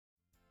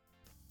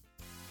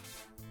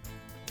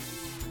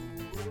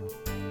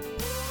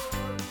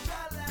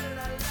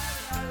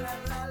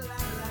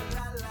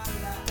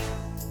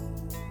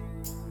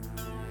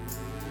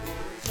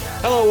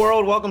Hello,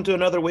 world. Welcome to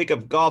another week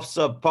of Golf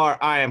Subpar.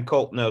 I am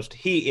Colt Knost.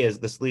 He is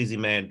the sleazy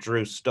man,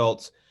 Drew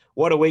Stoltz.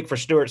 What a week for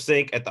Stuart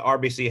Sink at the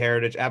RBC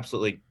Heritage.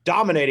 Absolutely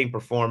dominating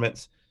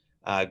performance.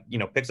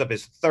 Picks up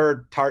his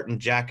third tartan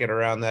jacket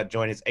around that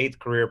joint, his eighth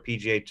career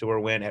PGA Tour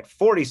win at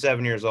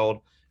 47 years old.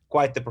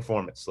 Quite the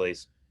performance,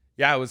 Sleaze.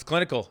 Yeah, it was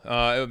clinical.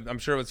 I'm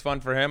sure it was fun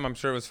for him. I'm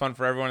sure it was fun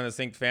for everyone in the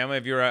Sink family.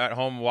 If you were at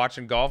home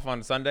watching golf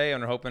on Sunday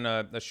and are hoping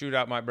a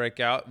shootout might break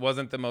out,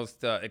 wasn't the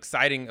most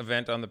exciting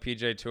event on the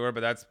PGA Tour,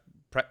 but that's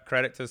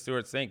credit to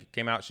Stuart Sink.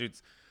 Came out,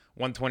 shoots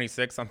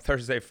 126 on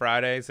Thursday,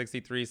 Friday,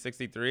 63,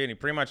 63, and he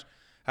pretty much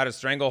had a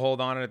stranglehold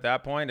on it at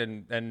that point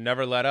and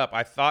never let up.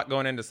 I thought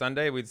going into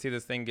Sunday we'd see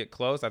this thing get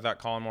close. I thought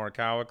Colin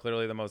Morikawa,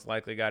 clearly the most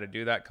likely guy to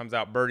do that, comes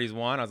out birdies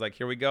one. I was like,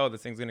 here we go.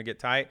 This thing's going to get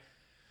tight.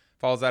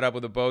 Follows that up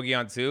with a bogey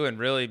on two, and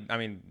really, I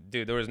mean,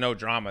 dude, there was no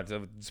drama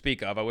to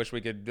speak of. I wish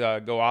we could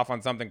go off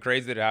on something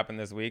crazy that happened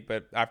this week,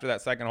 but after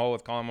that second hole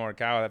with Colin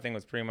Morikawa, that thing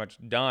was pretty much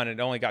done. It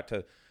only got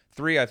to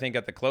three, I think,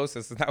 at the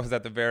closest, and that was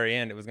at the very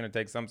end. It was going to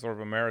take some sort of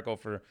a miracle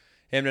for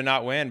him to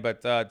not win,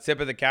 but tip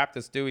of the cap to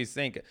Stewie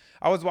Sink.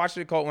 I was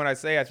watching it, Colt, when I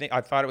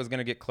thought it was going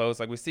to get close.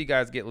 Like, we see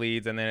guys get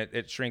leads, and then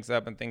it shrinks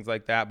up and things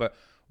like that, but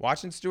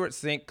watching Stuart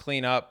Sink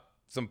clean up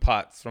some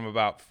putts from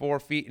about 4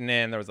 feet and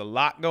in. There was a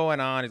lot going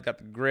on. He's got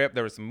the grip.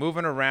 There was some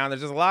moving around. There's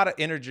just a lot of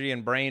energy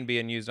and brain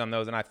being used on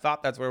those, and I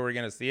thought that's where we were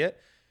going to see it,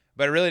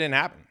 but it really didn't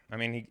happen. I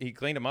mean, he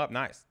cleaned them up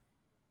nice.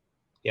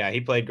 Yeah,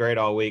 he played great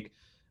all week.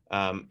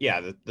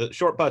 The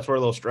short putts were a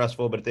little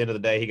stressful, but at the end of the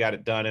day, he got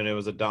it done, and it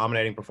was a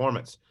dominating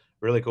performance.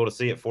 Really cool to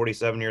see at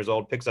 47 years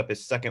old. Picks up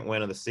his second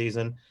win of the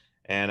season,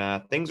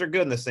 and things are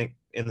good in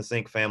the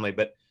Sink family.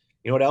 But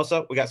you know what else?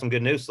 We got some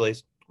good news,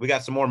 Sleaze. We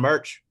got some more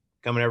merch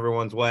coming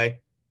everyone's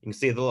way. You can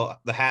see the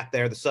hat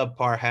there, the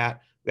subpar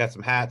hat. We got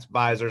some hats,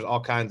 visors, all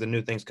kinds of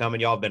new things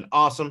coming. Y'all have been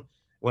awesome.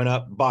 Went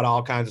up, bought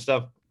all kinds of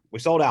stuff. We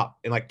sold out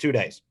in like 2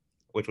 days,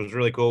 which was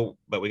really cool.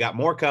 But we got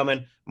more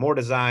coming, more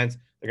designs.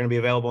 They're going to be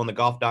available in the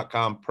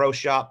golf.com pro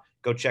shop.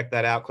 Go check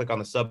that out. Click on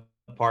the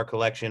subpar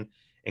collection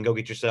and go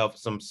get yourself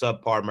some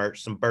subpar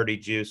merch, some birdie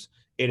juice.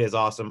 It is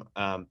awesome.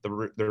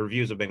 The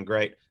reviews have been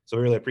great. So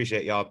we really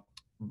appreciate y'all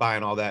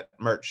buying all that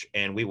merch,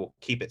 and we will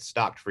keep it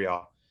stocked for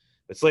y'all.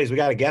 But Sleaze, we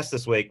got a guest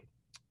this week.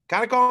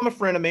 Kind of call him a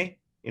friend of me.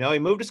 You know, he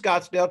moved to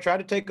Scottsdale, tried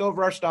to take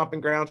over our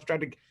stomping grounds, tried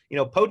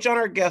to, poach on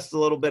our guests a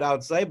little bit, I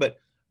would say, but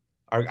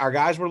our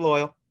guys were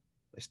loyal.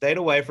 They stayed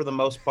away for the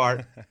most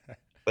part.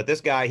 But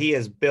this guy, he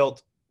has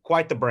built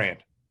quite the brand.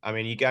 I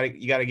mean, you got to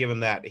give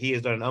him that. He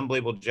has done an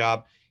unbelievable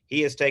job.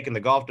 He has taken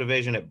the golf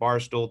division at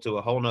Barstool to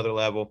a whole nother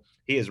level.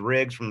 He is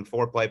Riggs from the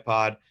Foreplay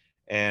Pod,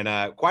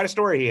 and quite a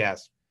story he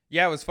has.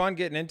 Yeah, it was fun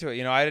getting into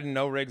it. I didn't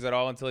know Riggs at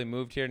all until he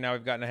moved here. Now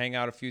we've gotten to hang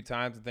out a few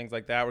times and things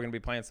like that. We're going to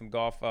be playing some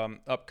golf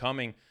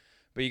upcoming.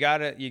 But you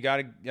gotta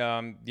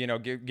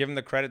give them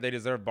the credit they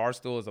deserve.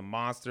 Barstool is a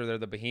monster. They're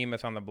the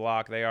behemoth on the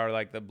block. They are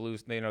like the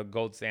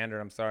gold standard.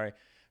 I'm sorry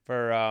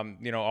for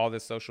all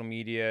this social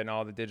media and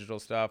all the digital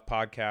stuff,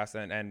 podcasts,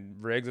 and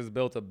Riggs has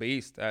built a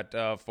beast at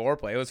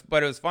Foreplay. It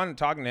was fun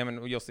talking to him,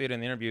 and you'll see it in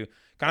the interview.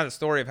 Kind of the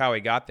story of how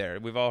he got there.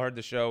 We've all heard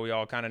the show. We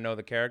all kind of know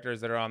the characters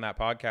that are on that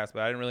podcast,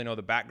 but I didn't really know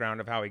the background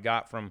of how he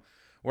got from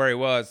where he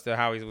was to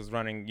how he was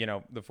running,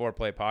 the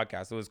Foreplay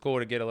podcast. It was cool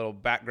to get a little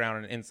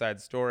background and inside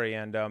story,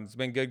 and it's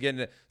been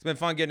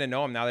fun getting to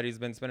know him now that he's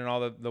been spending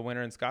all the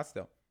winter in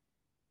Scottsdale.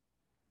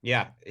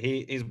 Yeah,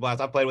 he's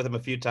blessed. I played with him a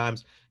few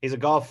times. He's a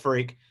golf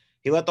freak.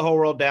 He let the whole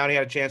world down. He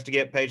had a chance to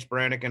get Paige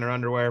Spiranac in her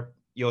underwear.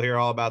 You'll hear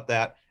all about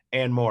that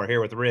and more here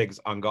with Riggs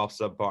on Golf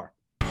Subpar.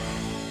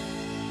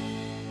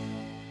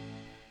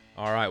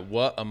 All right,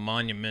 what a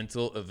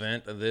monumental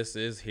event this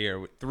is here.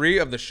 With three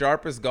of the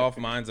sharpest golf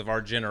minds of our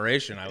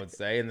generation, I would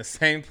say, in the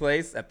same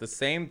place at the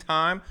same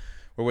time.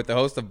 We're with the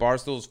host of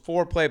Barstool's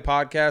Foreplay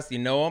podcast. You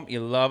know him,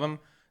 you love him,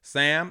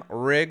 Sam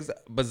Riggs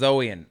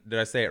Bazoian. Did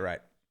I say it right?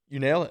 You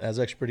nailed it. That's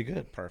actually pretty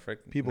good.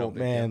 Perfect. People,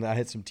 I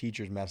had some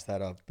teachers mess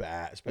that up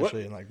bad,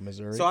 especially in like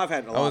Missouri. So I've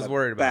had a lot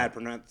of bad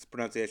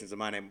pronunciations of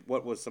my name.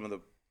 What was some of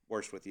the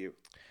worst with you?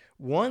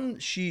 One,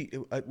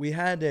 we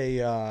had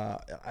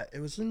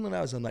it was when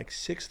I was in like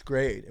 6th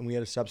grade, and we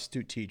had a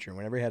substitute teacher. And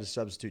whenever we had a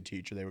substitute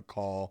teacher, they would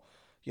call,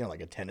 like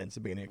attendance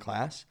at the beginning of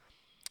class.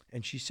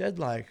 And she said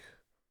like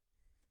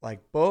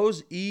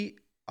Bose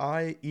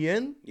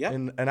E-I-E-N. Yeah.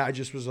 And I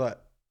just was like,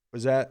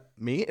 was that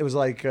me? It was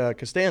like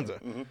Costanza.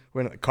 Mm-hmm.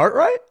 When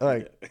Cartwright?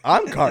 Like,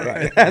 I'm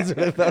Cartwright. I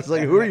was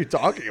like, who are you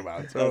talking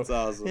about? So, that's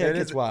awesome. Yeah, it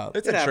gets wild.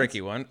 It's a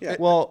tricky one. Yeah.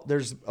 Well,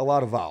 there's a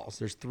lot of vowels.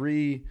 There's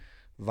 3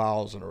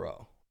 vowels in a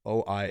row.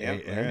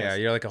 O-I-A-N. Yeah,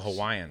 you're like a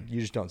Hawaiian.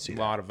 You just don't see a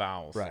that. lot of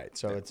vowels. Right.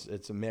 So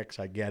it's a mix.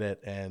 I get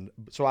it. And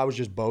so I was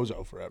just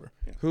Bozo forever.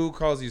 Yeah. Who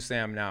calls you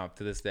Sam now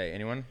to this day?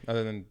 Anyone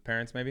other than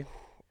parents maybe?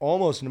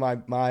 Almost. So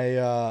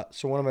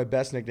one of my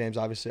best nicknames,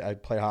 obviously, I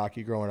played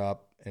hockey growing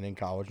up and in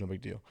college, no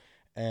big deal.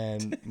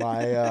 And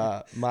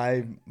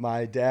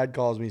my dad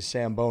calls me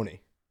Sam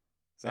Boney.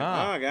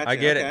 Gotcha. I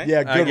get okay. it.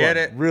 Yeah, good I get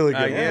one. it. Really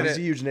good. I get He's it.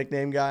 a huge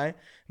nickname guy.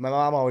 My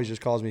mom always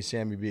just calls me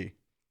Sammy B.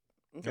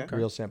 Okay.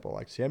 Real simple,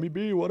 like Sammy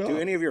B. What up? Do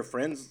any of your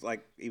friends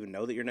even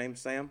know that your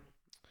name's Sam?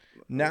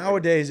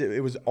 Nowadays,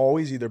 it was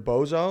always either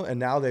Bozo, and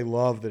now they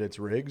love that it's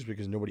Riggs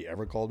because nobody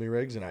ever called me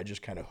Riggs, and I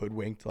just kind of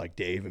hoodwinked like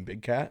Dave and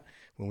Big Cat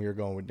when we were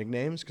going with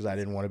nicknames because I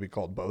didn't want to be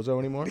called Bozo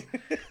anymore.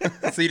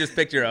 So you just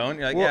picked your own?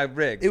 You're like, yeah,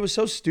 Riggs. It was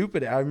so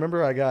stupid. I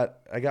remember I got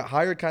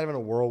hired kind of in a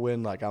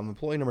whirlwind. Like I'm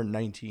employee number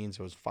 19,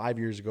 so it was 5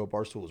 years ago.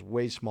 Barstool was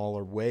way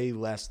smaller, way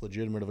less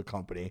legitimate of a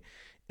company.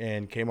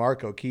 And K.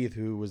 Marco, Keith,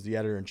 who was the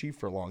editor-in-chief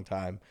for a long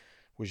time,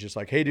 was just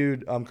like, hey,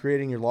 dude, I'm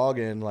creating your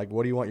login. Like,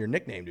 what do you want your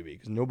nickname to be?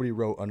 Because nobody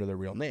wrote under their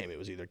real name. It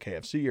was either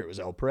KFC or it was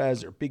El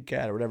Prez or Big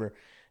Cat or whatever.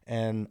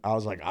 And I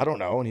was like, I don't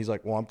know. And he's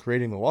like, well, I'm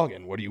creating the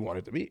login. What do you want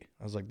it to be?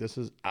 I was like,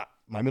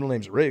 my middle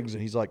name's Riggs.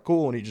 And he's like,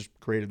 cool. And he just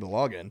created the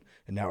login.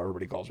 And now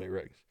everybody calls me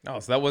Riggs. Oh,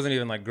 so that wasn't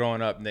even like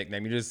growing up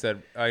nickname. You just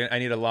said, I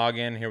need a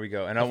login. Here we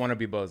go. And I want to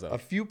be Bozo. A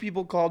few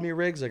people called me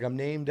Riggs. Like I'm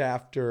named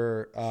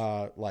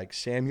after like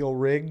Samuel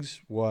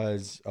Riggs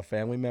was a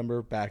family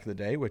member back in the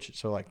day,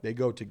 so like they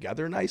go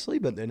together nicely,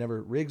 but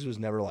Riggs was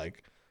never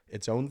like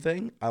its own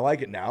thing. I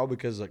like it now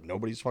because like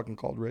nobody's fucking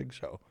called Riggs.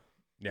 So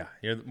Yeah,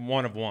 you're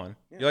one of one.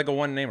 Yeah. You're like a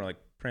one namer, like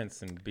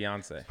Prince and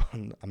Beyonce.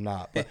 I'm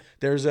not. But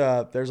there's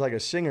like a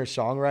singer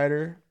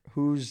songwriter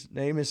whose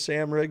name is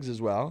Sam Riggs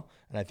as well,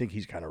 and I think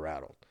he's kind of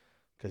rattled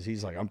because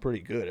he's like, I'm pretty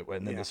good at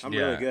when this I'm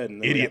really good.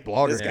 And idiot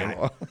blogger this guy.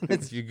 came on.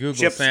 If you Google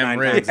Chips Sam 9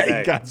 Riggs, pounds.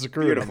 He got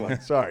screwed. Beautiful. I'm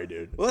like, sorry,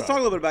 dude. Well, let's talk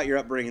a little bit about your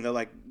upbringing, though.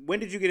 Like, when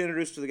did you get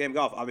introduced to the game of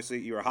golf? Obviously,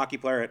 you were a hockey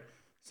player at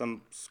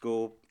some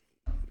school,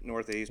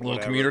 Northeast, a little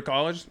whatever. commuter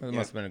college. That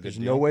must have been a good There's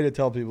deal. no way to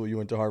tell people you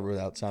went to Harvard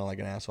without sounding like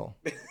an asshole.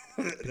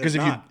 Because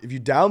not. if you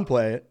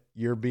downplay it,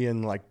 you're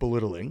being like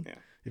belittling. Yeah.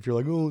 If you're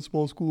like, oh,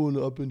 small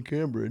school up in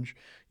Cambridge,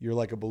 you're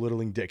like a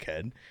belittling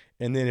dickhead.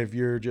 And then if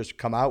you're just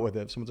come out with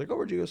it, someone's like, oh,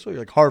 where'd you go? So you're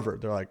like,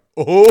 Harvard. They're like,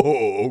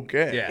 oh,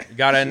 okay. Yeah, you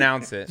got to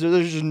announce it. So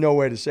there's just no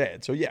way to say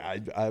it. So yeah,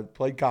 I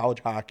played college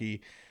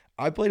hockey.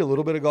 I played a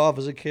little bit of golf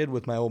as a kid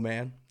with my old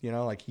man. You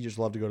know, like he just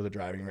loved to go to the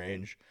driving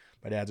range.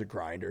 My dad's a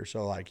grinder,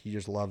 so like he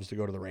just loves to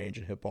go to the range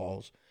and hit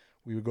balls.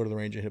 We would go to the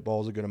range and hit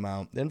balls a good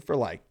amount. Then for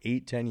like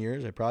 8-10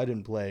 years, I probably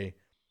didn't play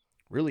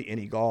really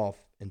any golf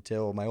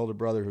until my older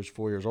brother, who's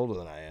 4 years older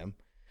than I am.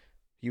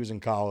 He was in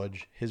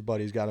college. His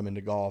buddies got him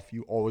into golf.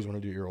 You always want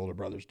to do what your older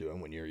brother's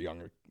doing when you're a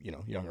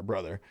younger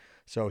brother.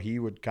 So he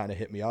would kind of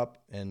hit me up,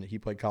 and he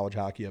played college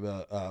hockey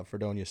at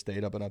Fredonia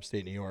State up in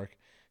upstate New York.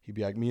 He'd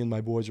be like, me and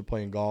my boys are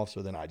playing golf,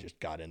 so then I just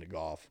got into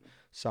golf.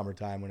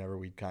 Summertime, whenever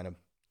we'd kind of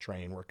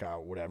train, work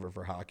out, whatever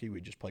for hockey,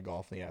 we'd just play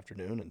golf in the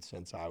afternoon. And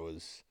since I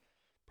was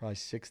probably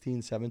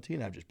 16, 17,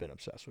 I've just been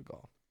obsessed with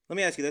golf. Let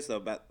me ask you this, though,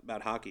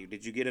 about hockey.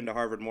 Did you get into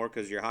Harvard more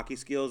because of your hockey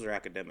skills or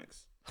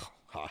academics?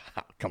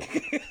 Come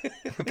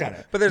on.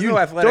 But there's no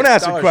athletic Don't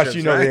ask a question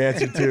you know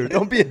scholarships, the right? answer to.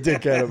 Don't be a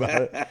dickhead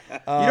about it.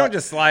 You don't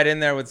just slide in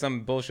there with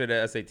some bullshit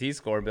SAT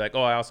score and be like,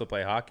 oh, I also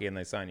play hockey, and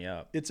they sign you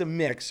up. It's a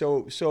mix.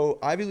 So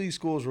Ivy League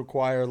schools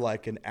require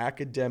like an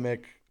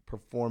academic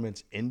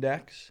performance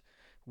index,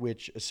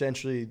 which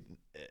essentially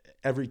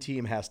every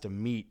team has to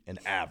meet an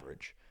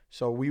average.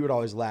 So we would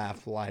always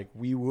laugh like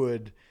we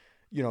would,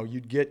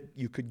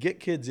 you could get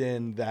kids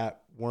in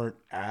that weren't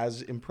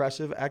as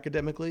impressive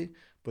academically,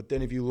 but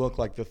then if you look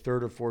like the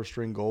third or fourth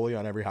string goalie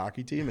on every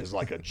hocky team is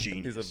like a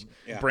genius. He's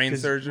a brain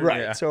surgeon. Right.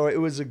 Yeah. So it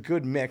was a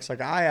good mix.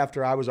 Like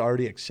after I was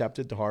already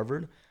accepted to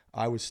Harvard,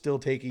 I was still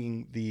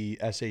taking the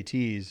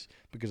SATs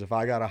because if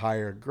I got a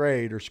higher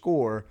grade or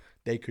score,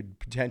 they could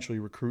potentially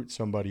recruit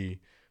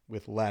somebody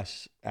with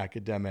less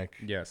academic.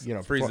 Yes. You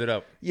know, Freeze it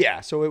up.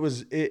 Yeah. So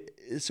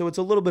so it's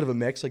a little bit of a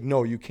mix. Like,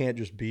 no, you can't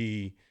just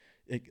be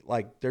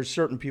like there's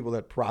certain people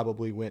that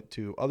probably went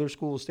to other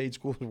schools, state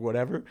schools,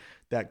 whatever,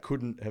 that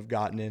couldn't have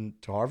gotten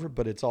into Harvard,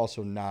 but it's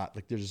also not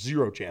like there's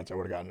zero chance I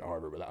would have gotten to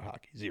Harvard without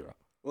hockey. Zero.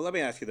 Well, let me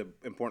ask you the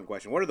important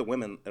question. What are the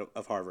women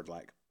of Harvard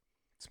like?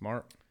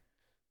 Smart.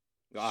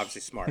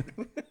 Obviously smart.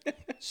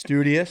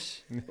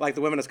 Studious. Like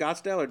the women of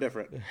Scottsdale or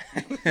different?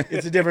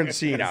 It's a different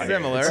scene out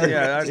Similar. here.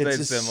 Yeah, I'd say It's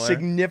a similar.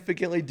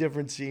 significantly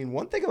different scene.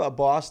 One thing about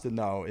Boston,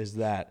 though, is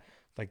that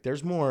like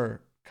there's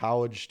more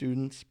college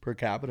students per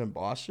capita in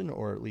Boston,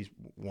 or at least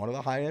one of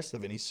the highest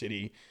of any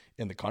city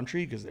in the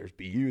country, because there's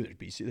BU, there's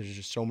BC, there's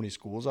just so many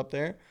schools up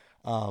there.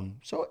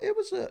 So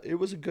it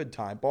was a good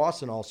time.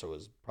 Boston also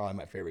is probably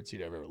my favorite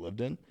city I've ever lived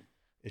in.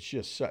 It's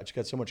just it's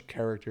got so much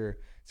character.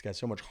 It's got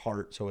so much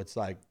heart. So it's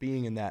like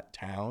being in that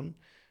town.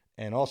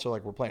 And also,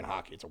 like, we're playing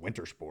hockey. It's a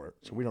winter sport.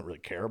 So we don't really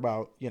care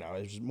about,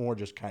 it's more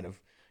just kind of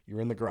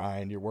you're in the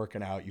grind. You're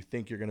working out. You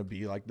think you're going to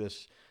be like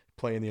this,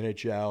 playing the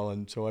NHL.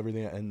 And so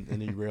everything. And then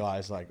you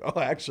realize, like, oh,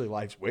 actually,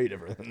 life's way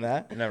different than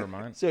that. Never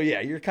mind. So,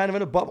 yeah, you're kind of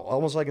in a bubble,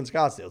 almost like in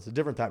Scottsdale. It's a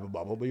different type of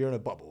bubble, but you're in a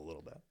bubble a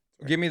little bit.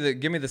 Give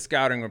me the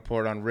scouting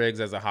report on Riggs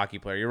as a hockey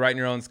player. You're writing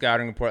your own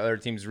scouting report. Other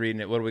teams reading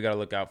it. What do we got to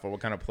look out for?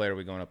 What kind of player are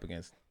we going up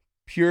against?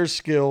 Pure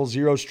skill,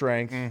 zero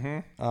strength,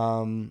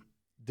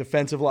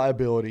 defensive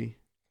liability.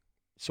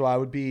 So I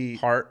would be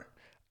Heart.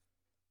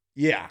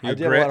 Yeah, You I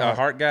did a lot a of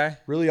heart guy?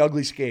 really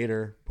ugly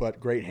skater, but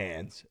great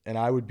hands. And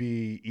I would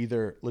be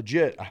either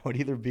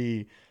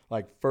be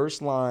like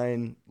first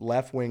line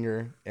left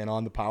winger and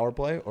on the power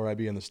play, or I'd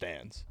be in the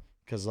stands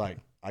because like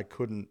I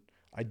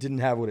didn't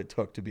have what it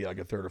took to be like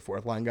a third or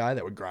fourth line guy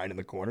that would grind in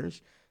the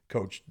corners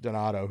Coach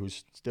Donato,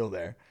 who's still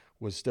there,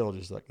 was still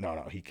just like,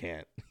 no, he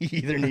can't. He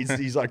either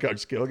he's like a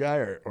skill guy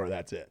or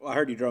that's it. Well, I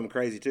heard you drove him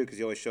crazy too because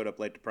you always showed up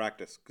late to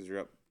practice because you're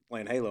up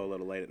playing Halo a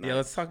little late at night. Yeah,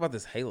 let's talk about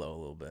this Halo a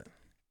little bit.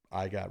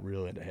 I got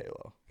real into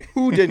Halo.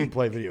 Who didn't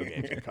play video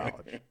games in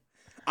college?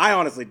 I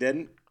honestly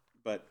didn't,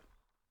 but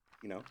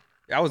you know.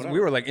 We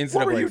were like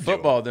What were you NCAA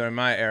football during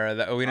my era.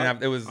 That we didn't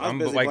have. It was I was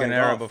busy like an playing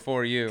era golf,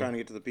 before you. Trying to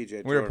get to the PGA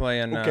Tour. We were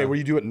playing. Okay, well,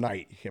 you do it at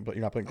night. You're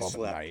not playing golf at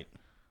slept. night.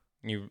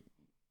 You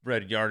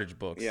read yardage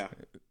books. Yeah.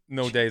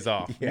 No days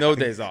off. Yeah. No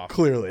days off.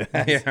 Clearly.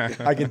 Yeah.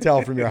 I can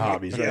tell from your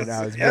hobbies right Yes.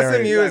 now. It's SMU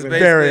very, is basically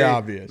very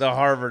obvious. the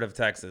Harvard of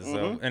Texas. So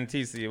Mm-hmm. and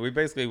TCU, we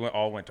basically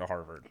all went to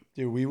Harvard.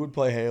 Dude, we would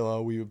play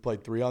Halo. We would play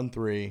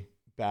 3-on-3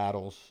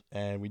 battles,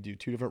 and we do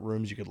 2 different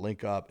rooms. You could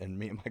link up, and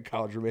me and my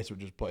college roommates would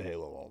just play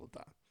Halo all the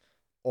time.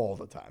 All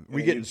the time.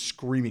 We get in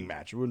screaming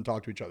matches. We wouldn't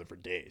talk to each other for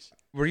days.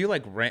 Were you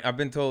like I've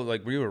been told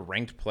like were you a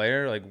ranked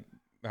player? Like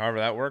however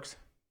that works?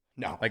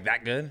 No. Like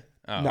that good?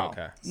 Oh, no.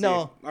 okay.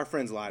 No. Our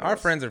friends lied. To Our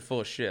us. friends are full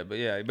of shit, but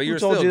yeah, but you're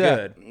told still you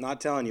that? good. I'm not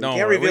telling you. Don't We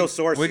can't worry. reveal we,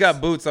 sources. We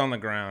got boots on the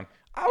ground.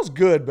 I was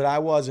good, but I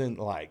wasn't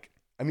like.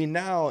 I mean,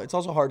 now it's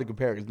also hard to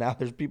compare because now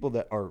there's people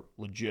that are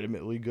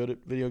legitimately good at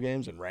video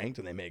games and ranked,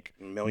 and they make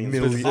Millions.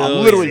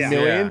 Bazillions. literally Yeah.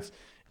 millions.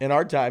 In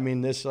our time, I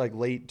mean, this like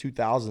late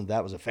 2000s,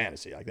 that was a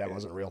fantasy. Like that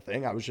wasn't a real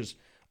thing. I was just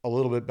a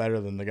little bit better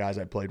than the guys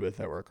I played with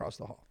that were across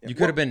the hall. You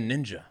could have been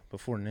Ninja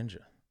before Ninja.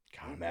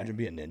 God, imagine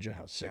being Ninja.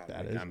 How sick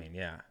that is. I mean,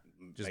 yeah.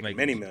 Just Like make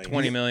many millions.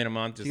 20 million a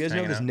month. Just Do you guys know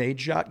hanging this out. Nade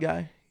Shot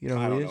guy? You know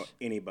I who don't he know is?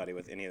 anybody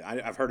with any.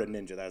 I've heard of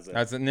Ninja. That's it.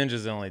 That's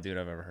Ninja's the only dude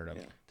I've ever heard of.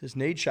 Yeah. This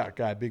Nade Shot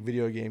guy, big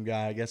video game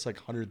guy. I guess like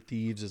 100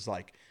 Thieves is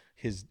like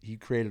he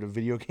created a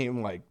video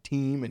game like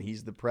team, and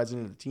he's the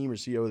president of the team or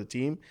CEO of the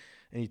team.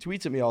 And he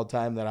tweets at me all the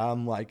time that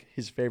I'm like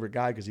his favorite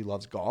guy because he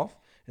loves golf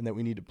and that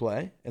we need to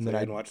play. And So then you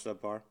I didn't watch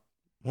Subpar.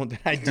 well, then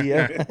I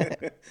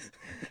DM.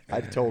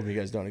 I told him you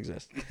guys don't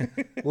exist.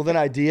 Well, then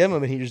I DM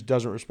him and he just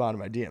doesn't respond to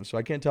my DM. So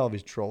I can't tell if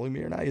he's trolling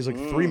me or not. He's like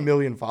 3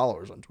 million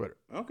followers on Twitter.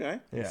 Okay.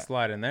 Yeah.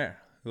 Slide in there.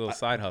 A little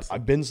side hustle.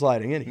 I've been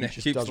sliding in. He Yeah,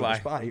 just keep doesn't sliding.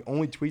 respond. He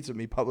only tweets at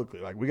me publicly,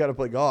 like, we got to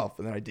play golf.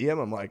 And then I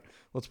DM him, like,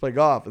 let's play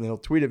golf. And then he'll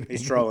tweet at me.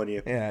 He's trolling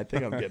you. Yeah, I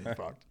think I'm getting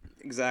fucked.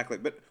 Exactly.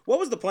 But what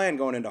was the plan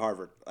going into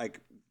Harvard? Like,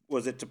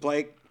 was it to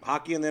play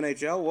hockey in the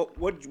NHL?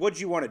 What'd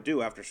you want to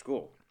do after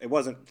school? It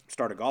wasn't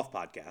start a golf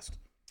podcast.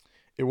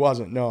 It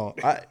wasn't, no.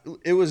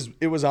 It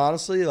was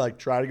honestly like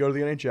try to go to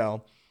the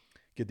NHL,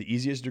 get the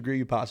easiest degree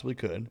you possibly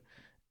could,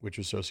 which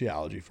was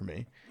sociology for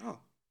me. Oh.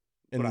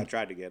 And What I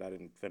tried to get, I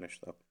didn't finish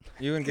though.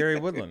 You and Gary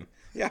Woodland.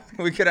 Yeah.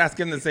 We could ask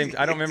him the same.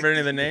 I don't remember any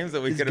of the names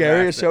that we is could Gary a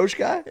have asked. Soch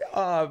guy?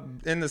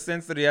 In the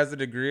sense that he has a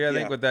degree, I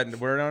think, Yeah. with that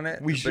word on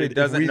it. We but should- he if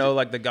doesn't we- know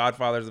like the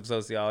godfathers of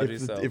sociology.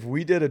 If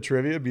we did a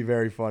trivia, it'd be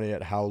very funny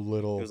at how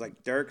little. It was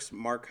like Dirks,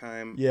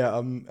 Markheim,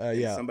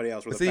 yeah. somebody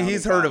else. Were the See, founding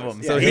he's heard of fathers.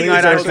 them, so he he was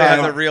might our actually have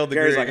guy. a real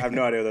degree. Gary's like, I have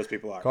no idea who those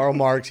people are. Karl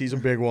Marx, he's a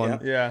big one.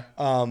 yeah.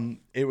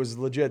 It was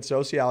legit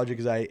sociology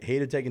because I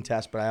hated taking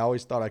tests, but I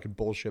always thought I could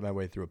bullshit my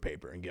way through a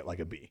paper and get like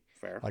a B.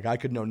 Fair. Like I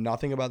could know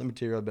nothing about the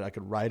material, but I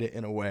could write it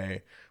in a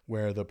way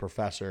where the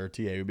professor,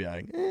 TA, would be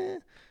like,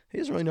 he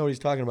doesn't really know what he's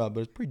talking about,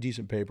 but it's a pretty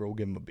decent paper. We'll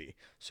give him a B.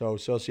 So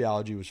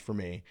sociology was for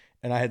me,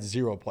 and I had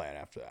zero plan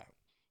after that.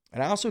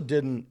 And I also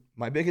didn't.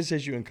 My biggest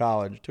issue in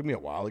college, it took me a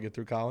while to get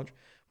through college,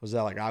 was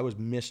that like I was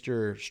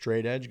Mr.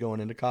 Straight Edge going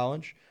into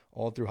college,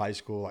 all through high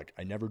school. Like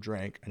I never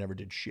drank, I never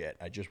did shit.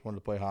 I just wanted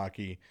to play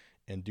hockey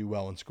and do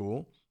well in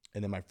school.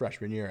 And then my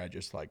freshman year, I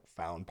just like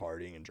found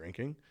partying and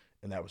drinking.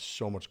 And that was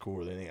so much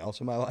cooler than anything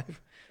else in my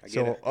life.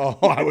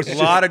 I was A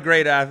just, lot of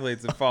great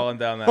athletes have fallen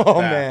down that oh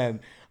path. man.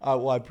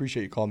 Well, I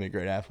appreciate you calling me a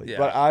great athlete, Yeah.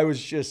 but I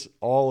was just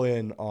all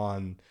in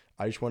on.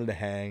 I just wanted to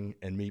hang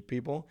and meet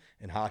people,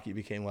 and hockey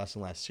became less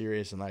and less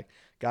serious. And like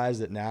guys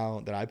that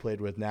I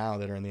played with now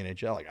that are in the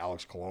NHL, like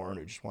Alex Killorn,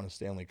 who just won a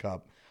Stanley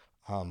Cup,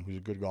 who's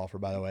a good golfer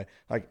by the way.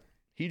 Like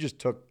he just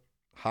took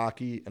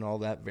hockey and all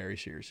that very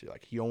seriously.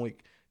 Like he only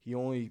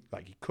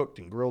like he cooked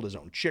and grilled his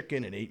own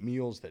chicken and ate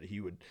meals that he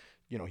would.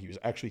 You know, he was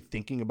actually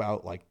thinking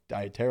about like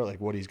dietary,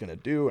 like what he's going to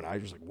do. And I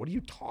was like, what are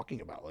you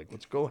talking about? Like,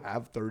 let's go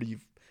have 30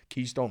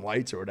 Keystone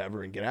Lights or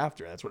whatever and get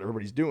after it. That's what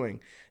everybody's doing.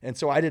 And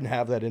so I didn't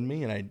have that in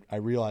me. And I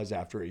realized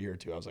after a year or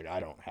two, I was like, I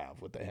don't have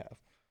what they have.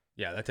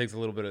 Yeah, that takes a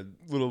little bit of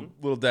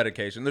little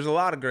dedication. There's a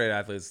lot of great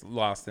athletes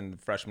lost in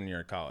freshman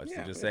year of college.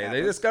 Yeah, To just it say they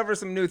happens. discover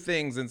some new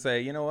things and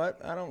say, you know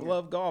what, I don't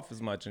love golf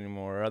as much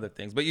anymore or other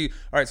things. But all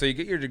right, so you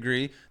get your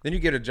degree, then you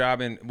get a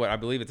job in what I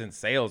believe it's in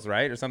sales,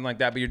 right, or something like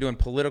that. But you're doing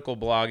political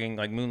blogging,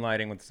 like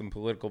moonlighting with some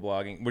political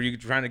blogging. Were you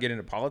trying to get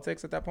into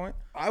politics at that point?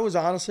 I was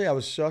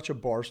such a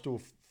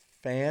Barstool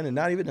fan, and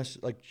not even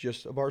like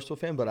just a Barstool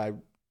fan, but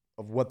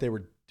of what they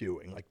were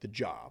doing, like the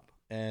job.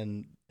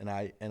 And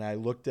I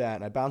looked at,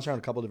 and I bounced around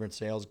a couple different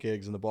sales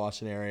gigs in the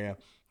Boston area,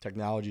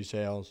 technology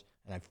sales,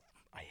 and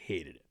I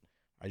hated it.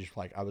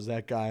 I was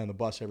that guy on the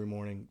bus every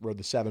morning, rode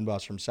the 7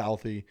 bus from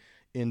Southie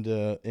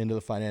into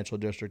the financial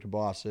district of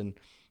Boston,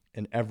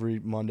 And every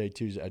Monday,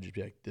 Tuesday, I'd just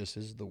be like, this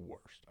is the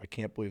worst. I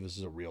can't believe this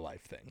is a real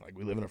life thing. Like,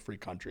 we live in a free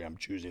country. I'm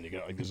choosing to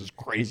go. Like, this is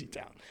crazy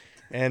town.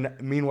 And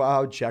meanwhile, I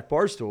would check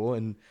Barstool,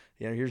 and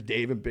here's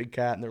Dave and Big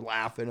Cat, and they're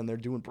laughing, and they're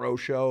doing Bro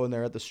Show, and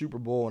they're at the Super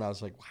Bowl, and I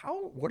was like,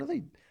 how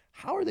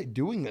are they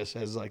doing this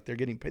as like they're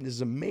getting paid? This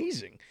is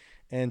amazing.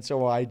 And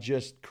so I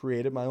just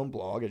created my own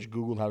blog. I just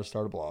Googled how to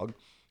start a blog,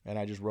 and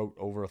I just wrote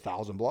over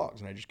 1,000 blogs,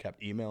 and I just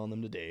kept emailing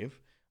them to Dave.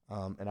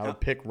 And I would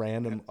pick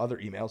random other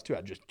emails too.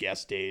 I'd just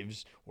guess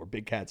Dave's or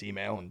Big Cat's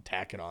email and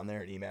tack it on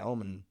there and email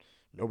them, and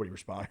nobody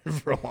responded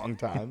for a long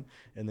time.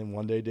 And then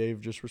one day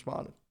Dave just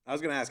responded. I was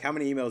going to ask, how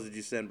many emails did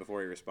you send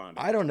before he responded?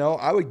 I don't know.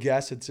 I would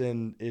guess it's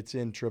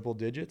in triple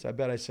digits. I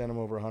bet I sent him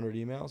over 100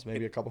 emails,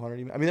 maybe a couple hundred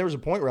emails. I mean, there was a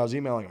point where I was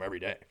emailing him every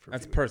day.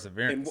 That's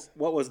perseverance. And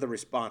what was the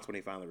response when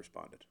he finally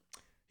responded?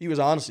 He was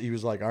honest. He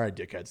was like, all right,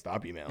 dickhead,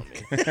 stop emailing me.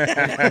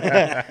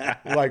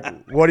 Like,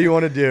 what do you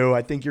want to do?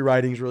 I think your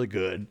writing's really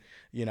good.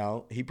 He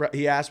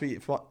asked me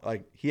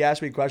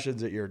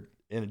questions that you're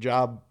in a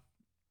job,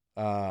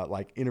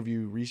 like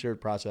interview research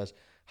process,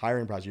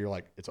 hiring process. You're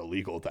like, it's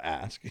illegal to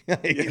ask.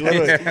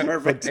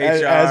 Perfect.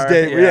 As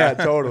Dave, yeah,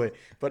 totally.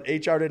 But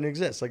HR didn't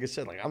exist. Like I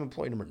said, like I'm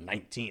employee number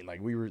 19.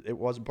 Like it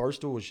wasn't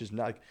Barstool. Was just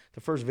not like,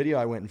 the first video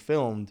I went and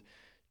filmed.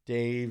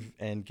 Dave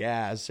and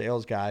Gaz,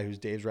 sales guy, who's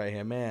Dave's right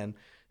hand man.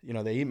 They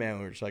emailed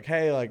me. We're just like,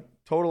 hey, like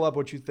total up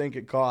what you think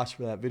it costs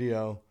for that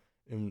video.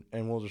 And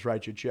we'll just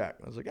write you a check.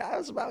 And I was like,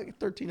 it's about like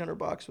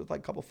 $1,300 with like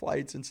a couple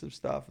flights and some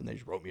stuff. And they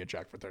just wrote me a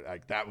check for $30.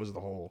 Like that was the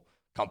whole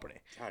company.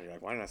 God, you're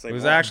like, why didn't I say it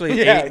was more? actually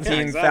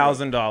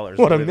 $18,000.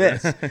 What a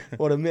miss.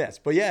 What a miss.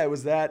 But yeah, it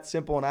was that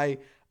simple. And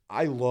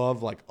I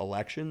love like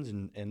elections.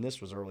 And this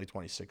was early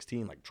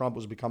 2016. Like Trump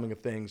was becoming a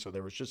thing. So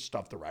there was just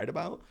stuff to write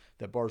about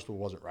that Barstool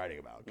wasn't writing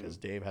about because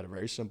Dave had a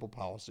very simple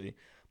policy.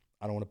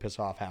 I don't want to piss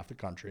off half the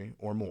country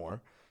or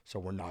more. So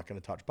we're not going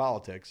to touch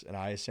politics. And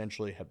I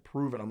essentially had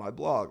proven on my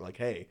blog, like,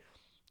 hey,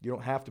 you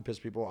don't have to piss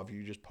people off.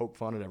 You just poke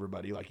fun at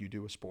everybody like you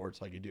do with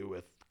sports, like you do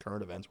with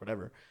current events,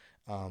 whatever.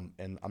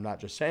 And I'm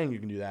not just saying you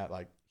can do that.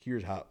 Like,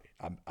 here's how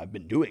I've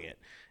been doing it.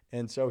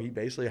 And so he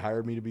basically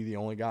hired me to be the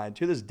only guy. And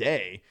to this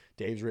day,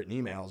 Dave's written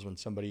emails when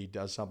somebody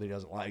does something he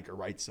doesn't like or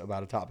writes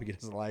about a topic he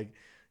doesn't like.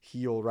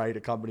 He'll write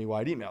a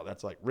company-wide email.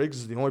 That's like, Riggs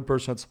is the only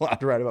person that's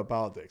allowed to write about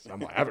politics. I'm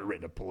like, I haven't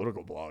written a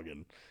political blog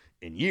in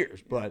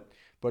years. But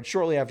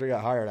shortly after I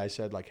got hired, I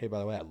said, like, hey, by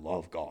the way, I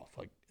love golf.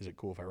 Like, is it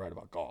cool if I write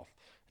about golf?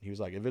 He was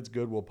like, if it's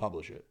good, we'll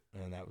publish it.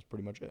 And that was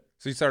pretty much it.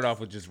 So you started off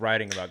with just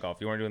writing about golf.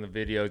 You weren't doing the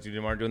videos.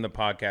 You weren't doing the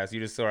podcast. You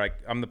just sort of like,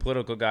 I'm the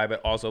political guy, but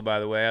also, by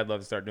the way, I'd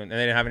love to start doing. And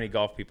they didn't have any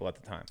golf people at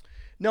the time.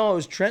 No, it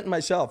was Trent and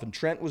myself. And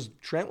Trent was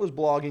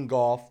blogging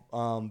golf.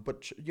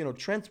 But,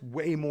 Trent's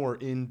way more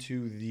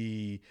into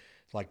the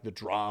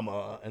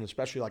drama and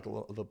especially like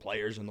the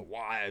players and the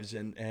wives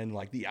and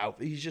like the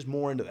outfit. He's just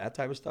more into that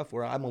type of stuff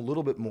where I'm a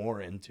little bit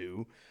more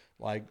into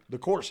like the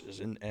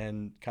courses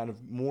and kind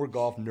of more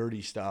golf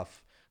nerdy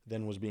stuff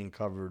than was being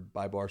covered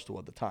by Barstool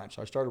at the time.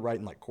 So I started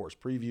writing like course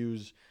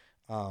previews,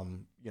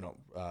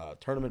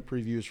 tournament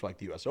previews for like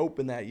the U.S.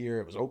 Open that year.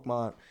 It was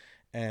Oakmont,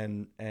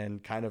 and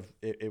kind of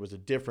it was a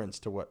difference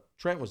to what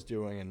Trent was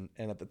doing.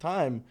 And at the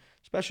time,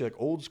 especially like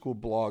old school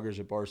bloggers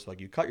at Barstool, like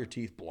you cut your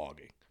teeth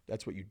blogging.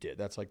 That's what you did.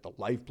 That's like the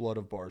lifeblood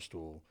of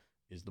Barstool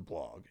is the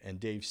blog. And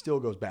Dave still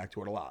goes back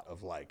to it a lot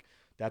of like,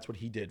 that's what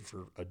he did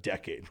for a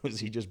decade was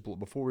he just,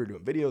 before we were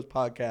doing videos,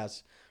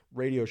 podcasts,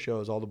 radio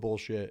shows, all the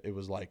bullshit, it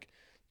was like,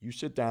 you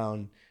sit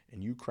down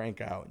and you crank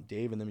out, and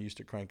Dave and them used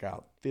to crank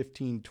out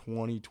 15,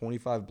 20,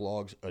 25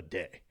 blogs a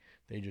day.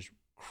 They just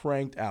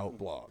cranked out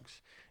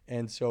blogs.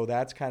 And so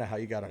that's kind of how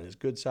you got on his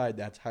good side.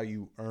 That's how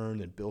you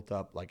earned and built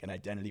up like an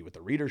identity with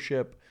the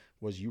readership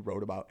was you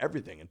wrote about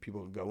everything. And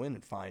people would go in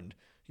and find,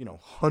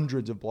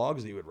 hundreds of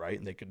blogs that you would write,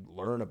 and they could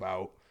learn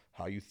about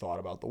how you thought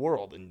about the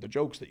world and the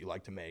jokes that you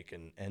like to make.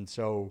 And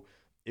so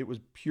it was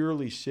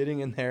purely sitting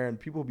in there, and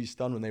people would be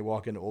stunned when they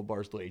walk into Old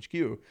Barstool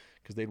HQ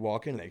because they'd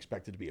walk in and they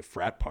expected it to be a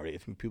frat party. I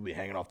think people would be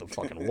hanging off the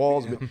fucking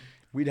walls. But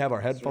we'd have our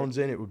headphones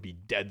in. It would be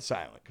dead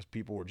silent because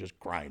people were just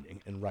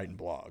grinding and writing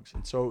blogs.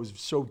 And so it was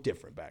so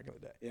different back in the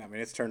day. Yeah, I mean,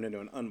 it's turned into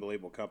an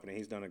unbelievable company.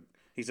 He's done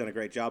a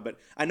great job. But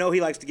I know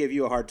he likes to give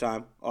you a hard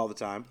time all the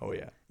time. Oh,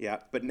 yeah. Yeah,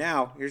 but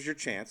now here's your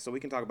chance. So we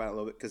can talk about it a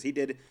little bit because he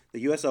did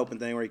the U.S. Open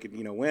thing where he could,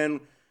 win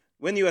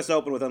the U.S.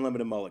 Open with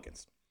unlimited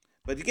mulligans.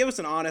 But to give us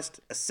an honest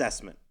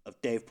assessment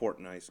of Dave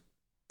Portnoy's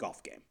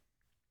golf game.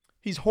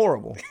 He's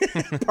horrible.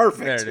 Perfect.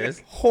 There it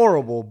is.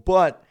 Horrible,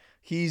 but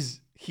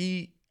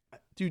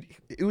dude,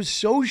 it was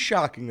so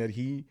shocking that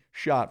he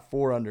shot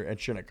 4 under at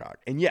Shinnecock.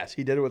 And yes,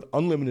 he did it with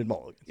unlimited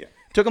mulligans. Yeah.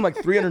 It took him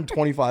like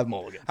 325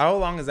 mulligans. How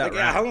long is that?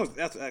 Yeah, how long?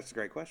 That's a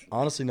great question.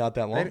 Honestly, not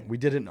that long. We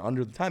did it in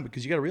under the time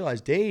because you got to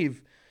realize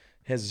Dave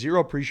has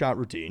zero pre-shot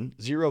routine,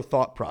 zero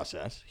thought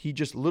process. He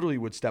just literally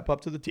would step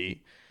up to the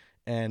tee,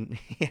 and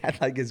he had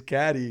like his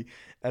caddy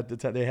at the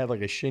time. They had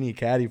like a shinny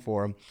caddy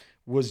for him.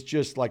 Was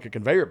just like a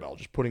conveyor belt,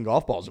 just putting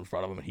golf balls in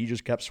front of him, and he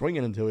just kept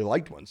swinging until he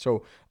liked one.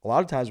 So a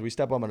lot of times we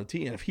step up on a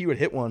tee, and if he would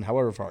hit one,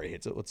 however far he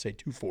hits it, let's say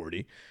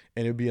 240,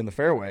 and it would be in the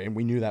fairway, and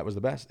we knew that was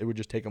the best, it would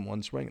just take him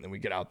one swing, and then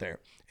we'd get out there,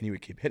 and he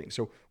would keep hitting.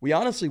 So we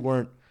honestly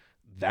weren't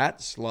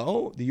that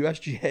slow. The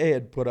USGA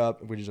had put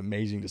up, which is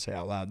amazing to say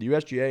out loud, the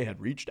USGA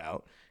had reached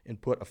out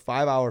and put a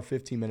 5-hour,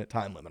 15-minute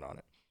time limit on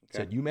it.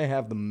 Said you may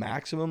have the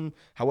maximum,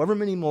 however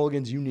many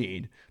mulligans you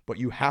need, but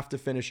you have to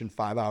finish in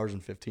 5 hours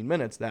and 15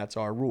 minutes. That's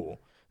our rule.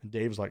 And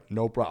Dave's like,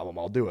 no problem,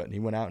 I'll do it. And he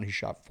went out and he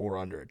shot 4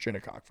 under at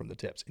Shinnecock from the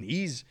tips. And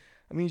he's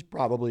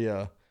probably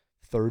a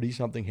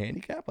 30-something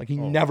handicap. Like he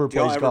never Do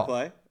y'all plays ever golf.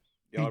 play?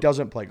 He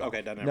doesn't play golf.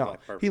 Okay, doesn't ever no. play.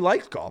 Perfect. He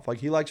likes golf. Like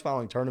he likes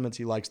following tournaments.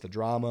 He likes the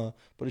drama,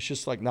 but it's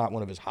just like not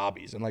one of his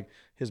hobbies. And like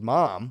his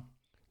mom,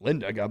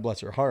 Linda, God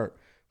bless her heart,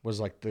 was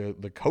like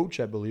the coach,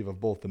 I believe,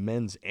 of both the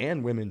men's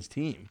and women's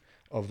team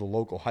of the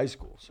local high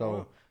school.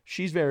 So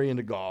she's very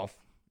into golf.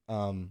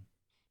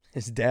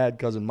 His dad,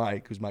 cousin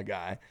Mike, who's my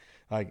guy,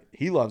 like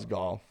he loves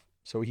golf.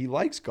 So he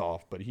likes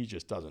golf, but he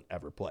just doesn't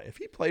ever play. If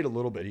he played a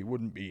little bit, he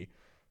wouldn't be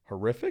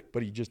horrific,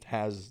 but he just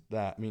has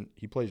that. I mean,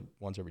 he plays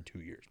once every 2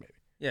 years, maybe.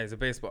 Yeah, he's a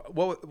baseball.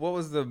 What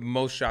was the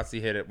most shots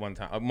he hit at one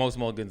time? Most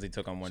mulligans he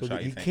took on one So shot,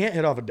 he you think? can't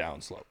hit off a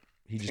downslope.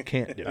 He just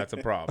can't do it. That's a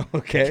problem.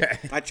 Okay.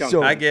 I chunked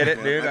So- it. I get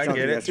it, dude. I chunked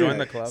get it. yesterday. Join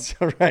the club.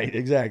 So, right,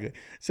 exactly.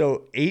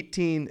 So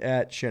 18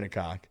 at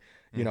Shinnecock,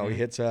 you know, he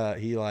hits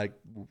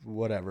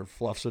whatever,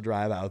 fluffs a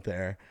drive out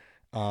there.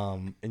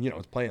 And, you know,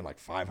 it's playing like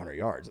 500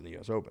 yards in the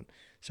U.S. Open.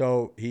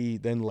 So he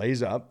then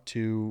lays up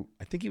to,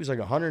 I think he was like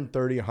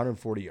 130,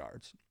 140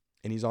 yards.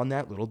 And he's on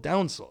that little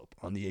downslope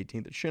on the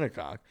 18th at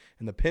Shinnecock.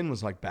 And the pin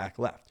was like back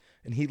left.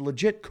 And he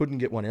legit couldn't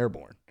get one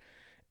airborne.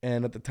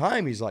 And at the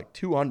time, he's like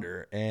 2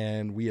 under.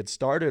 And we had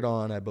started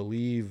on, I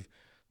believe,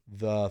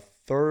 the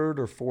 3rd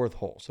or 4th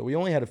hole. So we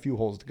only had a few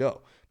holes to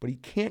go. But he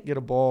can't get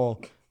a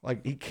ball,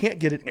 like he can't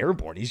get it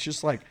airborne. He's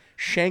just like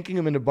shanking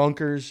them into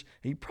bunkers.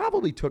 He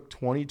probably took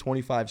 20,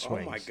 25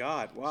 swings. Oh my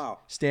God! Wow.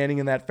 Standing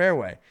in that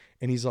fairway.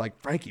 And he's like,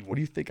 Frankie, what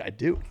do you think I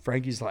do?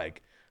 Frankie's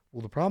like,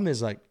 well, the problem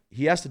is like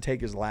he has to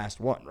take his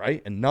last one,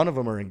 right? And none of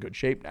them are in good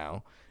shape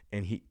now.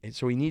 And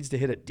so he needs to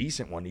hit a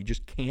decent one. He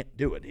just can't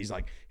do it. He's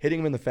like hitting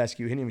him in the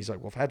fescue, hitting him. He's like,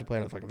 well, if I had to play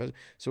on the fucking fescue.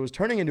 So it was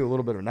turning into a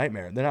little bit of a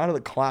nightmare. And then out of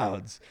the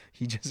clouds,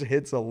 he just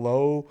hits a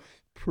low,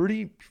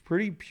 pretty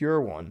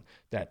pure one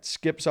that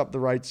skips up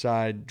the right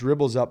side,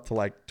 dribbles up to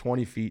like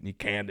 20 feet, and he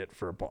canned it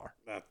for a par.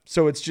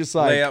 So it's just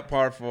like Lay up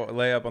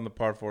on the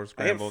par 4 I hit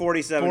scramble.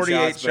 47 48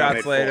 shots, but I made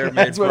shots later. 4.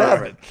 made That's what par.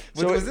 happened.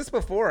 Was this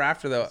before or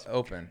after the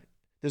Open?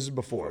 This is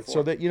before.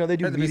 So that, you know, they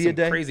do There had to be media some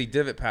day. crazy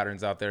divot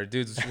patterns out there.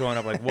 Dudes showing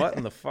up like, what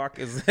in the fuck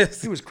is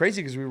this? It was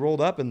crazy because we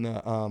rolled up and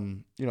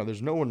the you know,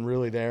 there's no one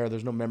really there.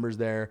 There's no members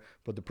there,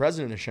 but the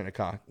president of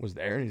Shinnecock was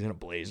there and he's in a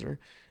blazer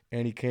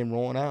and he came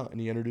rolling out and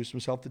he introduced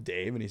himself to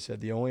Dave and he said,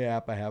 the only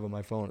app I have on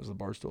my phone is the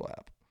Barstool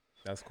app.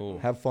 That's cool.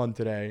 Have fun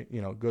today.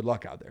 You know, good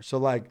luck out there. So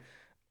like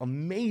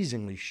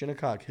amazingly,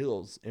 Shinnecock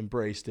Hills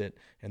embraced it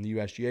and the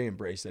USGA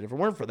embraced it. If it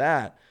weren't for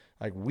that,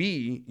 like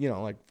we, you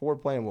know, like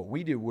Ford playing what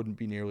we do wouldn't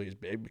be nearly as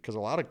big because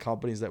a lot of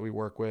companies that we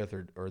work with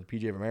or the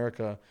PGA of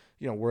America,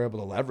 you know, we're able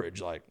to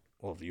leverage like,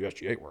 well, if the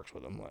USGA works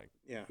with them, like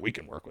we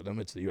can work with them.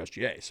 It's the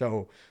USGA.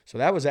 So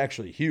that was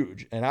actually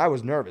huge. And I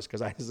was nervous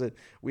because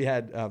we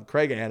had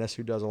Craig Annis,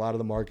 who does a lot of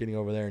the marketing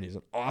over there, and he's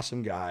an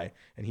awesome guy.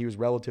 And he was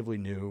relatively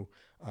new,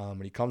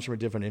 and he comes from a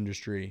different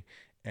industry.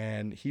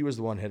 And he was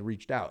the one who had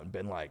reached out and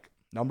been like,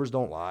 numbers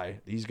don't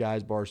lie. These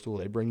guys, Barstool,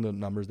 they bring the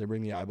numbers, they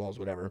bring the eyeballs,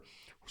 whatever.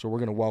 So we're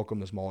going to welcome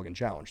this Mulligan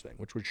Challenge thing,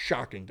 which was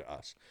shocking to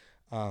us.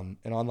 And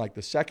on like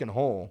the second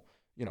hole,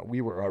 you know,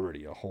 we were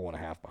already a hole and a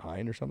half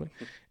behind or something.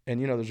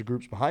 And, you know, there's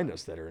groups behind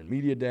us that are in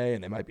media day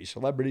and they might be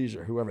celebrities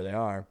or whoever they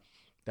are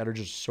that are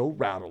just so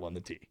rattled on the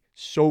tee,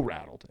 so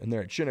rattled. And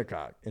they're at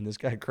Shinnecock. And this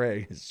guy,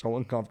 Craig, is so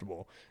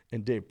uncomfortable.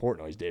 And Dave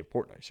Portnoy's Dave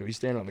Portnoy. So he's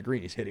standing on the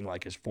green. He's hitting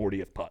like his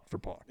 40th putt for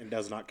par. And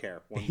does not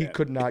care. He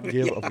could not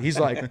give He's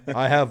like,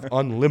 I have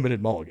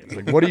unlimited mulligans.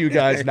 Like, what do you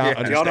guys not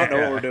understand? Y'all don't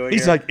know what we're doing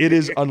He's here. like, it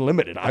is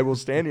unlimited. I will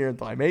stand here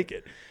until I make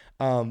it.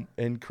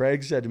 And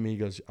Craig said to me, he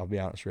goes, I'll be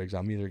honest, Riggs,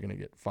 I'm either going to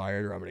get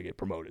fired or I'm going to get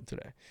promoted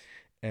today.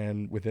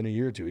 And within a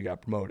year or two, he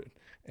got promoted.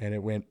 And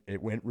it went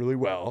really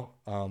well,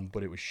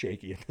 but it was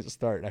shaky at the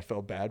start. And I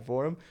felt bad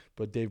for him.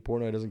 But Dave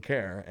Portnoy doesn't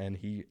care. And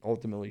he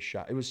ultimately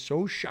shot. It was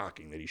so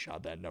shocking that he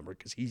shot that number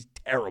because he's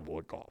terrible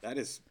at golf. That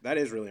is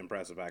really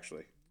impressive,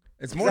 actually.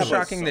 It's more That was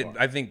shocking so that long.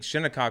 I think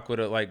Shinnecock would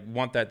have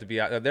want that to be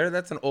out there.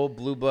 That's an old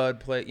blue blood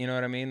play. You know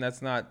what I mean?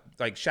 That's not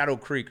like Shadow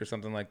Creek or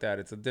something like that.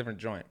 It's a different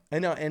joint. I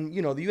know, and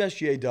you know, the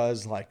USGA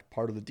does like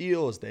part of the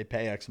deal is they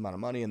pay X amount of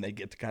money and they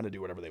get to kind of do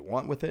whatever they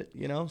want with it,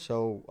 you know.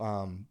 So,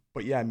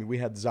 but yeah, I mean, we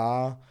had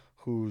Za,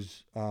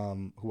 who's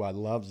who I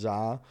love,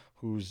 Za,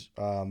 who's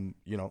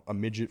you know, a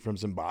midget from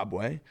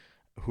Zimbabwe,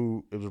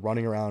 who was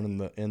running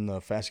around in the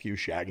fescue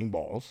shagging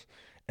balls,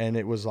 and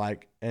it was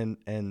like,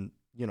 and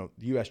you know,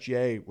 the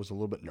USGA was a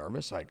little bit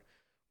nervous, like,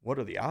 what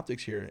are the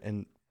optics here?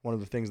 And one of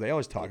the things they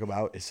always talk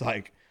about is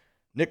like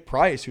Nick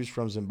Price, who's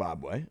from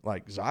Zimbabwe,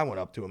 like Zai went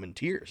up to him in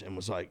tears and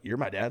was like, you're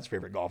my dad's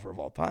favorite golfer of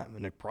all time.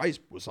 And Nick Price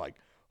was like,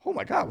 oh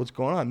my God, what's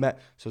going on?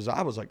 So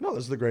Zai was like, no,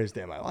 this is the greatest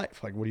day of my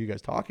life. Like, what are you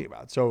guys talking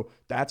about? So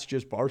that's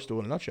just Barstool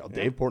in a nutshell.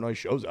 Yeah. Dave Portnoy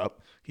shows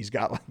up. He's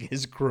got like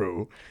his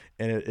crew,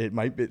 and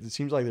it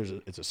seems like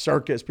it's a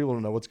circus. People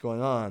don't know what's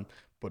going on.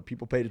 but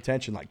people paid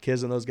attention. Like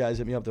Kiz and those guys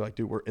hit me up. They're like,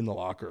 dude, we're in the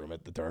locker room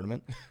at the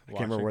tournament. I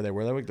can't remember where they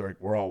were that week. They're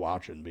like, we're all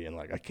watching, being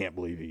like, I can't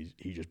believe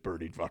he just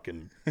birdied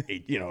fucking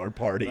 8, or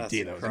par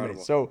 18. That was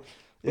amazing. So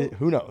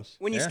who knows?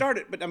 When you start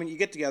it, but I mean, you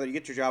get together, you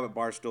get your job at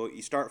Barstool,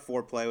 you start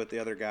foreplay with the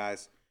other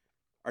guys.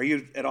 Are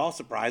you at all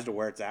surprised at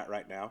where it's at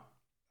right now?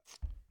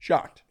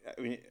 Shocked.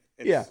 I mean,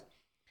 yeah.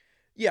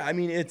 I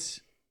mean,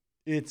 it's.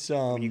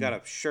 You got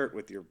a shirt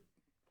with your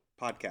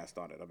podcast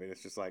on it. I mean,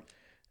 it's just like.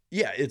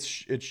 Yeah,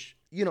 it's.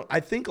 I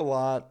think a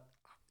lot.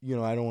 I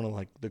don't want to,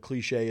 like, the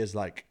cliche is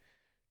like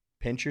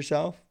pinch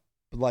yourself,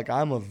 but like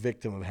I'm a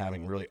victim of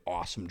having really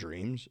awesome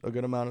dreams a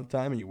good amount of the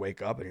time, and you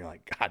wake up and you're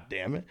like, God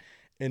damn it.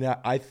 And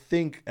I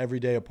think every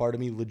day a part of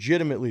me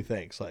legitimately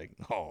thinks like,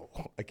 oh,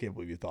 I can't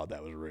believe you thought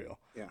that was real.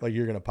 Yeah. Like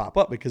you're gonna pop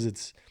up because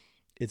it's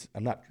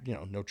I'm not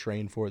no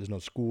train for it. There's no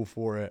school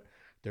for it.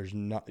 There's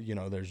not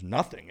there's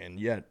nothing.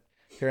 And yet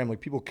here I'm like,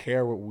 people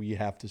care what we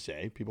have to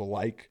say. People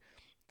like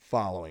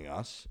following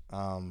us.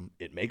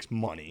 It makes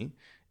money.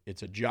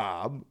 It's a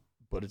job,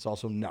 but it's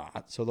also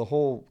not. So the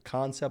whole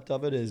concept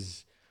of it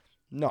is.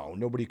 No,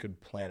 nobody could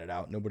plan it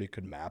out. Nobody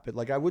could map it.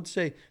 Like I would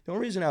say, the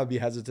only reason I would be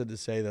hesitant to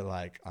say that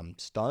like I'm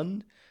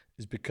stunned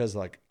is because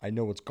like I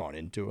know what's gone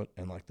into it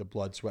and like the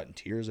blood, sweat, and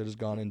tears that has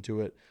gone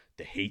into it,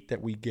 the hate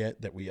that we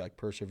get, that we like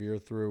persevere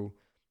through.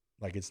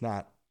 Like it's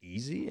not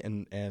easy.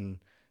 And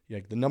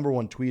like the number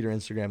one tweet or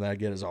Instagram that I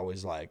get is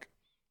always like,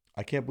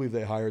 I can't believe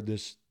they hired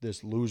this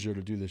loser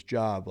to do this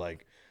job.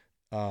 Like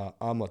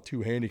I'm a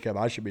 2 handicap.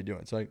 I should be doing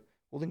it. It's like,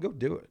 well then go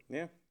do it.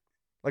 Yeah.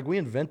 Like we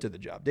invented the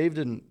job. Dave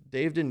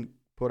didn't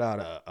put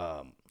out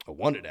a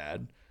wanted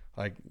ad.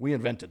 Like we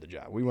invented the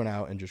job. We went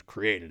out and just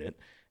created it.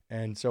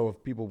 And so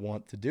if people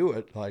want to do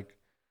it, like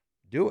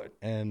do it.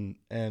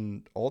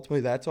 And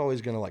ultimately that's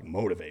always going to like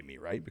motivate me,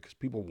 right? Because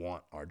people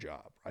want our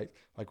job, right?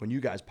 Like when you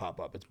guys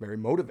pop up, it's very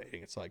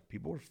motivating. It's like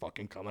people are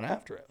fucking coming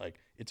after it. Like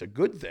it's a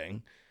good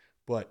thing,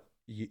 but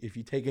if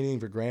you take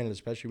anything for granted,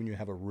 especially when you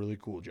have a really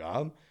cool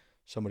job,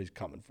 somebody's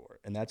coming for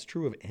it. And that's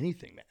true of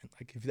anything, man.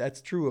 Like if that's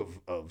true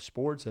of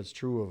sports, that's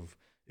true of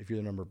if you're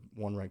the number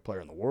 1 ranked player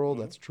in the world.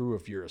 That's true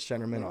if you're a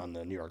centerman on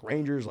the New York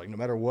Rangers. Like no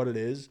matter what it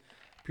is,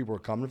 people are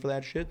coming for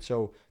that shit.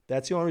 So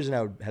that's the only reason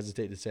I would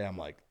hesitate to say I'm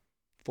like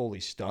fully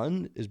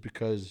stunned is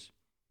because,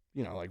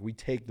 like we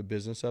take the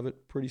business of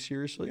it pretty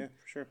seriously. Yeah,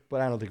 for sure.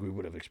 But I don't think we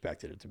would have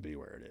expected it to be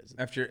where it is.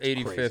 After your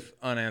It's 85th crazy.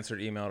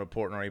 unanswered email to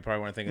Portnoy, you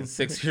probably weren't thinking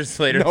 6 years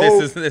later,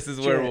 No, this is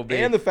where we'll be.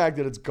 And the fact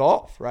that it's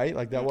golf, right?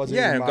 Like that wasn't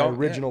even my golf,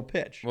 original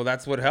pitch. Well,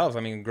 that's what helps. I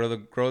mean, grow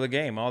the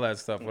game, all that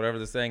stuff, whatever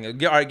the saying.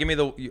 All right, give me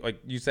like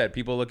you said,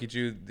 people look at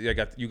you. You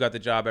got the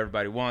job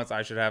everybody wants.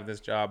 I should have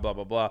this job. Blah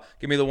blah blah.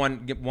 Give me the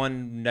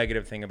one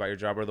negative thing about your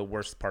job, or the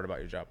worst part about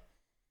your job.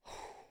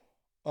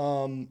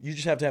 You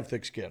just have to have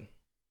thick skin.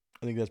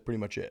 I think that's pretty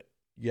much it.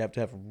 You have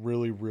to have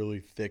really, really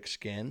thick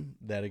skin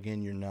that,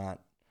 again, you're not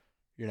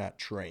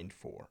trained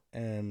for.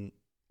 And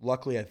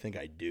luckily, I think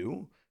I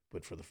do.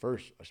 But for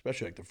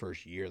especially like the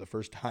first year, the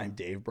first time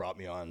Dave brought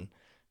me on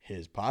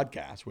his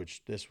podcast,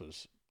 which this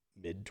was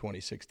mid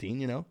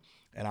 2016,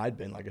 and I'd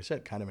been, like I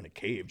said, kind of in a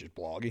cave, just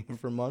blogging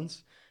for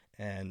months.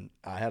 And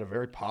I had a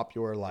very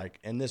popular,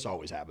 and this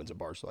always happens at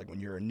Barstool, like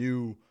when you're a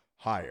new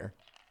hire,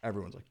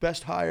 everyone's like,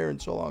 best hire in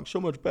so long, so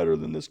much better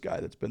than this guy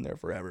that's been there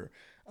forever.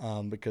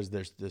 Because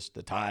there's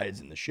the tides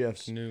and the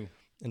shifts. New.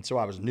 And so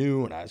I was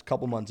new and I was a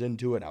couple months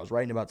into it and I was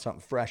writing about something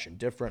fresh and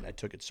different. I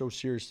took it so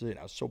seriously and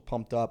I was so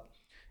pumped up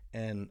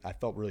and I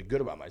felt really good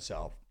about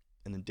myself.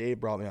 And then Dave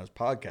brought me on his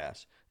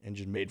podcast and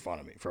just made fun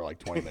of me for like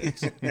 20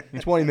 minutes,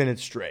 20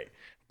 minutes straight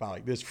about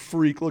like this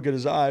freak, look at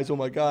his eyes. Oh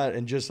my God.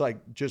 And just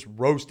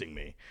roasting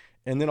me.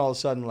 And then all of a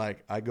sudden,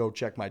 like I go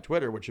check my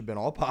Twitter, which had been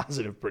all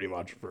positive pretty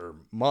much for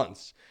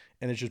months.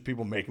 And it's just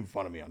people making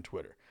fun of me on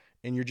Twitter.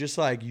 And you're just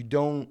like,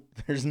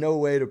 there's no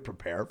way to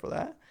prepare for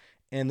that.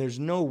 And there's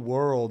no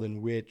world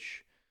in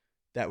which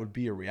that would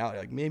be a reality.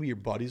 Like maybe your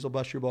buddies will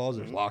bust your balls.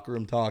 There's locker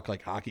room talk,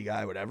 like hockey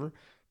guy, whatever.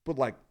 But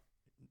like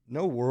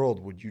no world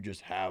would you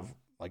just have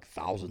like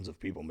thousands of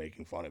people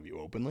making fun of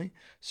you openly.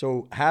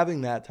 So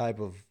having that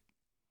type of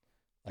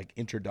like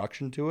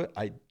introduction to it,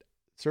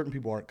 certain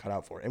people aren't cut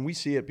out for it. And we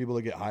see it, people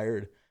that get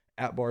hired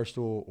at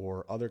Barstool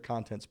or other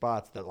content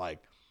spots that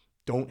like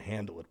don't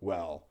handle it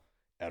well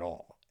at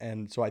all.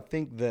 And so I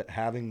think that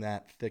having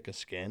that thick a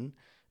skin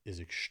is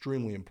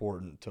extremely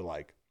important to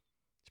like,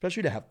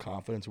 especially to have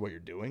confidence in what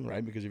you're doing,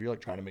 right? Because if you're like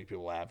trying to make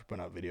people laugh, you're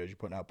putting out videos, you're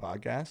putting out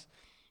podcasts,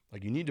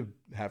 like you need to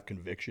have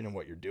conviction in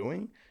what you're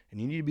doing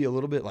and you need to be a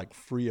little bit like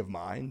free of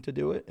mind to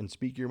do it and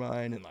speak your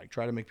mind and like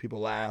try to make people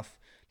laugh.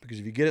 Because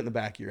if you get it in the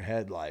back of your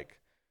head, like,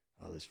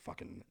 oh, this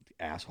fucking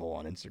asshole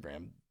on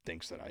Instagram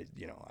thinks that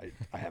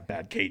I have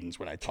bad cadence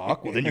when I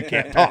talk, well then you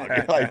can't talk.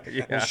 You're like,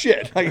 well,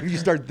 shit. Like if you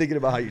start thinking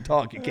about how you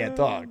talk, you can't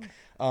talk.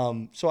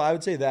 So I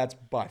would say that's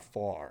by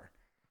far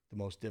the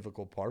most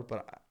difficult part,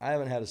 but I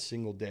haven't had a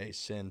single day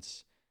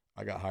since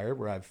I got hired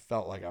where I've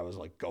felt like I was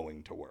like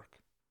going to work.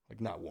 Like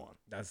not one.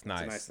 That's nice.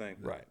 That's a nice thing.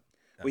 Right.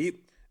 Well, you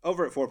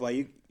over at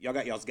Foreplay, y'all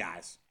got y'all's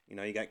guys.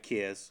 You got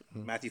Kiz.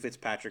 Matthew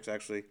Fitzpatrick's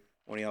actually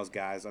one of y'all's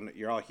guys.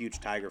 You're all huge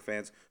Tiger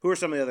fans. Who are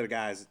some of the other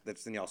guys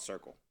that's in y'all's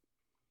circle?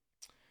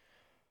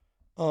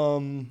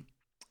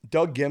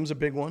 Doug Gim's a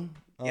big one.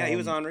 Yeah, he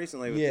was on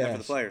recently with for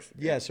the players.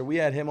 Yeah, so we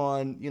had him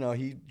on. You know,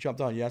 he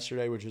jumped on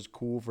yesterday, which is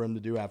cool for him to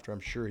do after I'm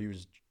sure he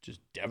was just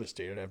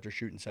devastated after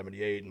shooting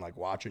 78 and like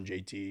watching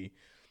JT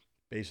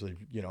basically,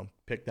 you know,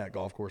 pick that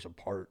golf course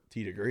apart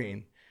tee to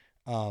green.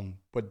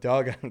 But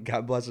Doug,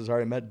 God bless his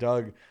heart, I met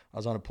Doug. I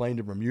was on a plane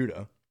to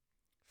Bermuda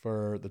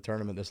for the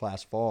tournament this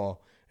last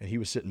fall, and he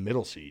was sitting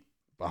middle seat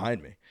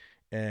behind me.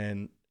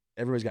 And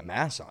everybody's got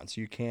masks on,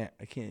 so I can't.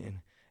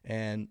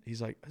 And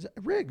he's like,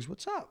 Riggs,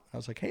 what's up? I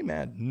was like, hey,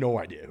 man, no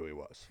idea who he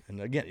was. And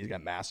again, he's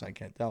got masks on, I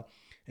can't tell.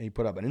 And he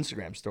put up an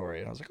Instagram story,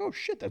 and I was like, oh,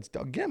 shit, that's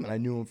Doug Gim. And I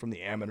knew him from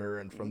the amateur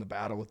and from the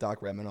battle with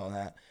Doc Redman and all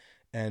that.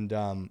 And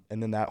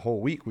then that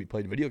whole week, we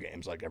played video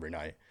games like every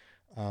night.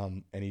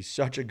 And he's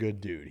such a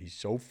good dude. He's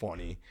so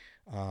funny.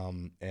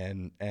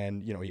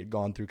 And you know, he had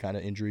gone through kind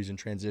of injuries and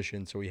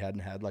transition, so he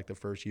hadn't had like the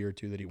first year or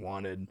two that he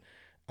wanted.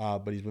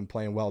 But he's been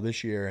playing well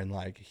this year, and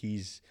like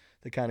he's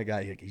the kind of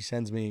guy, he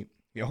sends me,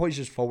 he always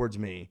just forwards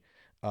me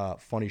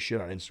funny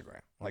shit on Instagram.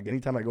 Like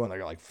anytime I go in, I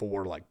got like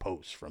 4 like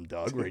posts from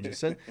Doug where he just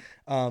said.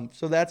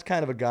 So that's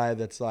kind of a guy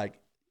that's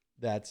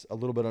a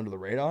little bit under the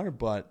radar,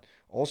 but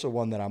also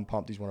one that I'm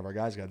pumped. He's one of our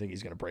guys. I think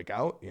he's going to break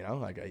out. You know,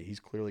 like he's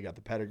clearly got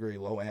the pedigree,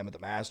 low am at the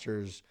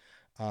Masters.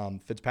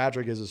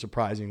 Fitzpatrick is a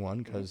surprising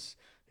one because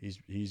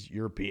he's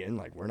European.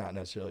 Like we're not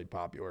necessarily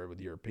popular with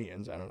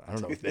Europeans. I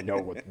don't know if they know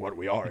what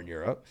we are in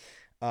Europe.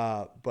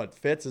 But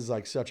Fitz is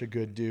like such a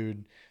good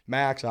dude.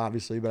 Max,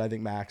 obviously, but I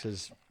think Max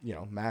is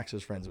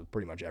friends with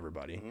pretty much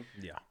everybody.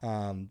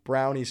 Yeah.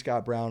 Brownie,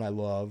 Scott Brown, I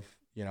love.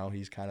 You know,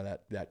 he's kind of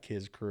that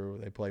Kiz crew.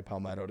 They play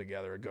Palmetto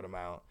together a good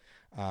amount.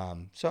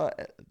 So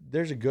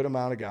there's a good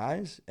amount of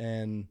guys,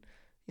 and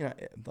you know,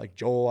 like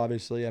Joel,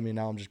 obviously. I mean,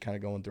 now I'm just kind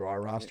of going through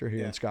our roster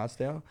here in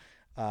Scottsdale.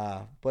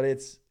 But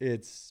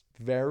it's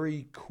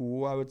very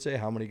cool, I would say,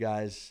 how many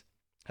guys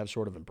have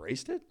sort of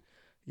embraced it.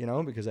 You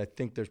know, because I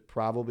think there's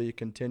probably a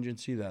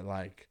contingency that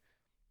like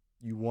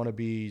you want to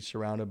be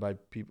surrounded by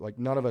people. Like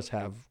none of us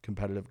have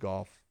competitive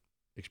golf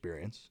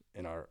experience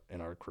in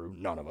our crew.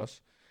 None of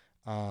us.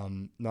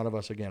 None of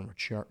us, again,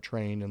 were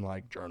trained in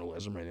like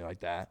journalism or anything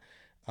like that.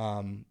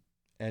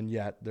 And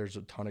yet there's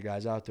a ton of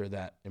guys out there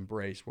that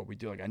embrace what we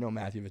do. Like I know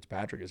Matthew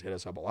Fitzpatrick has hit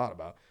us up a lot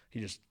about. He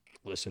just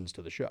listens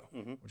to the show,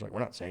 which like we're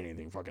not saying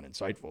anything fucking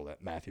insightful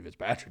that Matthew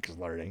Fitzpatrick is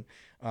learning,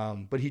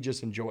 but he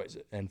just enjoys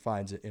it and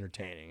finds it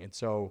entertaining. And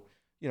so,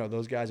 you know,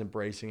 those guys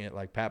embracing it,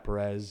 like Pat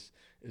Perez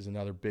is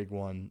another big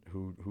one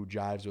who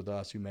jives with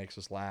us, who makes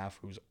us laugh,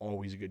 who's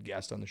always a good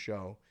guest on the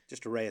show.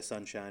 Just a ray of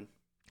sunshine.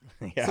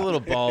 It's a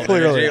little bald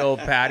Clearly. energy, old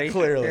Patty.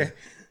 Clearly.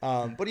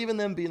 But even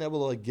them being able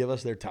to like give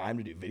us their time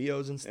to do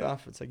videos and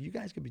stuff, it's like you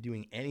guys could be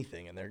doing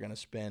anything and they're going to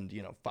spend,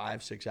 you know,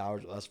 5-6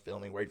 hours with us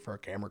filming, wait for our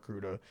camera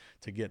crew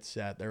to get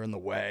set. They're in the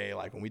way.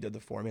 Like when we did the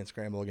 4-man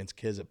scramble against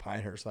Kiz at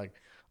Pinehurst, like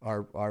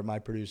my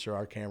producer,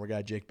 our camera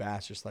guy, Jake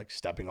Bass, just like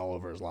stepping all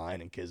over his line,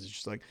 and Kiz is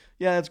just like,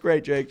 yeah, that's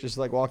great, Jake. Just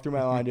like walk through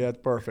my line. Yeah,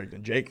 that's perfect.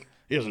 And Jake,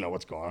 he doesn't know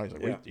what's going on. He's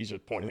like, he's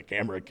just pointing the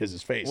camera at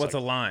Kiz's face. What's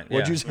like, a line?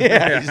 What'd you say?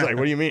 Yeah. He's like,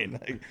 what do you mean?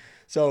 Like,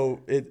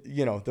 so it,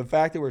 you know, the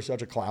fact that we're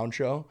such a clown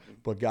show,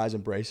 but guys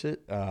embrace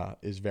it,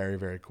 is very,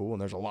 very cool.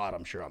 And there's a lot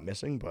I'm sure I'm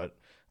missing, but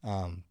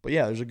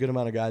yeah, there's a good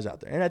amount of guys out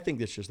there, and I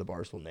think it's just the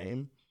Barstool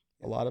name.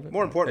 A lot of it.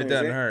 More importantly, It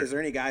doesn't hurt. is there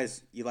any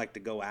guys you like to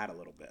go at a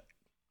little bit?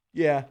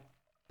 Yeah,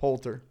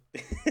 Poulter.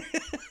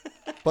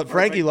 But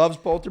Frankie loves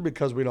Poulter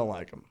because we don't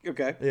like him.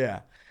 Okay. Yeah.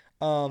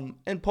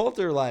 And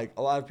Poulter, like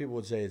a lot of people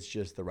would say it's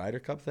just the Ryder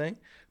Cup thing,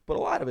 but a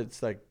lot of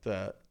it's like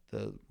the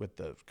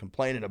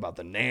complaining about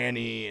the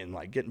nanny and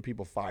like getting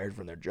people fired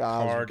from their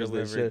jobs. Car because they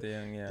delivery said-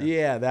 thing,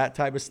 yeah, that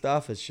type of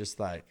stuff. It's just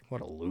like,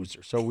 what a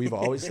loser. So we've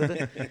always said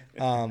it.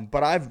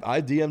 But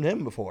I DM'd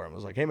him before and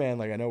was like, hey man,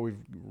 like I know we've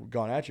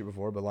gone at you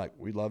before, but like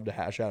we'd love to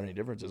hash out any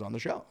differences on the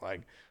show.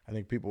 Like I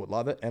think people would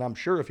love it. And I'm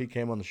sure if he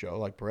came on the show,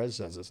 like Perez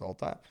says this all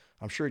the time,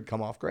 I'm sure he'd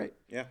come off great.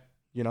 Yeah.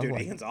 You know, Dude,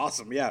 like, Ian's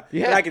awesome. Yeah.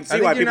 Yeah. And I can see I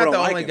think why you're people not don't the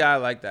like only him. guy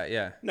like that.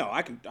 Yeah. No,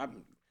 I can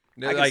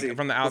Like, see.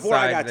 from the Before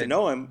I outside, got they to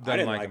know him, I doesn't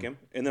didn't like like him. him.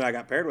 And then I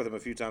got paired with him a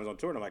few times on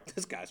tour, and I'm like,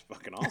 this guy's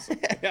fucking awesome.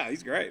 Yeah,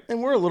 he's great.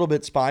 and we're a little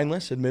bit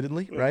spineless,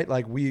 admittedly, right?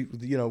 Like we,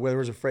 you know, there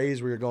was a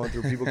phrase we were going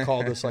through. People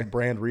called us like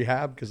brand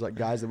rehab because like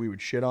guys that we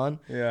would shit on,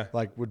 Yeah.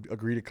 like would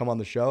agree to come on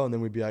the show, and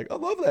then we'd be like, I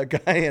love that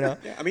guy, you know,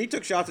 Yeah, I mean, he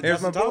took shots at Here's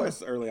Justin my boy.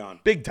 Thomas early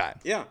on. big time,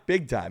 Yeah.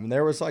 big time. And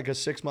there was like a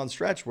 6-month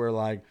stretch where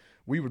like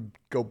we would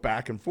go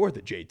back and forth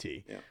at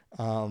JT,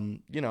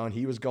 you know, and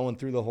he was going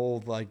through the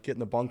whole like getting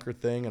the bunker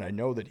thing, and I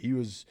know that he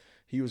was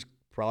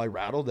probably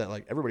rattled that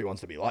like everybody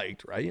wants to be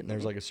liked, right? And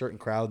there's like a certain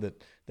crowd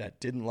that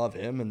didn't love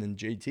him, and then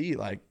JT,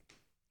 like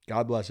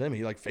God bless him,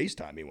 he like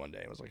FaceTimed me one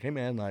day. I was like, hey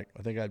man, like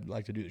I think I'd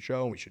like to do the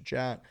show and we should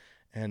chat.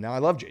 And now I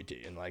love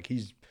JT, and like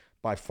he's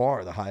by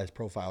far the highest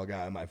profile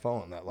guy on my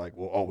phone that like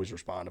will always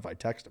respond if I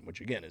text him, which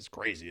again is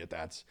crazy that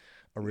that's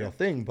a real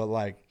thing. But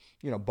like,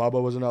 you know,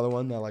 Bubba was another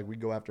one that like we'd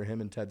go after him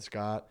and Ted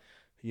Scott.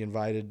 He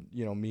invited,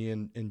 you know, me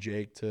and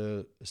Jake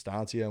to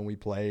Estancia, and we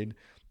played.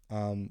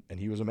 And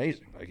he was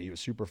amazing. Like, he was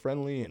super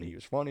friendly, and he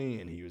was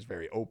funny, and he was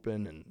very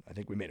open, and I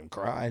think we made him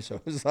cry. So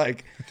it was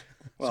like,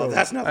 Well,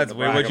 that's nothing. That's to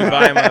weird. brag Would you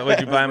about. buy him? Would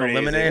you buy him a Pretty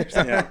lemonade or easy.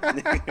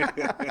 something?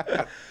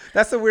 Yeah.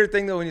 That's the weird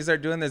thing though. When you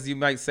start doing this, you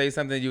might say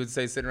something you would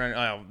say sitting around,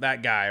 oh,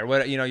 that guy, or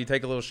what? You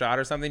take a little shot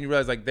or something. You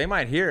realize like they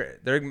might hear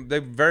it.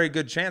 They're very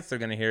good chance they're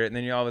gonna hear it, and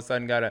then you all of a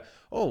sudden gotta,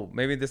 oh,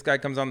 maybe this guy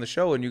comes on the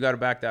show, and you got to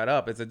back that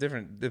up. It's a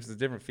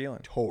different feeling.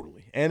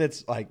 totally. And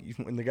it's like,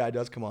 when the guy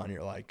does come on,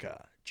 you're like,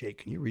 Jake,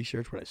 can you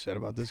research what I said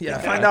about this Yeah,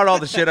 guy? find out all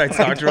the shit I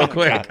talked real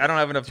quick. I don't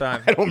have enough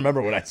time. I don't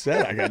remember what I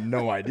said. I got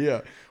no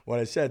idea what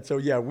I said. So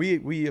yeah,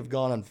 we have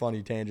gone on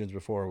funny tangents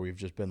before. We've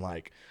just been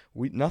like,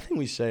 nothing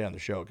we say on the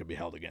show could be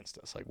held against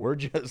us. Like,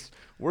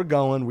 we're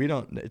going. We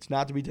don't. It's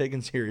not to be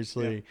taken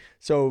seriously.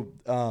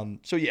 Yeah.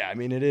 So yeah, I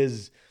mean, it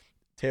is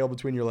tail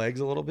between your legs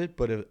a little bit,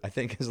 but I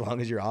think as long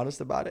as you're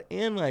honest about it,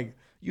 and like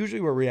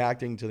usually we're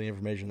reacting to the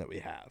information that we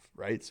have,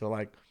 right? So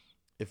like,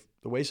 if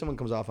the way someone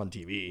comes off on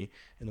TV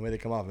and the way they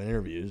come off in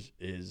interviews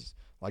is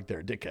like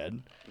they're a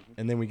dickhead,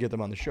 and then we get them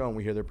on the show and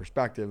we hear their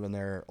perspective and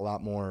they're a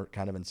lot more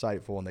kind of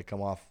insightful and they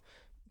come off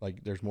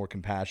like there's more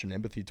compassion,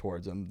 empathy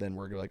towards them, then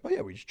we're like, oh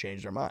yeah, we just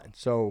changed our mind.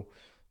 So,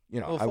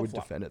 I would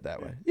defend it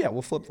that way. Yeah,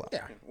 we'll flip-flop.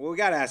 Yeah. Well, we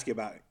got to ask you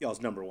about y'all's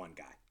number one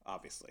guy,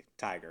 obviously,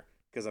 Tiger.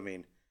 Because, I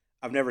mean,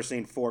 I've never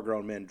seen 4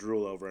 grown men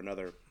drool over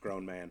another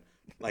grown man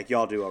like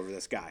y'all do over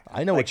this guy.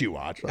 I know what you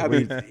watch. I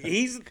mean,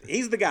 he's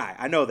the guy.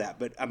 I know that.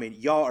 But, I mean,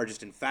 y'all are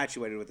just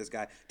infatuated with this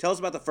guy. Tell us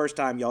about the first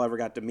time y'all ever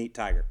got to meet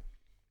Tiger.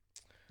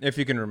 If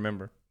you can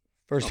remember.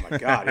 Oh, my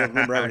God. I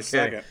remember every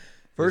second.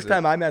 First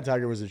time I met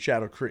Tiger was at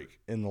Shadow Creek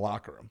in the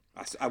locker room.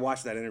 I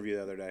watched that interview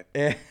the other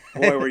day.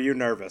 Boy, were you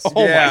nervous.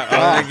 Oh, yeah, my God.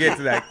 I want to get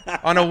to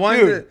that. On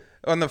a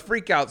on the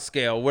freak out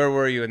scale, where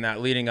were you in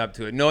that leading up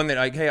to it? Knowing that,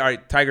 like, hey, all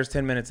right, Tiger's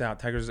 10 minutes out,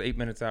 Tiger's 8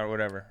 minutes out, or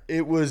whatever.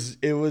 It was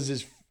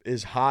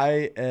as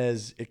high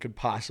as it could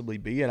possibly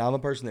be, and I'm a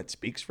person that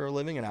speaks for a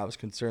living, and I was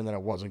concerned that I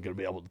wasn't going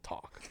to be able to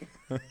talk.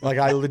 Like,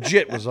 I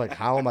legit was like,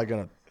 how am I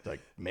going to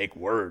make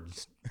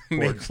words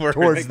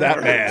towards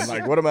that man?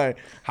 Like, what am I?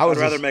 I'd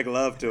rather make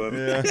love to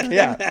him.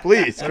 Yeah,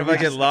 please. What if I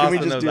get lost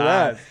in those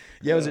eyes?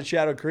 Yeah, it was at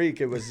Shadow Creek.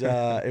 It was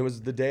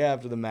the day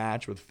after the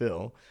match with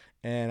Phil,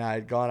 and I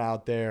had gone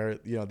out there.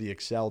 The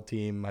Excel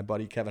team, my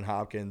buddy Kevin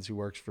Hopkins, who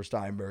works for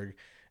Steinberg,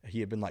 he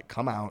had been like,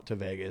 come out to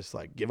Vegas,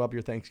 like, give up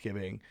your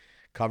Thanksgiving,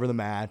 cover the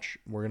match.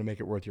 We're gonna make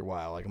it worth your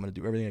while. Like, I'm gonna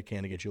do everything I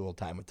can to get you a little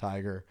time with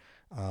Tiger.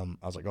 I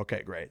was like,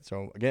 okay, great.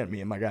 So again,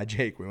 me and my guy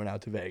Jake, we went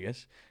out to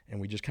Vegas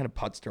and we just kind of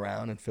putzed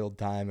around and filled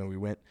time, and we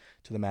went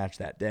to the match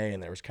that day.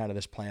 And there was kind of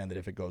this plan that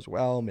if it goes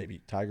well,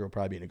 maybe Tiger will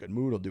probably be in a good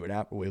mood. He'll do it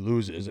after he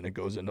loses, and it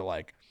goes into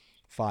like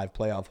 5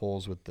 playoff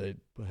holes with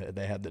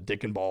they had the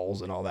dick and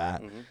balls and all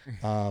that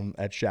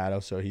at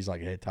Shadow. So he's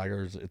like, hey,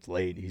 Tiger's, it's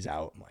late, he's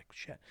out. I'm like,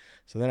 shit.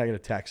 So then I get a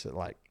text at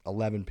like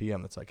 11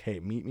 p.m. that's like, hey,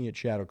 meet me at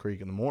Shadow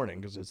Creek in the morning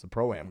because it's the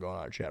Pro-Am going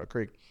on at Shadow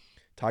Creek.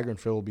 Tiger and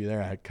Phil will be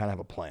there. I kind of have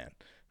a plan.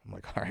 I'm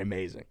like, all right,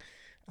 amazing.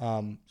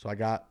 So I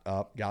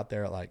got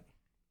there at like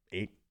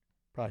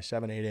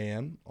 7, 8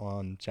 a.m.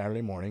 on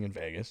Saturday morning in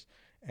Vegas.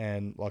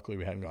 And luckily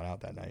we hadn't gone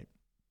out that night.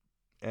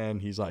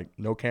 And he's like,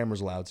 no cameras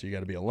allowed, so you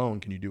got to be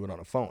alone. Can you do it on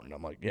a phone? And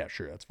I'm like, yeah,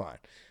 sure, that's fine.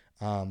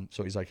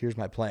 So he's like, here's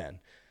my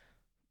plan.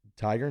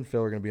 Tiger and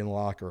Phil are going to be in the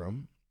locker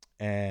room.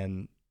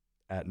 And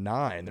at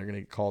 9, they're going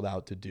to get called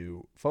out to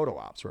do photo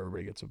ops where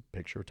everybody gets a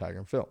picture of Tiger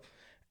and Phil.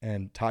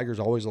 And Tiger's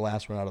always the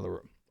last one out of the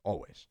room,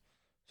 always.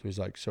 So he's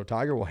like, so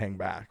Tiger will hang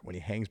back. When he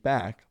hangs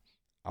back,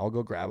 I'll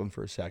go grab him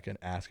for a second,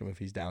 ask him if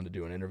he's down to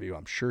do an interview.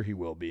 I'm sure he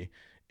will be.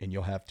 And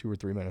you'll have 2 or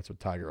 3 minutes with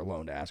Tiger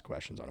alone to ask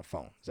questions on a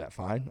phone. Is that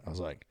fine? I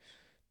was like,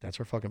 that's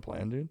our fucking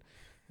plan, dude.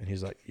 And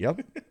he's like, yep.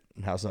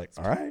 And I was like,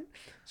 all right.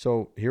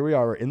 So here we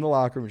are. We're in the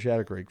locker room at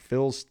Shadow Creek.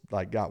 Phil's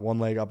like got one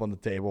leg up on the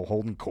table,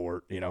 holding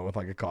court, with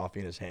like a coffee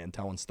in his hand,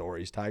 telling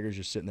stories. Tiger's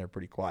just sitting there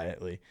pretty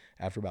quietly.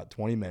 After about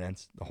 20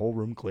 minutes, the whole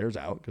room clears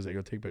out because they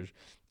go take pictures.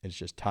 It's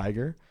just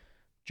Tiger,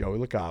 Joey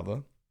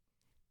LaCava,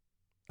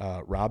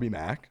 Robbie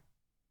Mack,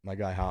 my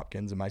guy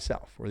Hopkins, and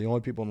myself. We're the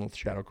only people in the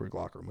Shadow Creek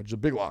locker room, which is a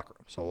big locker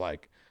room. So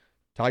like,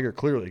 Tiger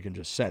clearly can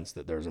just sense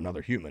that there's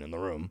another human in the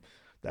room.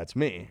 That's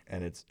me,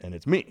 and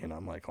it's me. And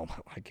I'm like, oh my,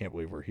 I can't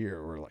believe we're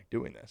here. We're like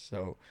doing this.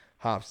 So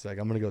Hops like,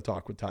 I'm gonna go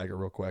talk with Tiger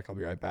real quick. I'll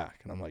be right back.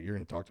 And I'm like, you're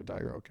gonna talk to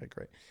Tiger? Okay,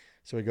 great.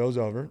 So he goes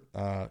over,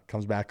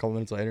 comes back a couple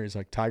minutes later. He's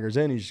like, Tiger's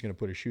in. He's just gonna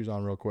put his shoes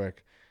on real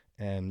quick,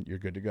 and you're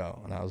good to go.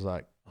 And I was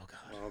like,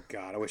 Oh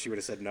God, I wish you would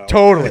have said no.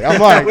 totally. I'm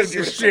like,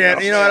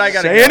 shit. You know what? I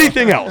gotta say go.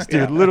 anything else,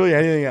 dude. Literally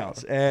anything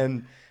else.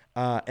 And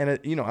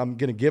I'm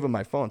gonna give him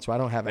my phone, so I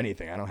don't have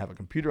anything. I don't have a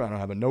computer. I don't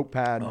have a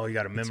notepad. Oh, you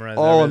got to memorize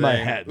all everything. in my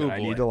head. Ooh,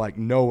 I need to like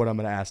know what I'm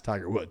gonna ask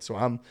Tiger Woods. So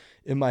I'm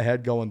in my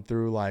head going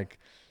through like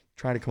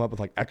trying to come up with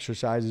like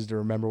exercises to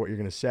remember what you're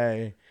gonna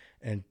say.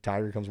 And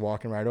Tiger comes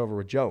walking right over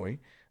with Joey.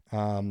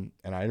 And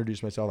I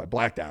introduced myself. I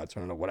blacked out, so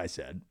I don't know what I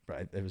said.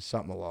 Right? It was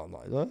something along the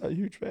lines, oh,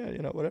 huge fan,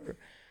 whatever.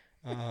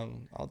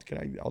 I'll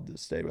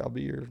just stay. I'll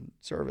be your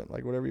servant,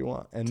 like whatever you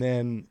want. And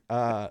then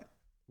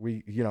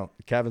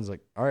Kevin's like,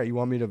 all right, you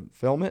want me to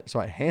film it? So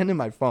I hand him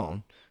my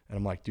phone, and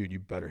I'm like, dude, you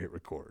better hit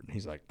record. And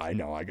he's like, I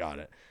know, I got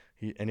it.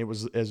 And it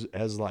was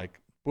as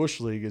like Bush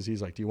League is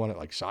he's like, do you want it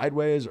like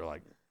sideways or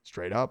like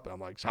straight up? And I'm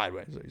like,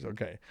 sideways. So he's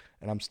okay.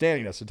 And I'm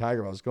standing next to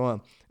Tiger while I was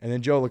going. And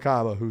then Joe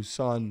LaCava, whose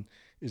son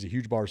is a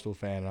huge Barstool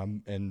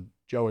fan, and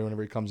Joey,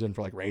 whenever he comes in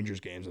for like Rangers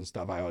games and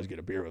stuff, I always get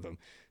a beer with him.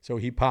 So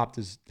he popped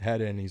his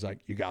head in. And he's like,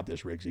 you got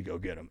this, Riggsy, go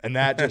get him. And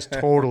that just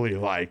totally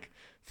like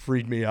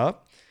freed me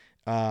up.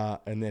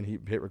 And then he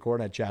hit record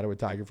and I chatted with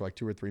Tiger for like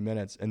 2 or 3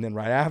 minutes. And then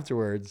right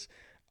afterwards,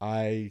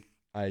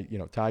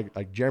 Tiger,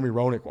 like Jeremy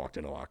Roenick walked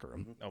in the locker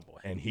room. Oh boy.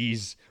 And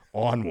he's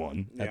on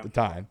one at the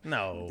time.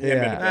 No.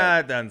 Yeah.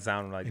 That doesn't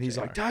sound like And he's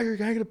JR. like, Tiger,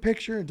 can I get a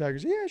picture? And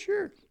Tiger's, yeah,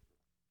 sure.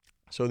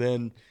 So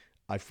then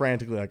I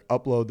frantically like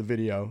upload the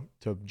video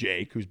to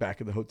Jake, who's back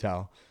at the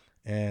hotel,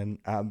 and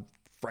I'm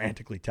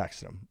frantically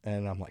texting him.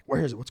 And I'm like,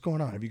 where is it? What's going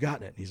on? Have you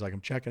gotten it? And he's like,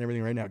 I'm checking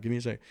everything right now. Give me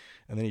a sec.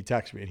 And then he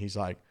texts me and he's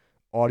like,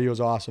 audio's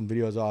awesome,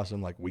 video's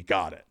awesome. Like, we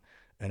got it.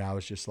 And I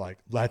was just like,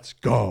 let's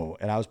go.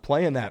 And I was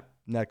playing that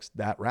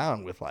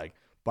round with like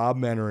Bob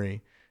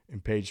Menery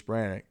and Paige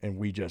Spranik, and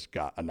we just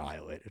got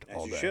annihilated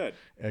all day. As you should.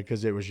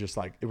 Because it was just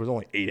like, it was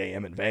only 8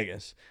 a.m. in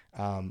Vegas.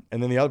 And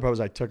then the other part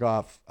was I took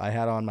off, I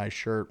had on my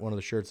shirt, one of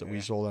the shirts that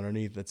we sold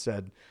underneath that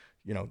said,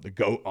 the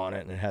GOAT on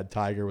it, and it had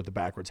Tiger with the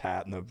backwards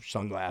hat and the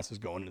sunglasses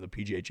going to the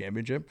PGA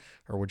Championship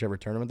or whichever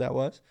tournament that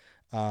was.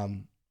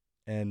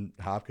 And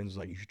Hopkins was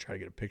like, you should try to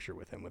get a picture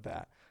with him with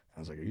that. I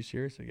was like, are you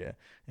serious? Like, yeah.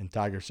 And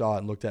Tiger saw it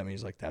and looked at me.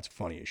 He's like, that's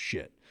funny as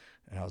shit.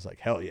 And I was like,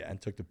 hell yeah,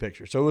 and took the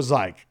picture. So it was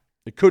like,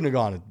 it couldn't have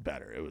gone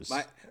better. It was.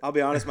 I'll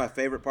be honest, my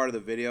favorite part of the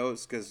video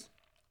is because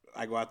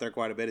I go out there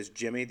quite a bit, is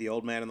Jimmy, the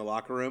old man in the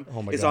locker room.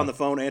 Oh my He's God. on the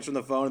phone, answering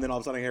the phone, and then all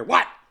of a sudden I hear,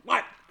 what?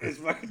 It's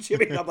fucking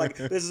Jimmy. And I'm like,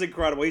 this is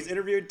incredible. He's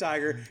interviewing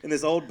Tiger, and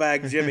this old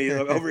bag Jimmy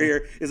over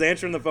here is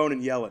answering the phone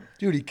and yelling.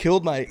 Dude, he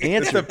killed my answer.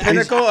 It's the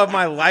pinnacle of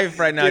my life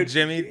right now,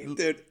 Jimmy.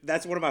 Dude,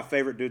 that's one of my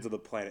favorite dudes on the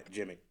planet,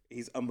 Jimmy.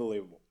 He's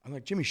unbelievable. I'm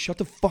like, Jimmy, shut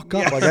the fuck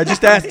up. Like, I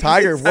just asked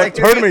Tiger what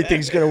tournament he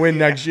thinks he's going to win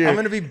next year. I'm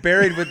going to be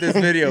buried with this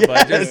video,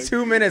 bud. Just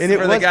 2 minutes And it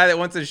for the was- guy that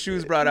wants his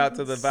shoes brought out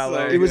to the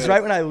valet. It was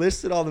right when I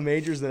listed all the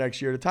majors the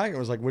next year to Tiger. I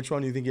was like, which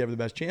one do you think you have the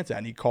best chance at?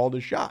 And he called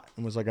his shot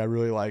and was like, I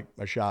really like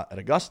my shot at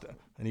Augusta.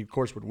 And he, of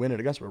course, would win at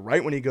Augusta. But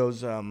right when he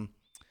goes, I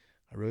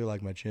really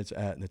like my chance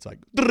at, and it's like,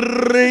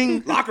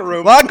 ring, Locker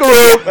room.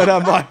 And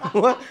I'm like,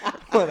 what?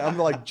 I'm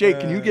like, Jake,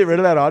 can you get rid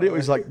of that audio?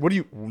 He's like, what do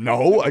you,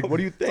 no? Like, what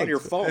do you think? On your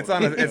phone. It's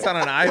on an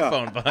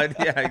iPhone, bud.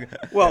 Yeah.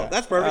 Well,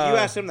 that's perfect. You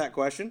asked him that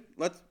question.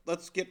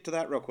 Let's get to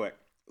that real quick.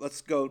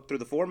 Let's go through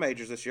the 4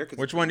 majors this year.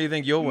 Which one do you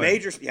think you'll win?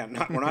 Majors? Yeah,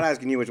 we're not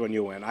asking you which one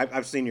you'll win.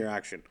 I've seen your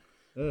action.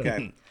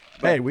 Okay.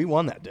 Hey, we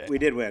won that day. We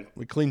did win.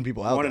 We cleaned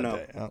people out that 1-0.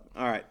 day. Yeah.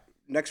 All right.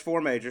 Next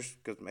 4 majors,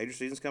 because major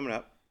season's coming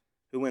up.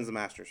 Who wins the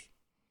Masters?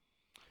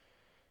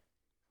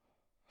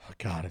 Oh,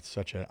 God, it's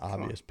such an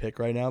obvious pick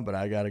right now, but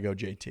I got to go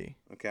JT.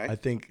 Okay. I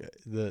think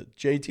the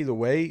JT, the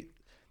way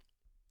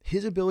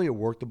his ability to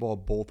work the ball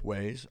both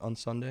ways on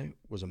Sunday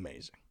was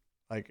amazing.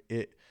 Like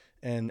it,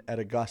 and at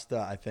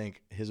Augusta, I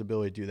think his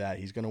ability to do that,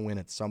 he's going to win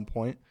at some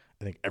point.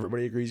 I think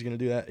everybody agrees he's going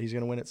to do that. He's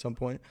going to win at some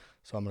point.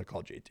 So I'm going to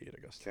call JT at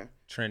Augusta. Okay.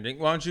 Trending.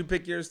 Why don't you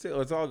pick yours too?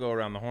 Let's all go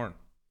around the horn.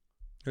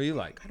 Who you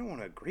like? I don't want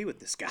to agree with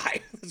this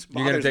guy. This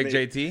You're going to bothers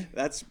take me. JT?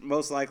 That's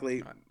most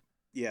likely,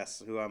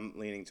 yes, who I'm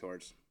leaning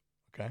towards.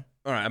 Okay.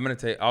 All right, I'm going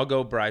to take. I'll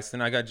go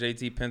Bryson. I got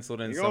JT penciled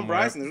in You're going somewhere.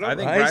 Bryson? There's no I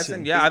think Bryson.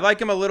 Bryson. Yeah, I like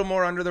him a little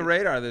more under the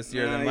radar this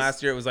year No, than he's-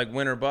 last year. It was like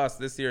win or bust.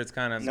 This year it's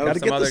kind of No, Got to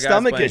some get other the guys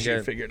stomach playing issue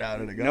good. figured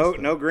out at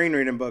Augusta. No green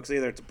reading books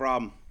either. It's a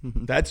problem.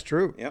 That's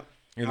true. Yep.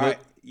 You All look-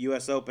 right.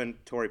 U.S. Open,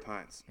 Torrey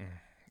Pines.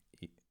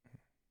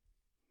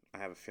 I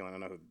have a feeling I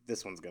know who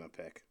this one's going to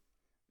pick.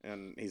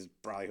 And he's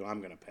probably who I'm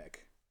going to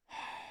pick.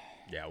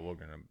 Yeah, we're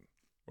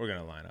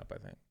gonna line up. I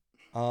think.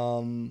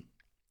 I'm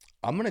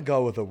going to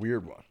go with a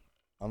weird one.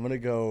 I'm going to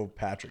go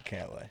Patrick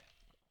Cantlay.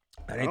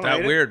 That I ain't don't that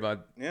hate it. weird,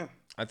 bud. Yeah.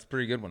 That's a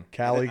pretty good one.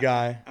 Cali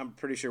guy. I'm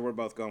pretty sure we're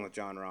both going with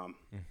John Rahm,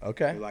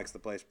 Okay. who likes the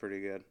place pretty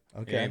good.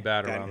 He Okay. ain't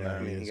bad Got- around Yeah, there.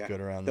 he he is got- good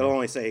around They'll there.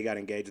 only say he got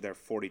engaged there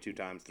 42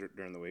 times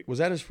during the week. Was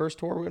that his first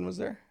tour win was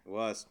there? It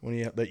was. When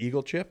he had the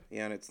Eagle chip?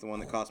 Yeah, and it's the one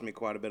that cost me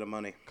quite a bit of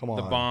money. Come on.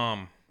 The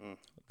bomb.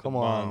 Come The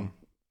on. bomb.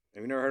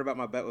 Have you never heard about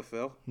my bet with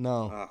Phil?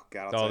 No. Oh, God.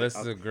 I'll Oh, tell you. this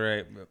is a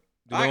great. Do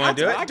we I- want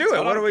to do I it? can Do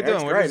tell it. What you. are we It's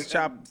doing? We're great. just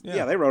chop.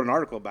 Yeah, they wrote an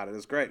article about it. It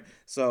was great.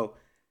 So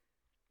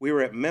we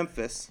were at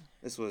Memphis.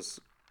 This was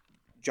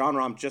John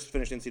Rahm just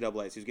finished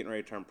NCAAs. He was getting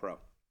ready to turn pro.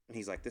 And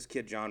he's like, this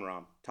kid, John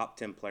Rahm, top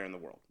 10 player in the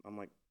world. I'm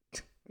like,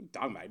 what are you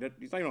talking about?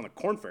 He's not even on the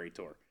Corn Ferry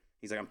Tour.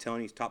 He's like, I'm telling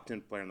you, he's top 10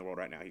 player in the world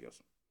right now. He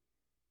goes,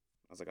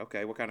 I was like,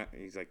 okay, what kind of,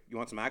 he's like, you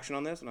want some action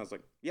on this? And I was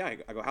like, yeah.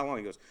 I go, how long?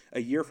 He goes, a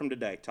year from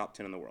today, top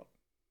 10 in the world.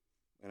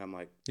 And I'm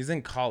like, He's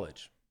in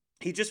college.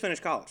 he just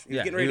finished college. He was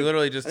Yeah, getting he ready to-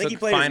 literally just I think he took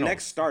played his finals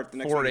next start the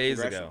next 4 week at days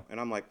Progression. ago. And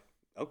I'm like,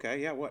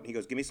 okay, yeah, what? And he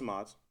goes, give me some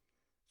odds.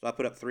 So I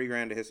put up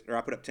 $3,000 to his, or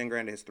I put up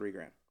 $10,000 to his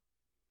 $3,000.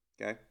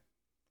 Okay,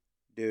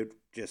 dude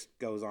just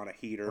goes on a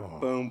heater. Oh.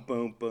 Boom,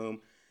 boom,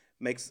 boom.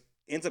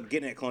 Ends up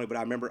getting it at Colonial. But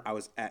I remember I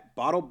was at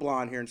Bottle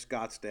Blonde here in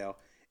Scottsdale,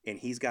 and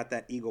he's got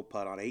that eagle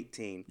putt on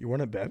 18. You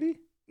weren't at Bevy?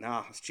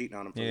 Nah, I was cheating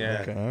on him. For Yeah.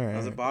 Okay, all right. I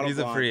was a bottom He's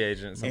a blonde. free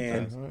agent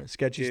sometimes. All right,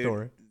 sketchy Dude,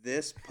 story.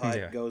 this putt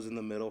Yeah. goes in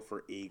the middle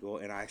for eagle,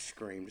 and I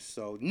screamed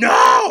so no.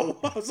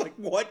 I was like,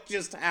 "What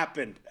just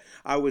happened?"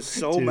 I was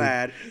so Dude,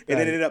 mad, and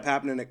that- it ended up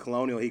happening at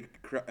Colonial. He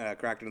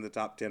cracked into the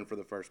top 10 for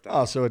the first time.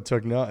 Oh, so it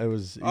took no. It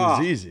was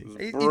Oh, easy. it was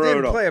He didn't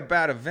brutal. play a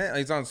bad event.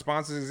 He's on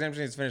sponsors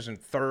exemption. He's finishing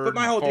third. But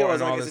my whole deal fourth,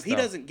 is and all like, this if he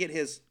stuff. doesn't get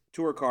his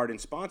tour card and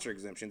sponsor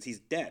exemptions, he's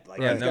dead. Like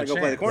Yeah, he's no got to go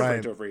play the chance. Corn Ferry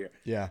Right. Tour for a year.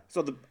 Yeah,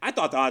 So I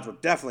thought the odds were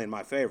definitely in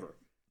my favor.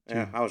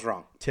 Yeah, I was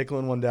wrong.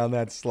 tickling one down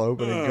that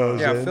slope and it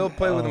goes Yeah, in. Phil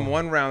played with him Oh.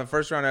 one round, the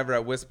first round ever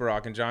at Whisper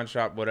Rock, and John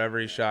shot whatever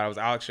he shot. I was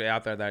actually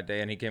out there that day,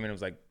 and he came in and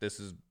was like, "This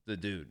is the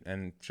dude."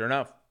 And sure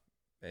enough,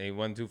 he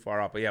wasn't too far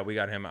off. But yeah, we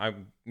got him.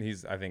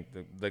 He's, I think,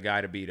 the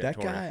guy to beat at That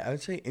Torrey. guy, I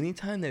would say,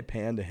 anytime they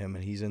pan to him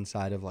and he's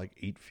inside of like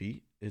 8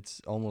 feet, it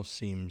almost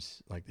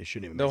seems like they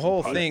shouldn't even. The miss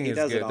whole him. thing He is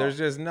does it good. all. There's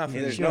just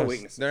nothing. There's no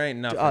weaknesses. There ain't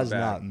nothing Does bad.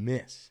 not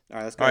miss. All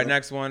right, let's go. All right, to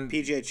next one.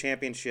 PGA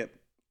Championship,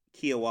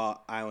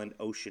 Kiowa Island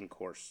Ocean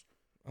Course.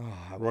 Oh,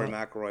 I Rory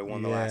want- McIlroy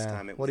won the last yeah.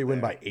 time it was What did he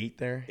win there. by 8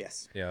 there?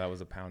 Yes. Yeah, that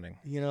was a pounding.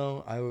 You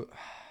know, I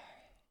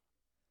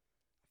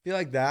feel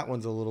like that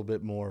one's a little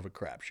bit more of a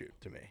crapshoot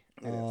to me.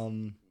 It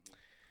is.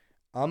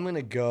 I'm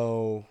gonna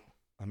go.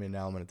 I mean,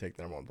 now I'm gonna take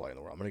the number 1 player in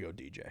the world. I'm gonna go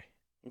DJ.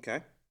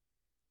 Okay.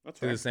 That's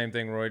Do fair. the same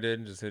thing Roy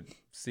did, just hit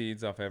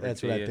seeds off every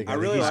That's tee. what I and think. I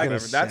really he's like- gonna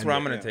That's send where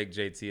I'm it. going to take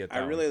JT at that I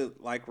one. really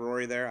like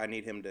Rory there. I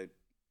need him to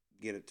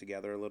get it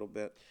together a little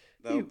bit,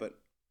 though. He- But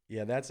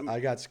Yeah, I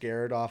got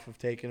scared off of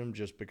taking him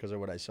just because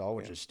of what I saw,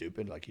 which Yeah. is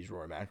stupid. Like he's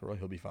Rory McIlroy,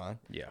 he'll be fine.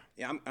 Yeah.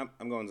 yeah,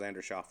 I'm going Xander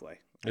Schauffele.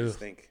 I just Ugh.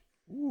 think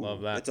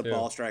Love that it's a too.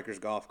 ball striker's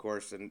golf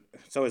course, and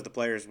so is the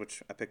players,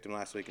 which I picked him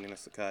last week and he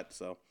missed the cut.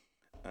 So,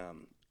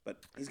 but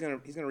he's gonna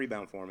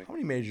rebound for me. How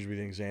many majors do we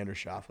think Xander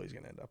Schauffele's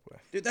gonna end up with?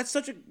 Dude, that's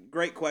such a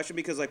great question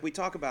because like we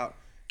talk about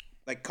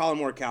like Colin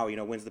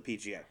Morikawa, wins the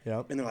PGA.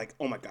 Yep. And they're like,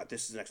 "Oh my god,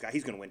 this is the next guy.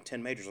 He's going to win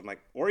 10 majors." I'm like,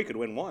 "Or he could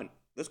win one.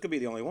 This could be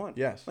the only one."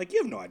 Yes. Like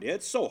you have no idea.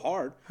 It's so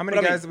hard. How many But,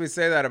 I mean, guys did we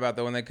say that about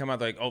though when they come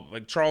out like, oh,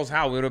 like Charles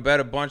Howell, we would have bet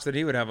a bunch that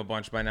he would have a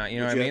bunch by now. You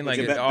know what I mean? would Like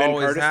you it bet Ben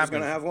always Curtis happens. is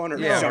going to have one, or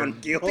Yeah. Sean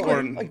Gill? Think Or,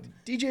 about, like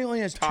DJ only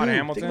has Todd 2.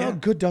 Hamilton. Think about how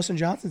good Dustin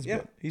Johnson's Yeah.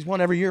 been. He's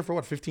won every year for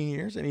what 15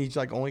 years, and he's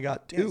like only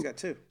got 2. Yeah, he's got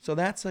 2. So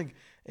that's like,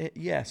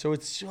 yeah. So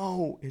it's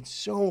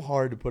so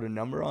hard to put a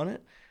number on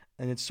it,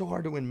 and it's so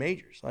hard to win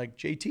majors. Like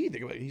JT,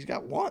 think about it, he's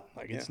got 1.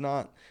 Like it's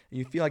not.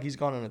 You feel like he's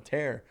gone on a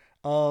tear.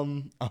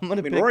 I'm gonna I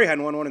mean, pick. Rory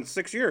hadn't won one in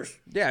 6 years.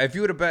 Yeah, if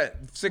you would have bet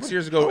 6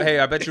 years ago, hey,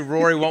 I bet you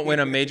Rory won't win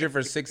a major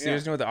for 6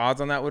 years. You know what the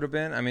odds on that would have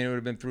been? I mean, it would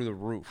have been through the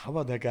roof. How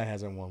about that guy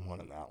hasn't won one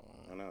in that one?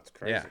 I know, it's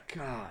crazy. Yeah.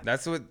 God.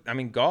 That's what I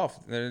mean. Golf.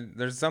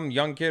 There's some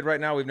young kid right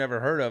now we've never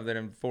heard of that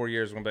in 4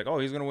 years is gonna be like, oh,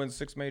 he's gonna win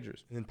 6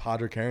 majors. And then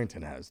Podrick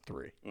Harrington has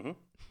 3. Mhm.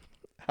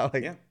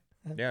 Like, Yeah.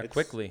 Yeah, It's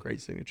great. Great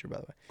signature, by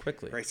the way.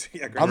 Quickly. Great.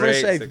 Yeah, great. I'm gonna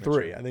Great say signature.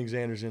 3. I think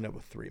Xander's end up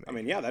with 3. I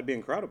mean, yeah, that'd be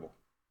incredible.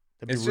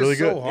 That'd It's be really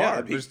just good. so Yeah, hard.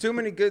 it'd be- There's too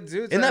many good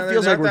dudes. And that There's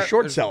feels like not we're that-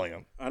 short there's- selling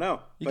him. I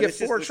know. You but get it's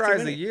just- 4 there's too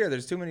tries a many. year.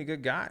 There's too many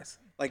good guys.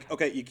 Like,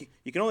 okay,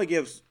 you can only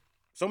give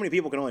so many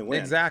people can only win.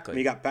 Exactly. I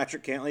mean, you got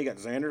Patrick Cantley, you got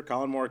Xander,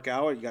 Colin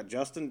Morikawa, you got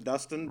Justin,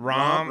 Dustin,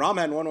 Rahm. Rahm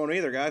hadn't won one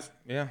either, guys.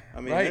 Yeah. I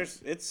mean, Right.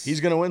 it's He's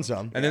gonna win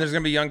some. And then there's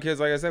gonna be young kids,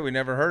 like I said, we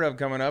never heard of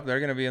coming up. They're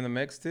gonna be in the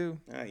mix too.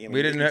 Yeah, I mean, we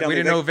you didn't tell we me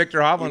didn't know who Victor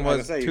Hovland I was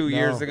was gonna say, 2 no.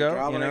 years ago.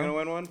 Robin You ain't know,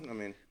 gonna win one. I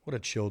mean, What a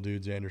chill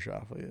dude Xander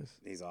Schauffele is.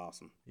 he's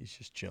awesome. He's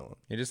just chilling.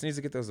 he just needs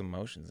to get those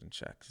emotions in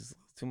check. Just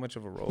too much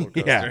of a roller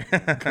coaster.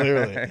 Yeah,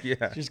 clearly.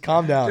 yeah. Just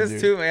calm down, Just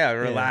dude. too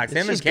relax. It's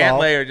Him and just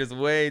golf. Cantlay are just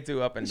way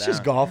too up and It's down.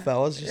 just golf,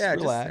 fellas. Just yeah,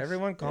 relax. just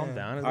everyone calm Yeah.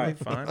 down. It'll All be right.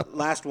 fun.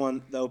 Last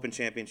one, the Open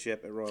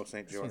Championship at Royal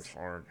St. This one's George.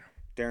 hard.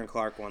 Darren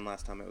Clark won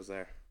last time it was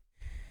there.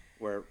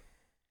 Where,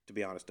 to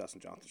be honest, Dustin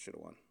Johnson should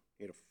have won.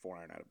 He had a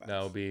 4-iron out of bounds.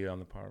 That'll be on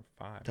the par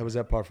 5. That was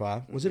that par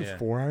 5. Was it Yeah. a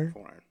 4-iron?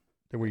 4-iron.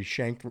 Where he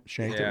shanked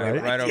yeah,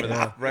 it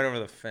right? right over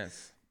the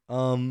fence.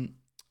 I'm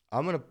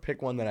gonna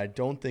pick one that I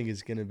don't think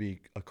is gonna be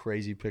a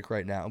crazy pick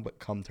right now, but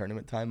come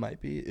tournament time might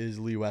be is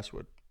Lee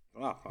Westwood.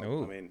 Wow.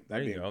 Ooh, I mean, there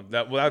that'd you be, go.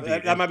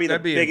 That might be the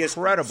that'd be biggest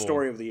incredible.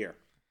 story of the year.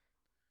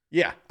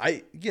 Yeah,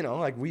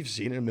 like we've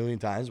seen it a million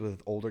times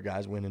with older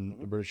guys winning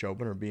the British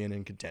Open or being in I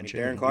mean, contention.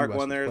 Darren and Clark Lee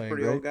won there as a Westwood's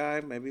pretty playing old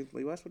great. guy. Maybe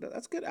Lee Westwood.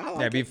 That's good. I like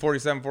Yeah, it. be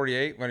 47,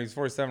 48 when he's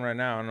 47 right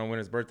now. I don't know when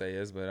his birthday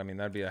is, but I mean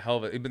that'd be a hell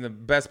of a. He's been the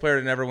best player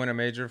to never win a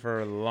major for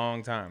a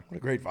long time. What a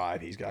great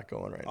vibe he's got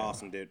going right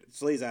Awesome, dude.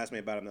 Sleaze asked me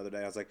about him the other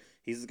day. I was like,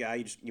 he's the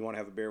guy you want to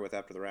have a beer with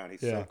after the round.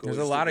 He's Yeah. so cool. There's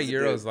a He's lot of he's a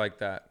Euros dude. like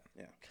that.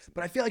 Yeah. now.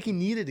 But I feel like he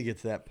needed to get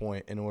to that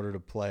point in order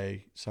to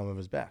play some of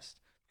his best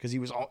because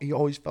he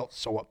always felt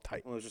so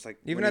uptight. Well, it was just like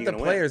Even when at are the you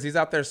gonna players, he's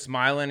out there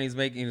smiling. He's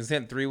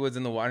hitting 3-woods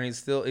in the water. And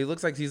he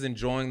looks like he's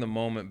enjoying the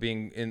moment,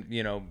 being in,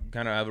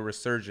 kind of have a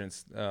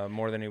resurgence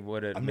more than he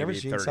would at I've maybe never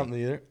seen 30. something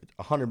either.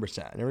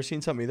 100%. I've never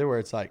seen something either where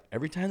it's like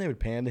every time they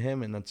would pan to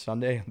him and on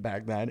Sunday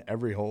back then,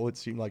 every hole it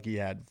seemed like he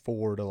had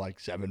 4 to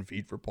 7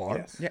 feet for par.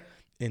 Yes. Yeah,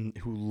 And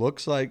who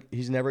looks like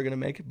he's never gonna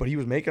make it, but he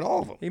was making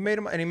all of them. he made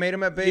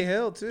him at Bay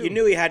Hill too. You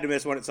knew he had to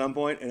miss one at some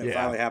point, and it Yeah.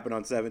 finally happened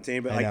on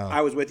 17. But I like know.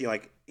 I was with you,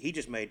 like he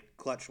just made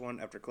clutch one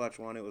after clutch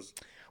one. It was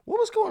What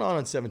was going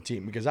on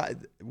 17? Because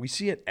we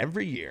see it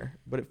every year,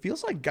 but it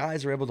feels like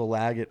guys are able to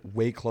lag it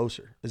way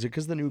closer. Is it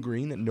because the new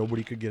green that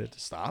nobody could get it to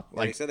stop?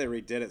 like they said they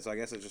redid it, so I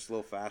guess it's just a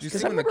little faster. You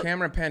see when the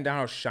camera panned down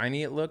how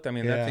shiny it looked? I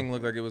mean, Yeah. that thing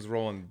looked like it was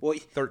rolling Well,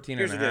 13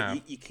 here's and the a deal.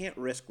 half. You can't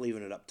risk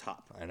leaving it up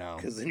top. I know.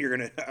 Because then you're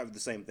going to have the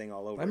same thing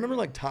all over. I remember again.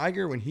 like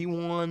Tiger when he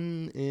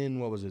won in,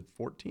 what was it,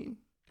 14,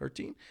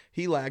 13?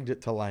 He lagged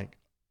it to like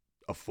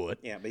a foot.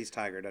 Yeah, but he's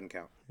Tiger. It doesn't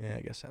count. Yeah,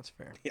 I guess that's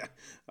fair. Yeah.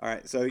 All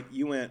right. So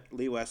you went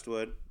Lee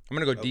Westwood. I'm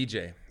going to go DJ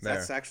there.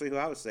 That's actually who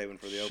I was saving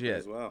for the Open Shit.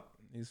 as well.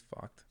 He's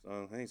fucked.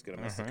 So I think he's going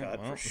to miss the Uh-huh, cut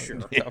well, for sure.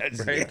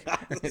 tough break.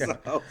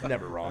 So,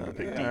 Never wrong to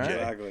pick All DJ. right.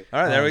 exactly.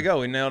 All right, there we go.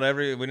 We nailed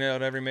every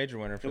major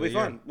winner for It'll the be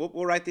year. fun.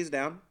 We'll write these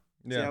down.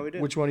 See Yeah. how we do.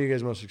 Which one are you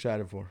guys most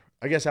excited for?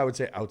 I guess I would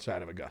say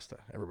outside of Augusta.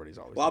 Everybody's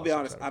always. Well, I'll be most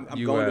honest. excited I'm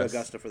for. going to US.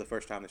 Augusta for the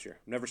first time this year.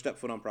 Never stepped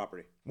foot on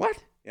property. What?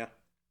 Yeah.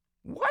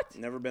 What?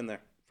 Never been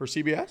there. For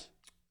CBS?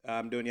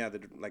 I'm doing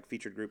the like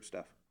featured group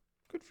stuff.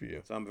 Good for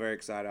you. So I'm very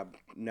excited.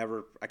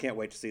 I can't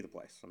wait to see the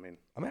place. I mean,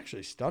 I'm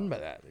actually stunned by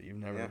that you've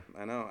never. yeah,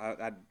 I know.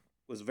 I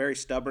was very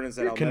stubborn and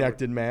said You're I'll a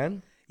connected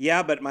man.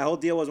 Yeah, but my whole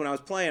deal was when I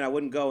was playing, I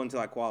wouldn't go until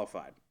I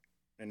qualified.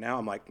 And now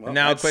I'm like, well, And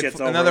now that shit's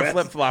over another with.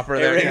 flip flopper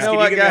Hey, there. Riggs, You can know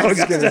what, get me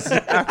guys?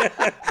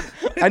 Augusta?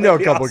 I know a That'd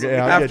be couple. awesome.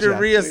 Yeah, I'll get After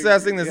you.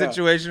 reassessing the Yeah.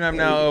 situation, I'm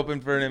now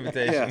open for an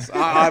invitation. Yes,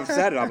 I've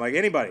said it. I'm like,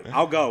 anybody,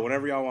 I'll go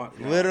whenever y'all want.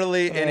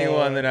 Literally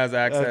anyone that has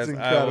access. That's I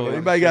incredible. will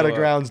Anybody got a show up.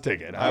 grounds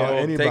ticket? I will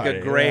Anybody, take a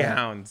yeah.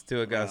 Greyhound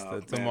to Augusta Oh,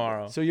 man.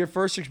 tomorrow. So your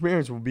first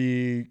experience will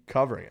be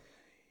covering it.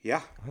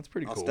 Yeah, That's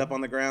pretty I'll cool. step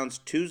on the grounds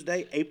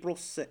Tuesday, April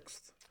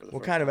 6th.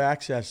 What kind of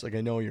access? Like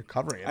I know you're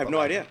covering it. I have but no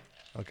like- idea.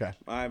 Okay.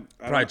 I don't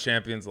Probably know.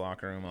 Champions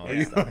locker room. All Are that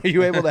you, stuff. are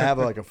you able to have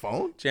like a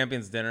phone?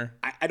 Champions dinner.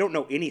 I don't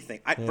know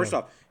anything. First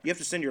off, you have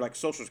to send your like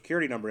social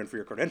security number in for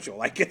your credential.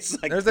 Like it's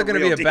like There's the going to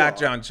be real a deal.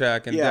 background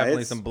check and Yeah, definitely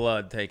it's- some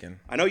blood taken.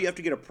 I know you have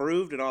to get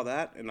approved and all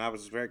that, and I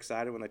was very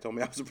excited when they told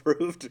me I was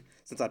approved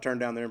since I turned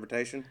down their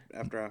invitation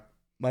after I.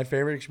 My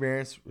favorite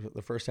experience,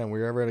 the first time we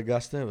were ever at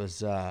Augusta, it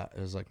was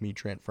like me,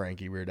 Trent,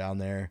 Frankie. We were down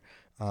there,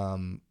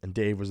 and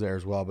Dave was there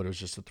as well. But it was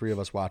just the three of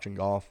us watching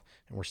golf,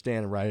 and we're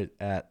standing right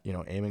at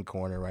Amen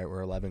Corner, right? We're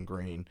 11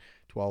 green,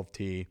 12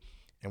 tee,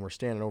 and we're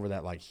standing over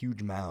that like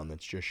huge mound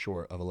that's just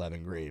short of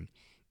 11 green,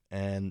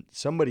 and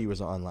somebody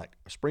was on like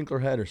a sprinkler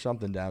head or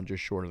something down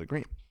just short of the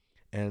green,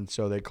 and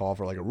so they call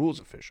for like a rules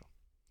official,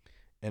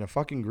 and a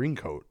fucking green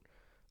coat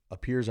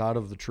appears out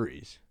of the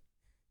trees.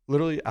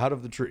 Literally out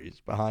of the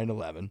trees behind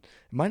 11. It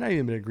might not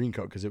even been a green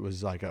coat because it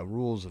was like a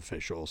rules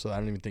official. So I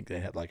don't even think they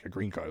had like a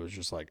green coat. It was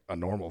just like a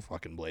normal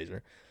fucking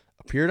blazer.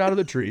 Appeared out of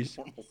the trees,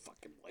 Normal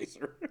fucking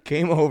blazer.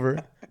 came over,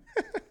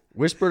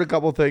 whispered a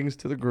couple things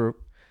to the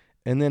group,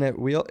 and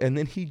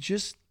then he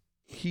just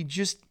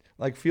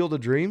like Field of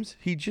Dreams.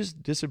 He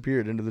just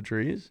disappeared into the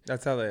trees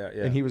That's how they are.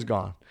 Yeah. and he was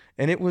gone.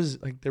 And it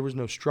was like there was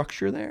no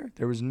structure there.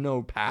 There was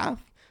no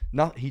path.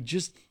 He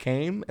just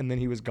came and then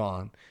he was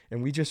gone.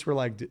 And we just were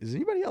like, is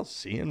anybody else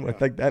seeing what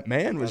like that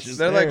man was just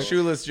They're there? like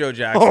shoeless Joe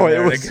Jackson. Oh, it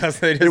there was- because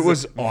they it just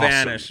was awesome.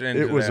 vanish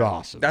into It was there.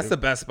 awesome. That's the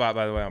best spot,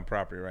 by the way, on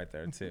property right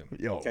there too.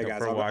 Yo, Okay, guys,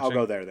 for I'll watching.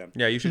 go there then.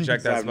 Yeah, you should check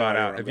I that have no spot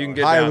idea out where if I'm you can going.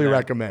 get down highly there.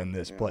 recommend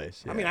this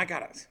place. I mean,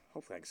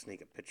 hopefully I can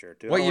sneak a picture or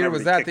two. I What don't year wanna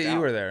was be that kicked that you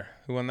out. were there?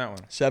 Who won that one?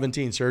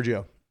 17,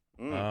 Sergio.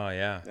 Oh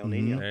yeah, El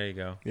Nino. there you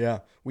go. Yeah,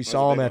 we That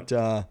saw was him a at. big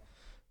I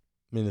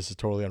mean, this is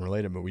totally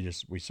unrelated, but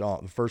we saw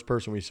the first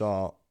person we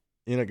saw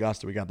in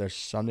Augusta. We got there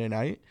Sunday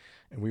night,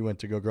 and we went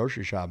to go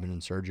grocery shopping,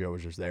 and Sergio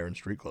was just there in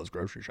street clothes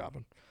grocery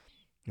shopping.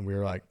 And we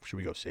were like, should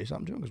we go say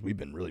something to him? Because we've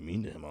been really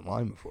mean to him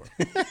online before.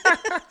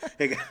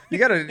 Hey, guys, You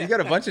got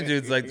a bunch of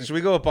dudes like. Should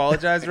we go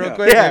apologize real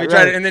quick? Yeah, Maybe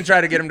right. and then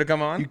try to get him to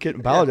come on. You can't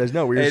apologize.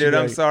 No, we were Hey, just dude,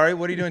 I'm like, sorry.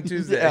 What are you doing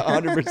Tuesday? Yeah,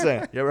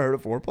 100%. You ever heard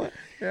of foreplay?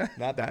 Yeah.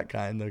 Not that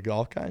kind, the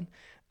golf kind.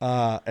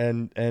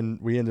 And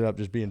we ended up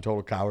just being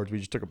total cowards. We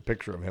just took a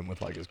picture of him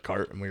with like his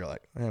cart, and we were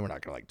like, we're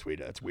not gonna like tweet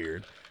it. That's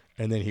weird.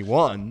 And then he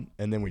won,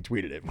 and then we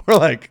tweeted it. We're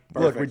like,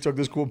 look, we Perfect. took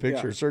this cool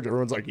picture. Yeah. Sergio,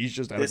 everyone's like, he's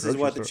just at this a is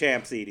grocery what the store.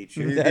 champs eat each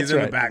year. That's He's in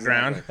right. the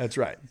background That's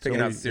right. picking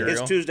So out we- His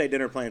cereal. Tuesday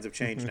dinner plans have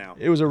changed now.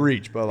 It was a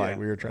reach, but like Yeah.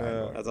 we were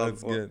trying.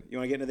 That's good. You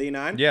want to get into the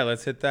E9? Yeah,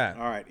 let's hit that.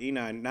 All right,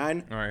 E9.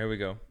 9, All right, here we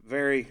go.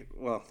 very,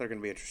 well, they're going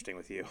to be interesting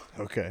with you.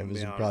 Okay, this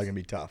is honest. probably gonna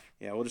be tough.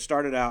 Yeah, we'll just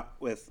start it out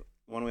with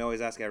one we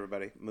always ask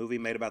everybody. Movie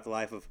made about the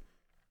life of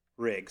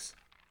Riggs.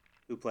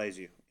 Who plays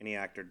you? Any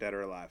actor, dead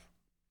or alive?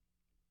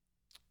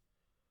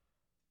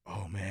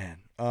 Oh man.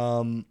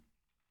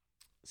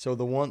 So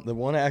the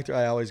one actor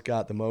I always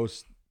got the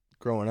most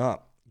growing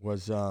up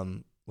was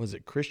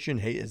it Christian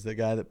Hayes, is the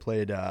guy that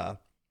played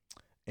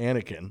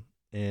Anakin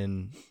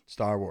in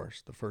Star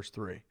Wars, the first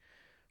three.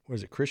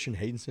 Was it Christian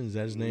Haydenson? Is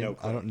that his name? No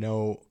clue. I don't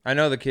know. I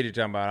know the kid you're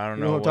talking about. I don't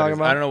You know know what I'm what talking his,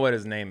 about? I don't know what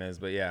his name is,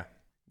 but yeah,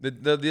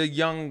 the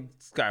young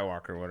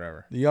Skywalker,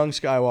 whatever. The young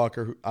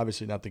Skywalker, who,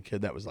 obviously not the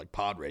kid that was like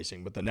pod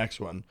racing, but the next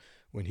one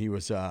when he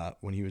was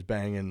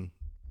banging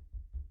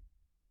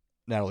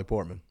Natalie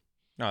Portman.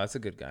 No, that's a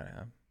good guy to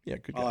have. Yeah,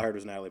 good All I job. heard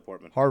was Natalie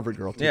Portman. Harvard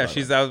girl, too. Yeah, by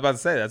the way. I was about to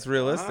say, that's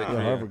realistic. Ah. for Yeah,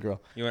 you. Harvard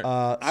girl. You want,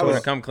 I want was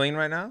to come clean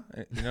right now?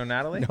 You know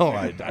Natalie? No,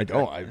 I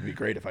don't. It'd be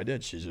great if I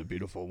did. She's a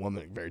beautiful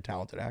woman, very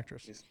talented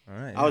actress. All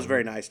right. I was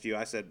very nice to you.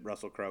 I said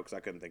Russell Crowe because I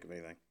couldn't think of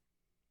anything.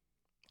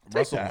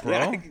 Russell that. Crowe.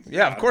 Yeah,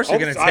 Yeah, of course you're I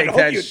gonna hope- I take hope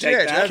that you'd shit.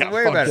 take that. That's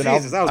way Fuck, better. then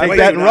Jesus, that was I'll way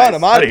take that too and run. nice.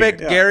 I'm out I of here. picked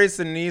Gary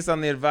Sinise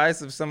on the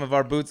advice of some of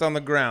our boots on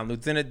the ground,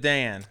 Lieutenant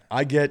Dan.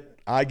 I get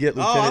Lieutenant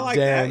like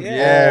that, Dan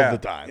yeah. all the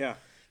time. Yeah.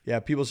 Yeah,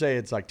 people say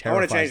it's like I terrifying.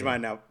 want to change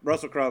mine now.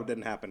 Russell Crowe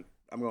didn't happen.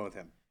 I'm going with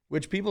him.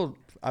 Which people,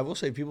 I will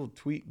say, people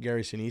tweet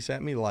Gary Sinise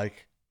at me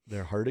like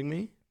they're hurting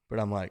me, but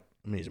I'm like,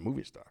 I mean, he's a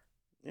movie star.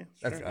 Yeah,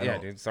 That's, sure. I yeah,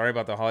 don't- dude. Sorry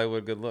about the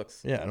Hollywood good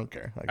looks. Yeah, I don't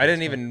care. Like, I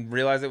didn't it's fine. even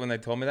realize it when they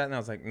told me that, and I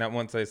was like, not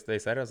once they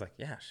said it, I was like,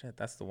 yeah, shit,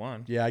 that's the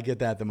one. Yeah, I get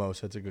that the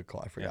most. That's a good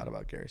call. I forgot Yeah.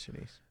 about Gary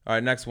Sinise. All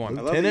right, next one.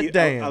 I love, that Lieutenant you,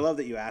 Dan. I love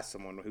that you asked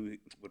someone who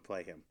would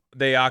play him.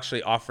 They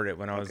actually offered it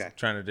when I was Okay.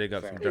 trying to dig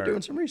up Fair. some You're dirt.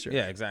 doing some research.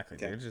 Yeah, exactly.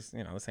 Okay. Dude. Just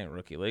this ain't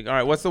rookie league. All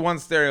right, what's the one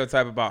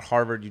stereotype about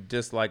Harvard you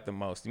dislike the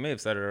most? You may have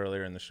said it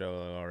earlier in the show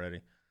already.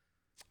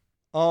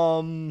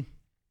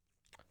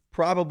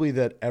 Probably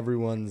that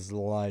everyone's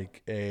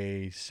like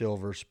a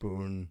silver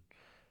spoon,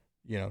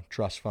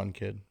 trust fund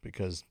kid,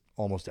 because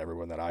almost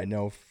everyone that I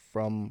know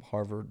from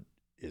Harvard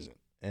isn't.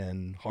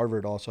 And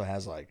Harvard also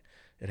has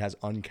it has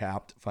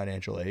uncapped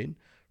financial aid,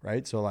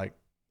 right? So like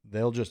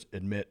they'll just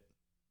admit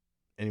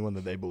anyone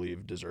that they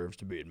believe deserves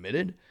to be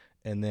admitted,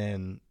 and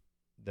then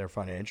their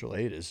financial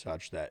aid is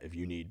such that if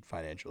you need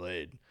financial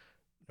aid,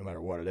 no matter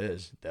what it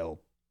is, they'll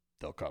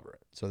cover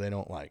it. So they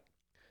don't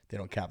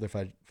cap their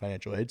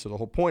financial aid. So the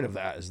whole point of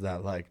that is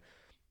that like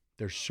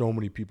there's so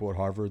many people at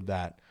Harvard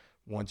that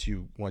once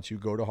you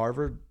go to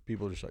Harvard,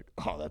 people are just like,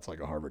 oh, that's like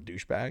a Harvard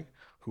douchebag,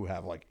 who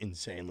have like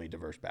insanely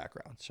diverse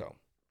backgrounds. So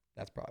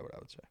that's probably what I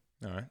would say.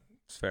 All right,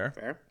 it's fair.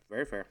 Fair,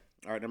 very fair.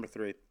 All right, number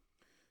 3.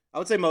 I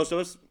would say most of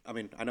us. I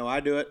mean, I know I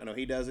do it. I know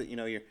he does it.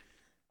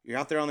 You're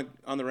out there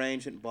on the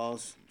range hitting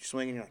balls, you're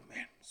swinging. You're like,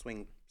 man,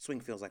 swing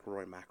feels like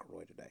Roy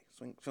McIlroy today.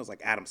 Swing feels like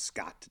Adam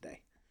Scott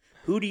today.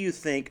 Who do you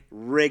think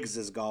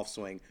Riggs' golf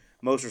swing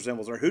most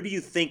resembles, or who do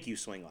you think you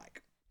swing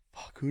like?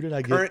 Fuck, who did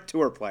I get? Current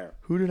tour player.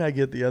 Who did I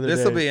get the other day?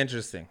 This will be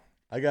interesting.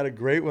 I got a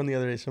great one the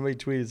other day. Somebody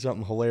tweeted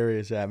something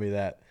hilarious at me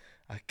that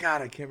I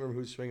can't remember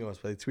whose swing it was,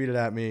 but they tweeted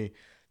at me,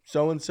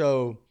 so and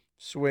so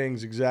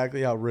swings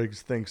exactly how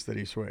Riggs thinks that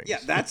he swings. Yeah,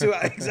 that's who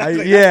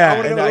exactly. yeah, I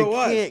want to and know I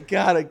who it was.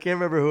 can't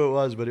remember who it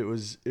was, but it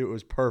was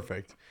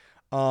perfect.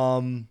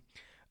 Louis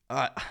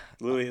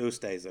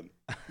Oosthuizen.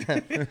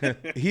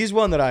 He's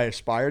one that I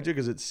aspire to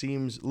because it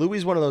seems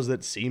Louis one of those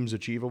that seems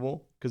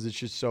achievable because it's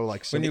just so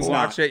like When simple. you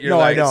watch it, you're No,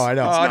 like, I know. Oh,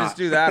 It's I'll not. just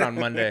do that on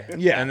Monday.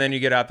 Yeah. And then you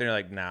get out there and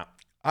you're like, nah.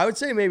 I would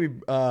say maybe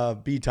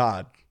B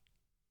Todd,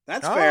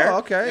 That's fair. Oh,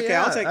 okay.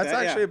 Yeah, I'll take that's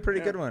that. actually yeah. a pretty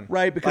Yeah. good one.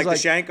 right? Because Like, like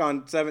the shank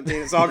on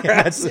 17 at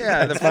Sawgrass.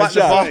 Yeah, the, That's fly, my the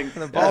shot. ball, Swing.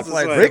 the ball That's the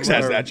flies. swing. Riggs has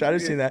Whatever. that shot.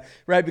 I've seen that.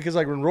 Right, because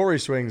like when Rory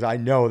swings, I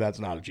know that's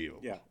not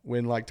achievable. Yeah.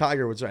 When like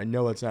Tiger would say, I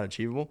know that's not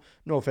achievable.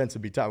 No offense to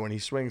B Todd. When he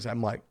swings,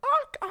 I'm like,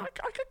 I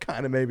could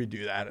kind of maybe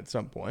do that at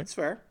some point. It's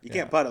fair. You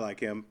can't putt it like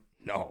him.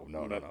 No.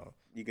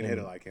 You can hit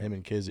it like Him him.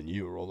 and Kiz and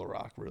you roll the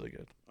rock really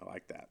good. I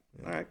like that.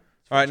 All right.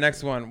 All right,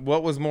 next one.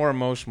 What was more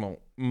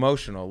emotional,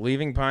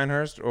 leaving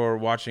Pinehurst or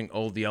watching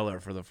Old Yeller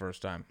for the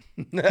first time?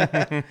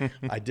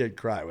 I did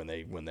cry when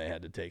they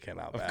had to take him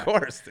out. Of back.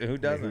 course. Who I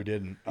mean, doesn't? who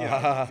didn't?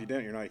 Yeah, if you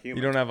don't, you're not a human.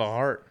 You don't have a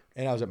heart.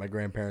 And I was at my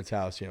grandparents'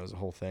 house. It was a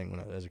whole thing when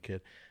I was a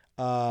kid.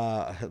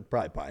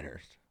 Probably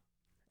Pinehurst.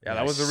 Yeah, I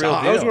that was a real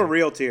sobbed. deal. Those were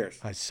real tears.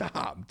 I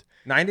sobbed.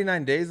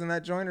 99 days in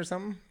that joint or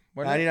something?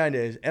 Wasn't it? 99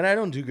 days, and I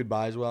don't do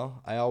goodbyes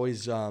well. I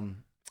always,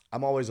 I'm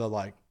always a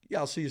like, yeah,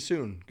 I'll see you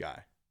soon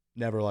guy.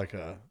 Never like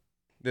a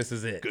This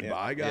is it.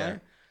 goodbye guy. Yeah.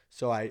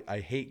 So I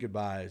hate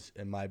goodbyes.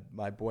 And my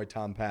boy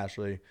Tom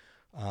Pashley,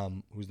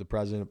 who's the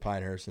president of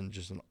Pinehurst and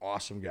just an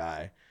awesome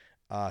guy,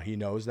 he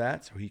knows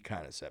that. So he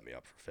kind of set me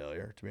up for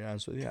failure, to be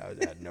honest with you. I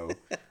had no.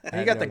 I You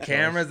had got no the choice.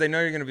 cameras. They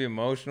know you're going to be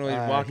emotional.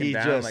 You're walking He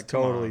down. just like,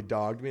 come totally on.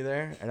 dogged me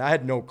there, and I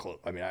had no clue.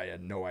 I mean, I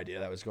had no idea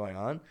that was going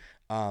on.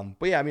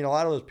 But yeah, I mean, a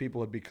lot of those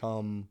people had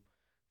become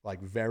like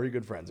very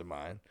good friends of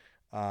mine.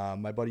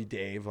 My buddy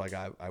Dave, like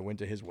I went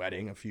to his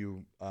wedding a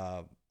few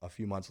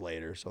months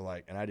later. So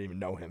like, and I didn't even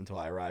know him until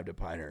I arrived at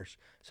Pinehurst.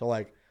 So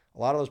like, a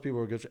lot of those people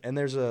were good. And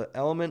there's an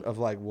element of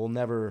like, we'll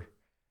never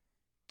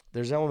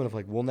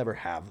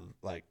have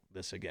like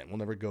this again. We'll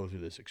never go through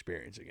this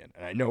experience again.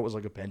 And I know it was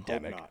like a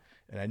pandemic, not.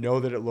 and I know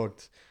that it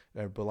looked,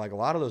 but like a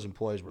lot of those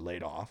employees were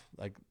laid off.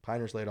 Like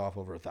Pinehurst laid off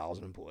over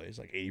 1,000 employees,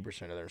 like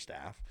 80% of their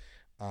staff.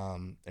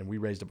 And we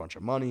raised a bunch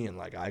of money, and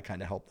like I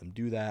kind of helped them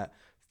do that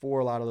for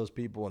a lot of those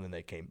people. And then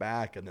they came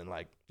back, and then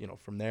like,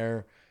 from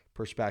their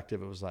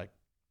perspective, it was like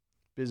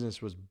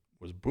business was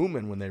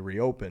booming when they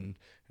reopened,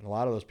 and a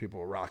lot of those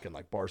people were rocking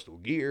like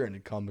Barstool gear and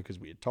had come because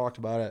we had talked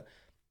about it.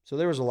 So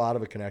there was a lot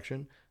of a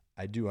connection.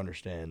 I do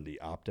understand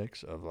the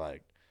optics of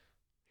like,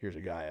 here's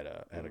a guy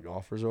at a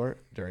golf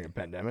resort during a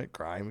pandemic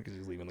crying because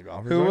he's leaving the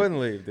golf resort. Who wouldn't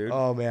leave, dude?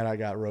 Oh man, I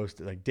got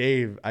roasted. Like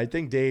Dave, I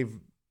think Dave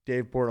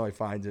Dave Portnoy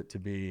finds it to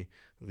be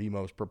the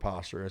most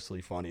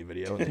preposterously funny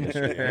video in the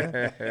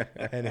history.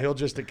 And he'll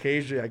just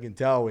occasionally, I can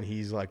tell when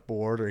he's like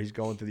bored or he's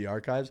going through the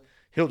archives,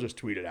 he'll just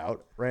tweet it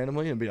out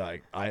randomly and be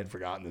like, I had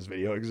forgotten this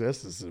video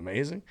exists. This is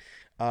amazing.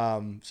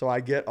 So I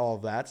get all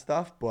of that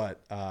stuff,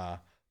 but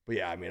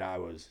yeah, I mean, I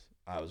was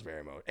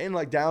very motivated. And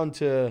like down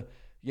to,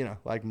 you know,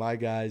 like my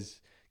guys,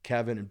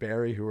 Kevin and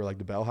Barry, who were like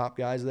the bellhop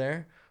guys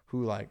there,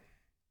 who like,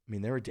 I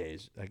mean, there were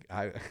days like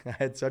I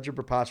had such a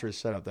preposterous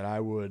setup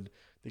that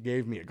they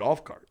gave me a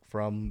golf cart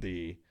from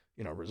the,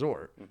 you know,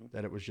 resort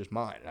that it was just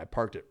mine. And I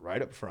parked it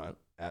right up front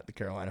at the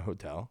Carolina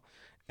Hotel,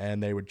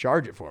 and they would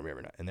charge it for me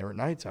every night. And there were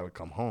nights I would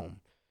come home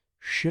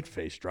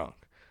shit-faced drunk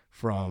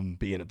from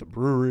being at the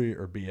brewery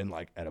or being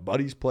like at a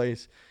buddy's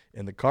place,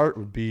 and the cart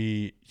would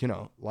be, you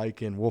know,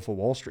 like in Wolf of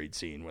Wall Street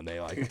scene when they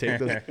like take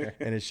those,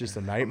 and it's just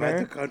a nightmare.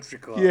 I'm at the country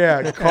club.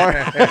 Yeah,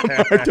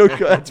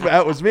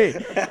 that was me.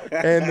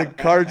 And the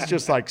cart's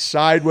just like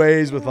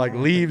sideways with like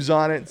leaves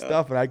on it and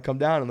stuff. And I'd come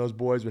down and those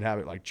boys would have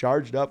it like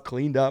charged up,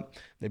 cleaned up.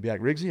 They'd be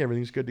like, Riggsy,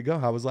 everything's good to go.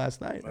 How was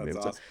last night? That's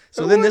awesome.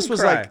 So then this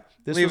was cry.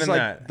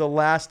 like the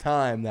last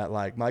time that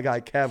like my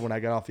guy Kev, when I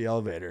got off the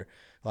elevator,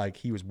 like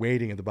he was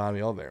waiting at the bottom of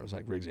the elevator. I was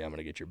like, Riggsy, I'm going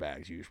to get your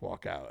bags. You just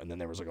walk out. And then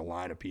there was like a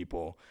line of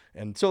people.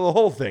 And so the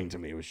whole thing to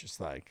me was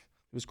just like,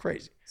 it was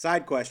crazy.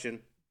 Side question.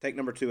 Take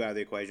number 2 out of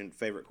the equation.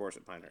 Favorite course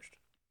at Pinehurst?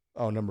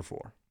 Oh, number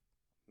 4.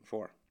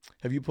 4.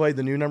 Have you played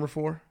the new number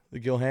 4, the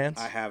Gil Hanse?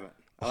 I haven't.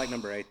 I like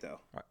number 8 though.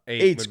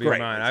 8 Eight's would be great.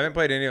 mine. I haven't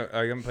played any.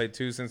 I haven't played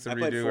 2 since the I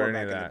played redo 4 or any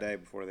back of in that. the day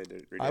before they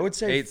did. I would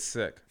say 8's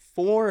sick.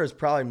 4 is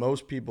probably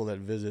most people that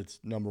visits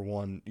number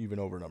 1 even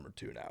over number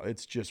 2 now.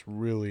 It's just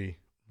really,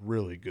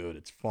 really good.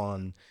 It's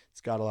fun.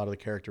 It's got a lot of the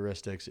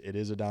characteristics. It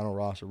is a Donald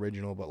Ross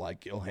original, but like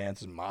Gil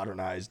Hanse has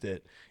modernized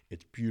it.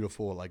 It's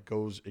beautiful.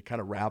 It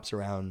kind of wraps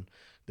around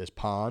this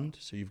pond,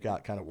 so you've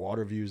got kind of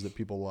water views that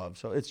people love.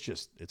 So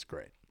it's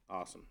great.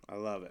 Awesome. I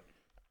love it.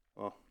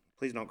 Well,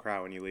 please don't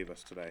cry when you leave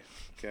us today.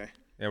 Okay.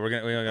 Yeah, we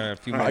got a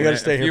few more. I got to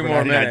stay a here few for more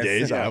 99 minutes.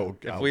 days. Yeah.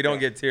 If we don't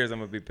get tears, I'm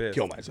gonna be pissed.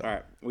 Kill myself. All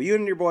right. Well, you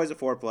and your boys at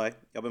Foreplay,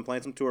 y'all been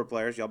playing some tour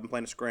players. Y'all been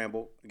playing a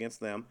scramble against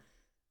them.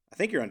 I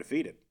think you're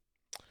undefeated.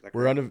 Is that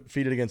We're correct?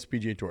 undefeated against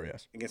PGA Tour,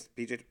 yes. Against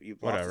PJ. You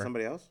lost to Whatever.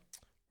 somebody else?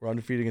 We're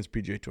undefeated against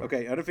PGA Tour.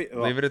 Okay, undefeated.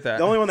 Leave it at that.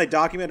 The only one they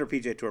document are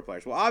PGA Tour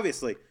players. Well,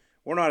 obviously,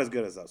 we're not as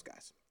good as those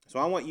guys. So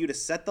I want you to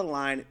set the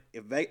line.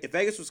 If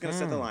Vegas was going to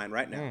set the line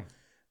right now,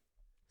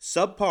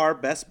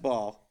 subpar best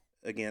ball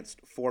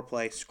against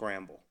Foreplay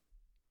scramble.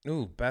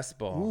 Ooh, best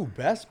ball. Ooh,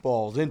 best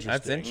ball's interesting.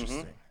 That's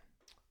interesting.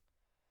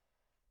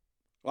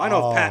 Well, I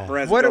know if Pat Oh.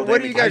 Perez. What and Bill are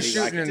you guys Davies,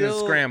 shooting in the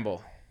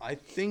scramble? I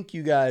think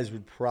you guys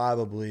would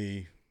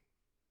probably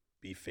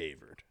be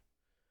favored.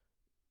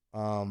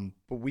 But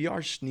we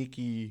are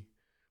sneaky.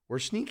 We're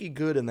sneaky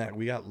good in that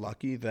we got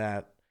lucky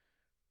that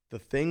the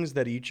things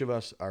that each of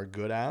us are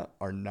good at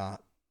are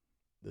not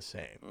the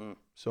same.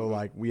 So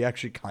like we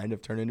actually kind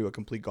of turn into a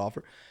complete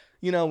golfer.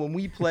 You know, when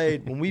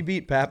we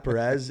beat Pat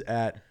Perez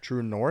at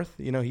True North,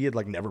 you know, he had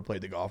like never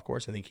played the golf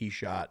course. I think he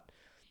shot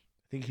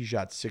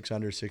 6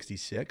 under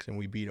 66 and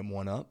we beat him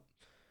 1 up.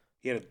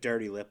 He had a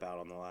dirty lip out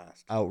on the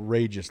last.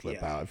 Outrageous lip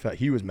Yeah. out.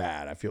 He was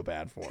mad. I feel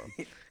bad for him.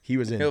 He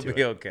was into He'll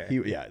be it.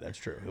 okay. Yeah, that's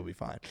true. He'll be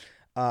fine.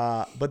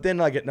 But then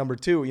like at number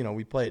 2, you know,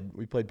 we played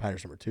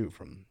Pinehurst number 2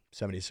 from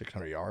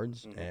 7,600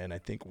 yards, and I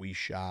think we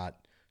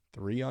shot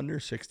 3 under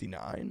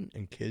 69,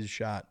 and Kiz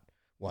shot,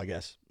 well, I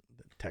guess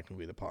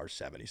technically the par is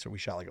 70, so we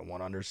shot like a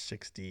 1 under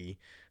 69.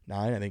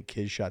 I think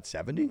Kiz shot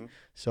 70,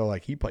 so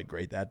like he played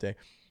great that day.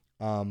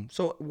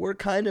 So we're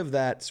kind of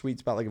that sweet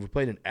spot. Like if we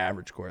played an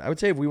average course, I would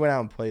say if we went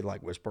out and played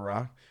like Whisper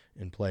Rock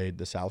and played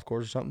the South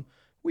Course or something,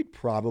 we'd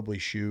probably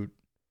shoot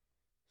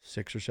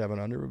 6 or 7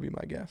 under would be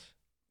my guess.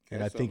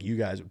 And I think you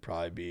guys would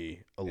probably be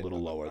a little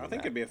lower than I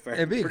think that. it'd be a fair.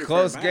 It'd be a pretty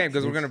close fair game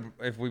match. because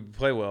if we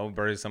play well, we'll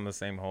bury some of the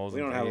same holes. We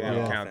don't have a and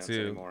lot of count offense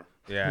too. anymore.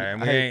 Yeah,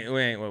 and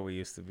we ain't what we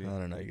used to be. I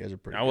don't know. You guys are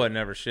pretty I wasn't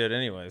never shit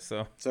anyway,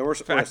 so So we're a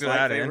Factor slight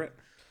that in. favorite.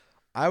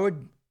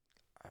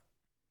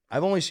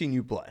 I've only seen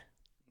you play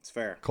It's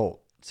fair.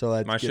 Colt. So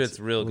that my gets- shit's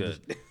real we'll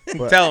good.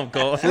 but- Tell him,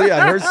 Cole. So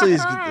yeah,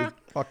 Hursley's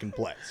fucking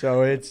play.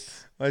 So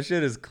it's My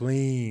shit is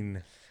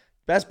clean.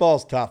 best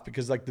ball's tough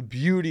because like the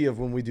beauty of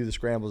when we do the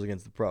scrambles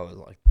against the pro is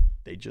like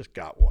they just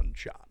got one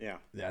shot. Yeah.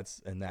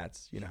 That's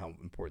you know how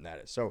important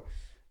that is. So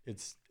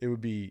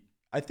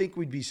I think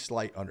we'd be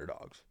slight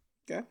underdogs.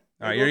 Okay.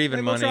 All right, you're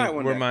even money.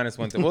 We're -1.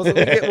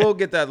 -1. We'll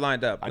get that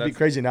lined up. I'd be That's-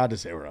 crazy not to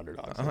say we're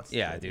underdogs.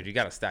 yeah, dude, you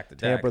got to stack the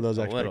deck. Tamper those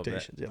a little bit.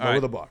 expectations. Yeah, All lower right,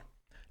 the bar.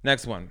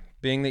 next one.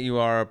 Being that you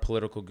are a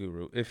political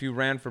guru, if you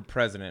ran for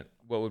president,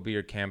 what would be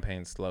your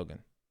campaign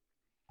slogan?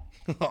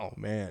 Oh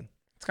man.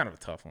 It's kind of a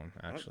tough one,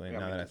 actually.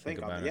 Now that I think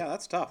about it, Yeah,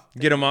 that's tough.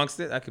 get amongst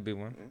it. That could be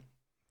one.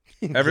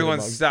 Everyone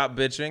stop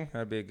bitching.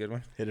 That'd be a good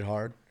one. Hit it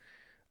hard.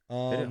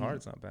 Hit it hard.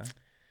 It's not bad.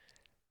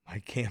 My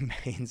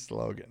campaign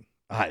slogan.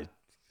 I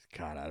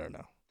don't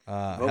know.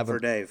 Vote for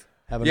Dave.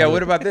 Yeah.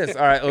 What about this?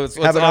 All right. Let's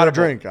Have another audible.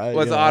 drink.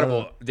 What's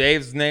audible?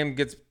 Dave's name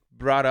gets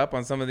brought up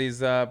on some of these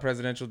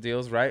presidential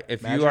deals, right?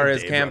 If Imagine you are if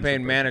his Dave runs for campaign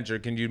president. manager,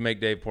 can you make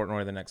Dave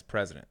Portnoy the next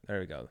president? There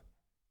we go.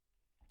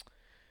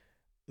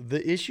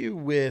 The issue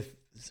with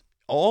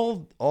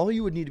all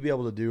you would need to be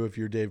able to do if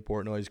you're Dave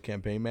Portnoy's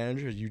campaign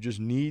manager is you just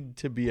need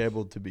to be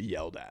able to be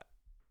yelled at,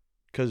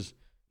 because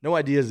no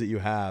ideas that you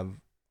have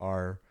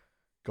are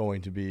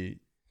going to be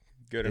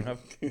Good enough.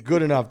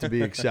 good enough to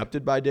be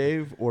accepted by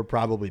Dave, or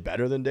probably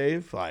better than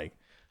Dave. Like,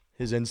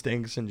 his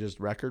instincts and just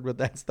record with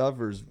that stuff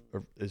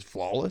is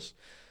flawless.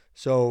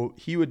 So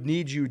he would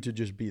need you to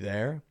just be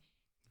there,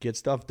 get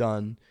stuff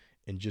done,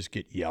 and just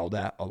get yelled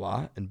at a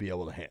lot and be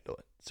able to handle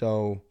it.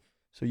 So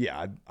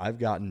yeah, I've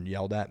gotten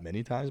yelled at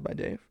many times by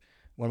Dave.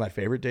 One of my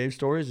favorite Dave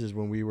stories is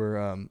when we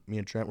were, me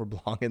and Trent were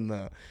blogging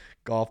the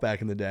golf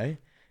back in the day,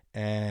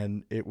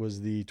 and it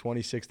was the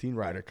 2016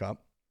 Ryder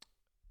Cup.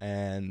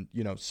 And,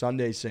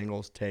 Sunday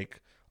singles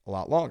take a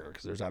lot longer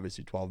because there's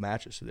obviously 12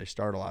 matches, so they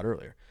start a lot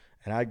earlier.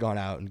 And I'd gone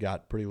out and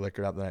got pretty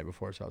liquored up the night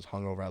before, so I was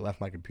hungover. I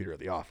left my computer at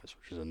the office,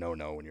 which is a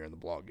no-no when you're in the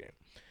blog game.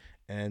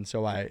 And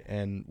so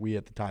we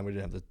at the time, we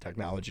didn't have the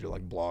technology to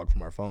like blog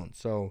from our phones.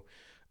 So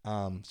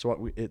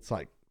it's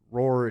like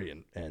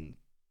Rory and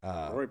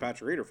Rory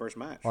Patrick Reed, first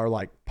match, are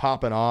like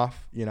popping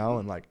off, and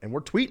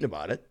we're tweeting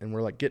about it, and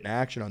we're like getting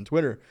action on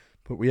Twitter,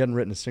 but we hadn't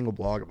written a single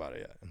blog about it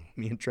yet. And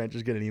me and Trent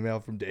just get an email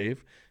from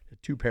Dave, a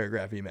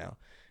 2-paragraph email,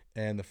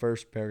 and the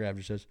first paragraph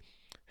just says,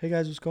 "Hey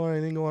guys, what's going on?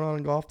 Anything going on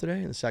in golf today?"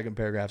 And the second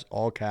paragraph's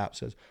all caps,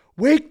 says,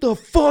 "Wake the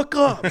fuck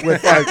up!"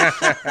 with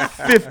like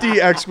 50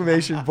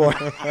 exclamation points.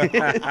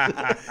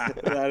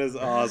 That is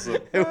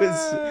awesome.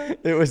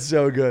 It was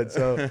so good.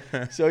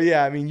 So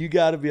yeah, I mean, you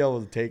got to be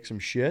able to take some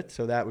shit.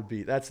 So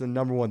that's the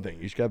number one thing.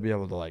 You just got to be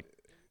able to like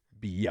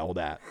be yelled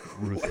at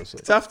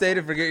ruthlessly. Tough day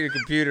to forget your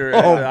computer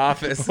at the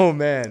office. Oh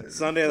man,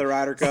 Sunday of the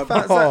Ryder Cup.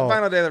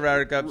 Final day of the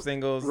Ryder Cup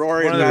singles.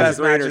 Rory one and of the best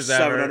Patrick Reed are matches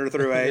 7 ever. under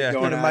through 8. Yeah.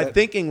 Going my at it.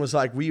 thinking was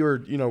like we were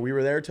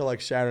there till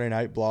like Saturday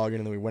night blogging,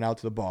 and then we went out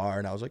to the bar,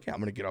 and I was like, yeah, I'm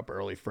gonna get up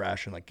early,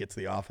 fresh, and like get to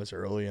the office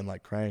early and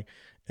like crank.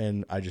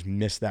 And I just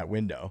missed that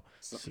window.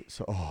 So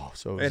it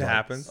was It like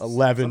happens.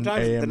 11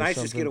 Sometimes a.m. the or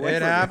nights just get something. away It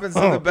from you. happens to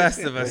the best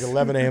of us. Like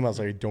 11 a.m. I was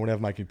like, I don't have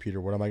my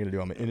computer. What am I going to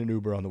do? I'm in an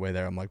Uber on the way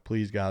there. I'm like,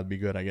 please, God, be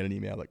good. I get an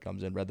email that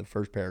comes in, read the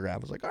first paragraph. I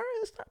was like, all right,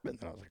 let's stop it.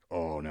 And I was like,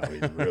 oh, no,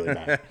 he's really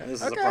bad.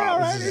 This is Okay, a problem. all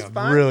right, This he's is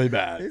fine. really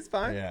bad. He's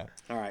fine. Yeah.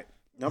 All right.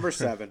 Number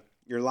 7.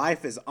 Your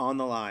life is on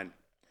the line.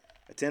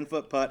 A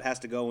 10-foot putt has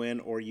to go in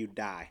or you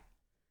die.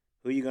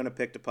 Who are you going to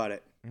pick to putt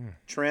it?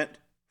 Trent,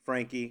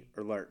 Frankie,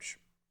 or Lurch?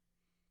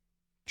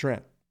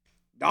 Trent.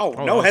 Oh,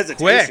 Oh, no that was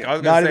hesitation. quick. I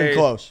was gonna Not say, even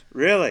close.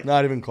 Really?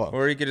 Not even close.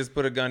 Or you could just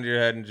put a gun to your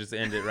head and just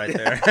end it right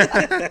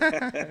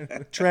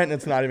there. Trent,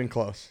 it's not even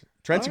close.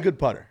 Trent's a good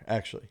putter,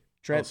 actually.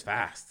 Trent's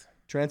fast.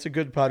 Trent's a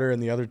good putter,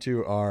 and the other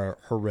two are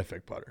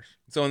horrific putters.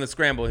 So in the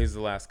scramble, he's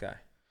the last guy.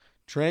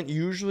 Trent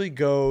usually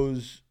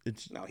goes.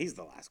 No, he's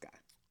the last guy.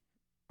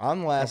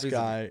 I'm the last he's-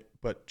 guy,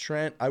 but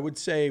Trent, I would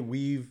say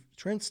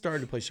Trent started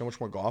to play so much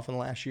more golf in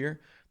the last year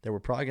that we're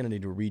probably going to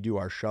need to redo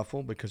our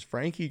shuffle because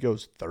Frankie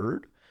goes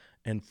third.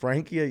 And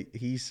Frankie,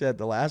 he said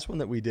the last one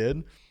that we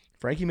did,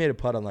 Frankie made a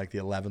putt on like the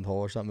 11th hole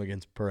or something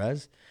against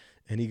Perez.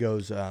 And he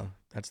goes,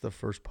 that's the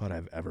first putt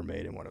I've ever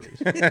made in one of these.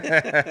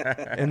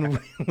 And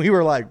we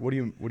were like, what do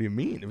you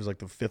mean? It was like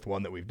the 5th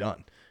one that we've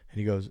done. And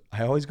he goes,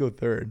 I always go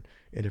third.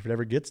 And if it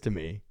ever gets to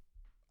me,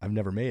 I've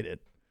never made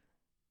it.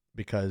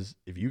 Because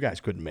if you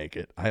guys couldn't make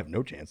it, I have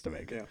no chance to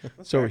make it. Yeah,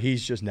 So fair.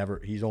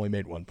 he's only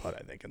made one putt,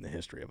 I think, in the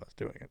history of us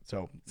doing it.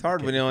 So It's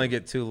hard when you only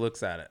get 2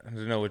 looks at it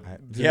to know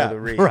yeah, the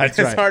read. right, It's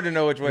right. hard to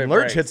know which way it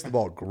Lurch breaks. hits the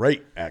ball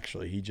great,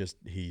 actually.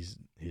 He's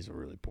a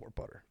really poor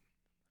putter.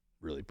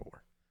 Really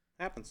poor.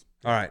 Happens.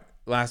 All right,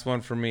 last one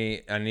for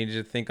me. I need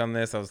you to think on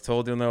this. I was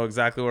told you'll know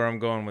exactly where I'm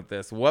going with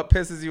this. What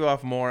pisses you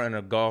off more in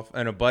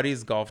a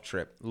buddy's golf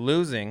trip?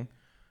 Losing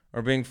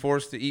or being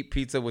forced to eat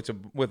pizza with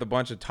a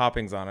bunch of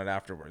toppings on it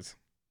afterwards?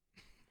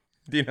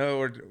 Do you know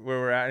where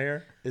we're at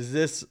here? Is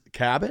this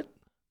Cabot?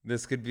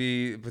 This could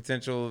be a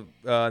potential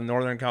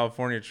Northern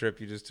California trip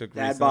you just took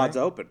Dad recently. bod's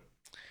open.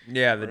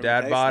 Yeah, the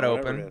dad bod Whatever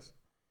it open. is.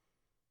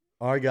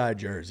 Our guy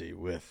Jersey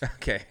with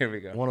Okay, here we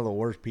go. one of the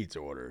worst pizza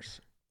orders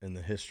in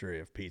the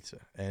history of pizza.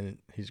 And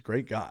he's a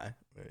great guy,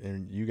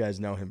 and you guys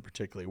know him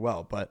particularly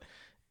well. But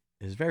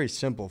his very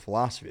simple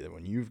philosophy that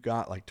when you've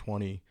got like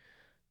 20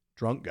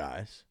 drunk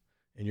guys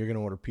and you're going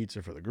to order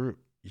pizza for the group,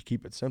 you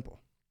keep it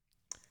simple.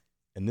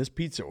 And this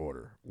pizza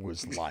order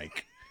was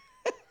like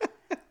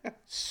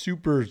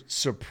super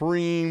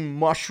supreme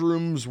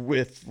mushrooms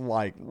with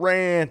like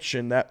ranch,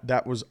 and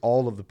that was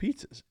all of the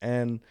pizzas.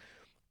 And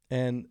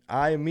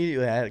I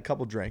immediately had a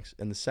couple drinks,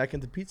 and the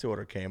second the pizza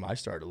order came, I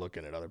started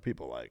looking at other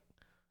people like,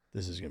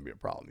 this is going to be a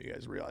problem. You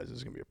guys realize this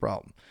is going to be a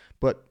problem.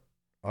 But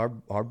our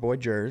boy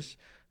Jers,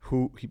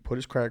 who he put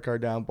his credit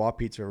card down, bought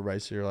pizza for everybody.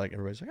 So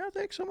everybody's like, oh,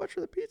 thanks so much for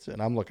the pizza.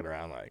 And I'm looking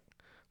around like,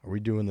 are we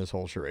doing this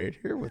whole charade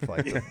here with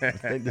like, I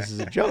think this is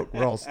a joke.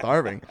 We're all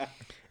starving.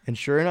 And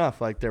sure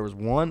enough, like there was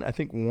one, I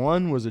think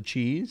one was a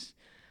cheese,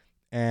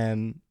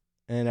 and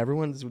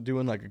everyone's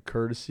doing like a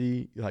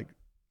courtesy, like,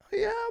 oh,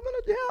 yeah,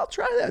 I'll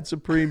try that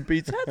supreme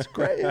pizza. That's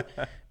great.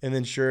 And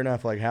then sure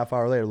enough, like half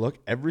hour later, look,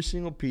 every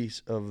single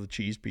piece of the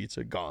cheese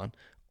pizza gone.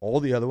 All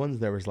the other ones,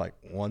 there was like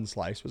one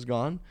slice was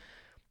gone.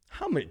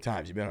 How many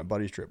times you been on a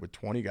buddy's trip with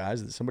 20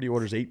 guys that somebody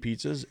orders 8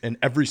 pizzas and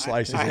every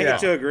slice is I a hate Yeah.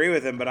 to agree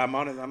with him, but I'm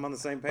on the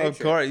same page. Of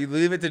here. course, you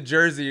leave it to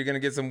Jersey, you're gonna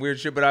get some weird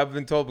shit. But I've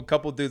been told a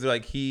couple dudes are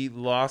like, he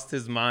lost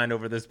his mind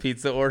over this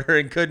pizza order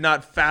and could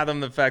not fathom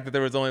the fact that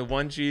there was only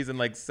 1 cheese and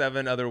like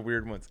 7 other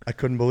weird ones. I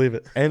couldn't believe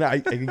it. And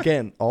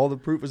again, all the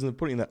proof is in the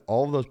pudding that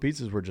all of those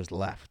pizzas were just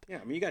left. Yeah,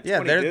 I mean, you got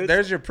 20 Yeah, dudes.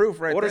 there's your proof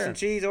right order there. some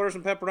cheese, order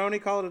some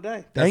pepperoni, call it a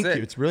day. Thank it.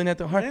 you. It's really not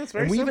that hard. Yeah, it's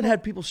very and we even simple.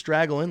 had people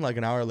straggle in like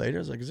an hour later.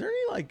 It's like, is there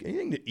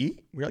anything to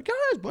eat? We're like,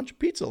 oh, there's a bunch of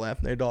pizza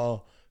left. And they'd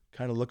all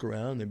kind of look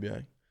around. They'd be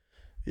like,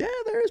 yeah,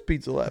 there is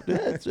pizza left.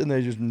 Yeah, and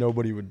they just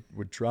nobody would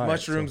try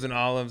Mushrooms it. and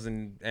olives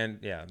and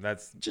yeah,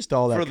 that's So just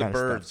all that for the kind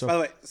of birds. stuff. By So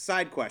the way,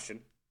 side question.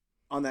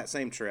 On that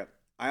same trip,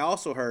 I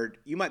also heard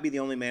you might be the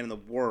only man in the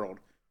world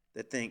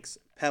that thinks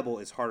Pebble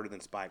is harder than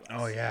Spyglass.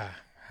 oh yeah,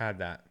 had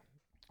that.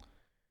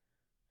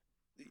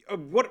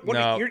 What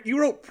No. you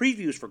wrote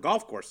previews for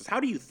golf courses. How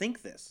do you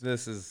think this?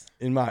 This is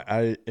in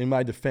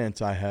my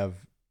defense, I have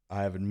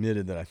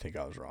admitted that I think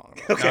I was wrong.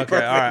 about it. Okay, perfect.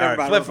 All right, Never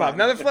mind, flip we're flop, fine.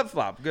 another flip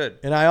flop. Good.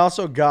 And I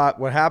also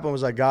what happened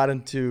was I got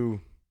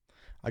into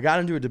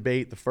a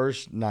debate the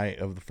first night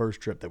of the first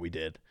trip that we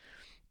did.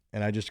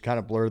 And I just kind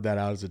of blurred that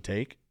out as a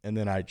take. And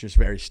then I just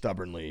very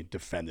stubbornly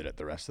defended it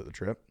the rest of the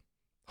trip.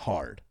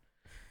 Hard.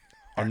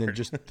 And then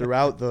just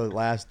throughout the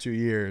last 2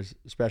 years,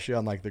 especially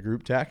on like the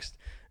group text,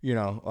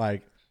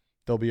 like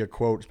there'll be a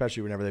quote,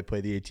 especially whenever they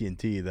play the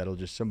AT&T,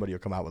 somebody will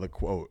come out with a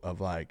quote of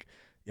like,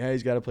 yeah,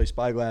 he's got to play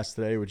Spyglass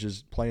today, which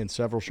is playing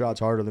several shots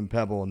harder than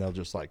Pebble, and they'll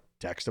just like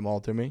text them all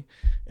to me.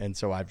 And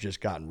so I've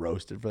just gotten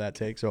roasted for that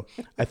take. So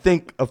I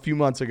think a few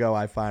months ago,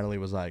 I finally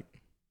was like,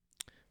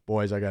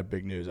 boys, I got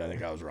big news. I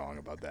think I was wrong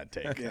about that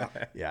take.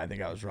 Yeah. I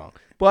think I was wrong.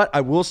 But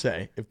I will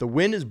say, if the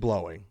wind is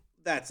blowing,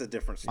 That's a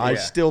difference. I Yeah.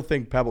 still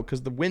think Pebble,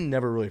 because the wind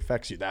never really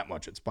affects you that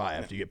much at Spy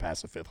after you get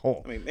past the 5th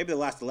hole. I mean, maybe the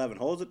last 11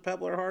 holes at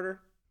Pebble are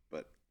harder,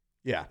 but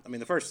Yeah. I mean,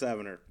 the first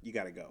 7 you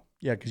got to go.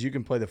 Yeah, because you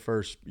can play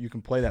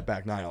that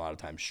back 9 a lot of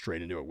times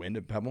straight into a wind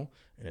at Pebble,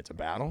 and it's a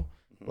battle.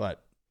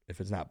 But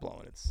if it's not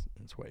blowing, it's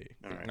way.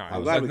 All right. No, I'm I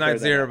was glad we not cleared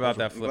that zero up. about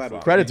that I'm flip glad we-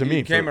 flop. Credit to me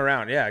You came for-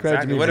 around. Yeah, credit to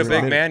exactly. me What a for big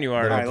admitting- man you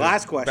are. All right, to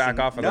last question. Back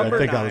off of I Number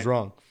that. think I 9. was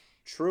wrong.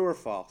 True or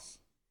false?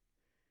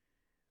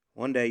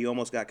 One day you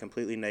almost got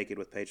completely naked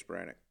with Paige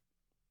Brannick.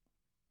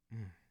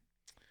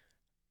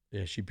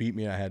 Yeah, she beat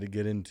me. I had to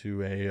get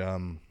into I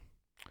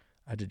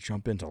had to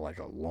jump into like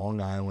a Long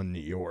Island,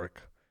 New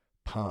York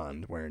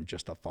pond wearing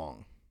just a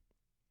thong.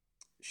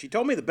 She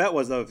told me the bet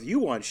was, though, if you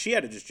won, she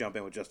had to just jump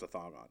in with just a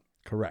thong on.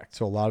 Correct.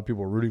 So a lot of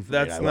people were rooting for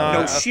That's me. I love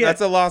not. that. No shit.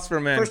 That's a loss for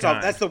mankind. First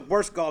off, that's the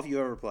worst golf you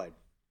ever played.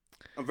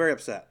 I'm very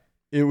upset.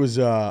 It was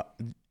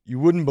you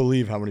wouldn't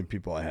believe how many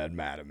people I had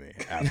mad at me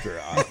after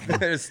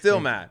They're still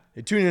mad.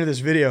 they tuned into this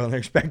video and they're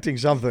expecting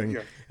something,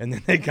 Yeah. and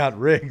then they got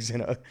Riggs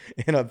in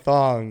a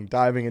thong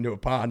diving into a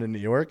pond in New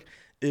York.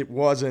 It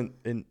wasn't,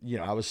 and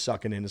I was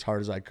sucking in as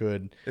hard as I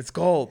could. It's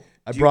cold.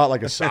 I brought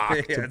like a sock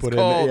Yeah, to it's put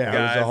cold, in. Yeah, it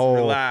guys. was a whole.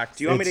 Relax.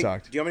 Do you want It me to?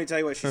 sucked. Do you want me to tell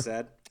you what she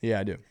said? Yeah,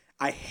 I do.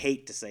 I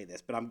hate to say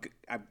this, but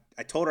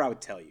I told her I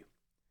would tell you.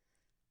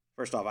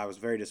 First off, I was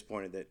very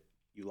disappointed that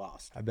you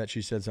lost. I bet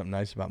she said something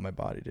nice about my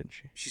body, didn't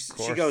she?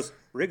 She goes,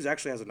 Riggs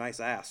actually has a nice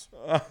ass.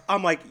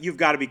 I'm like, you've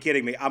got to be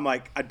kidding me. I'm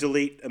like, I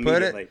delete Put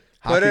immediately. it.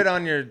 Hockey- Put it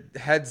on your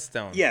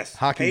headstone. Yes,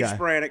 Hockey Paige guy.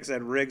 Brannick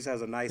said Riggs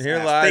has a nice Here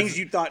ass. lies. Things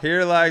you thought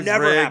Here lies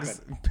never Riggs.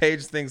 happened.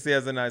 Paige thinks he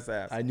has a nice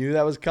ass. I knew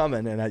that was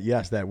coming, and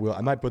yes, that will.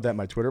 I might put that in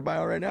my Twitter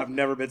bio right now. I've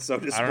never been so I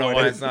disappointed. don't know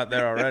why it's not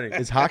there already.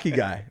 It's hockey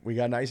guy. We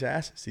got nice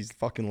asses. These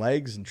fucking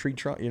legs and tree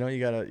trunk. You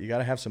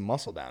gotta have some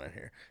muscle down in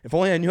here. If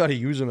only I knew how to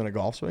use them in a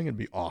golf swing, it'd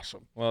be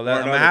awesome. Well, Or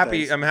I'm other happy.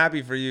 things. I'm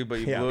happy for you, but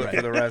you Yeah, blew it right.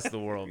 for the rest of the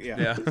world.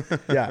 Yeah. Yeah.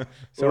 Yeah.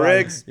 So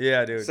Riggs,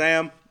 Yeah, dude.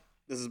 Sam,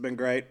 this has been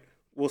great.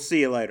 We'll see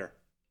you later.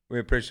 We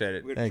appreciate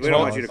it. We Thanks,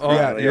 don't want you to fellas.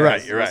 cry. Yeah, you're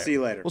right. We'll see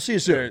you later. We'll see you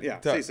soon. Yeah,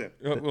 Tough. see you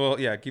soon. Well,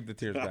 yeah, keep the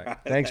tears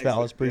back. Thanks,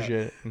 fellas.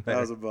 Appreciate it. That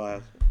was a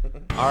blast.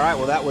 All right.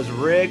 Well, that was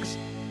Riggs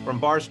from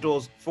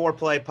Barstool's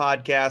Foreplay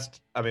podcast.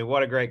 I mean,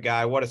 what a great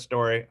guy. What a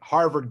story.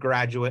 Harvard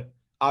graduate.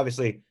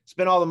 Obviously,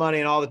 spent all the money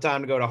and all the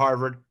time to go to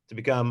Harvard to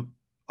become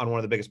on one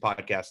of the biggest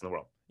podcasts in the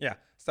world. Yeah,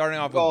 starting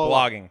off with Go.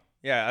 blogging.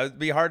 Yeah, it'd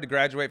be hard to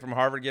graduate from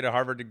Harvard, get a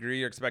Harvard degree.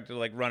 You're expected to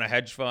like run a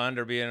hedge fund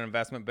or be an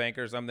investment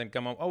banker or something.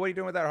 Come on, oh, what are you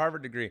doing with that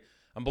Harvard degree?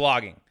 I'm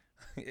blogging.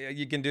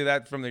 You can do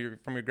that from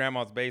your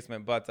grandma's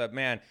basement. But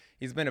man,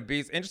 he's been a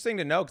beast. Interesting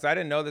to know because I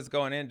didn't know this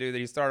going in, dude. That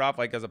he started off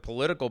like as a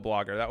political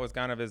blogger. That was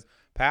kind of his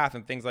path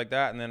and things like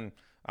that. And then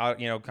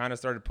kind of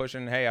started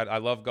pushing. Hey, I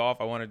love golf.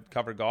 I want to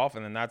cover golf,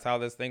 and then that's how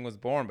this thing was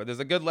born. But there's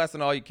a good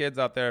lesson to all you kids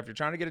out there. If you're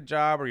trying to get a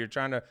job or you're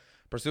trying to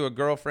pursue a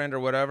girlfriend or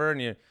whatever,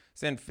 and you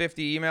send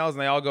 50 emails and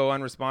they all go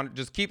unresponded,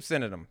 just keep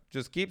sending them.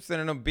 Just keep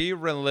sending them. Be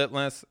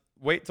relentless.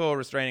 Wait till a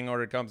restraining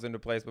order comes into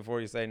place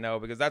before you say no,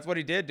 because that's what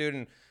he did,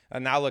 dude.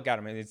 And now look at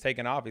him. And he's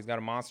taken off. He's got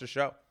a monster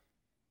show.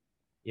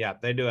 Yeah,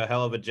 they do a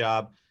hell of a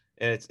job.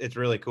 It's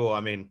really cool. I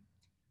mean,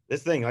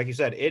 this thing, like you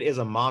said, it is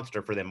a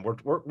monster for them.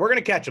 We're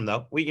gonna catch them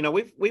though.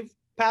 We've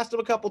passed them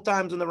a couple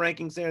times in the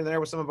rankings here and there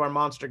with some of our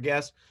monster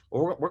guests.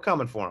 But we're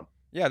coming for them.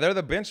 Yeah, they're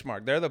the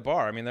benchmark. They're the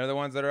bar. I mean, they're the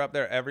ones that are up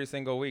there every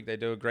single week. They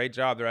do a great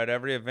job. They're at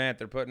every event.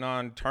 They're putting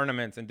on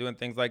tournaments and doing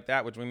things like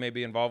that, which we may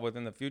be involved with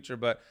in the future.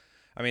 But,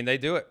 I mean, they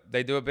do it.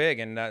 They do it big.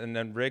 And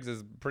then Riggs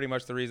is pretty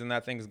much the reason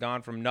that thing's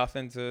gone from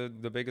nothing to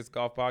the biggest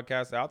golf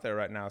podcast out there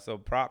right now. So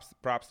props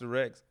to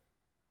Riggs.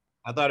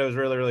 I thought it was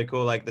really, really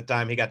cool. Like the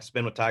time he got to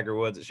spin with Tiger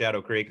Woods at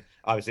Shadow Creek.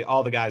 Obviously,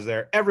 all the guys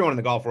there, everyone in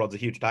the golf world is a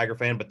huge Tiger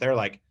fan, but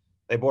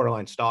they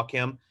borderline stalk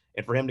him.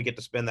 And for him to get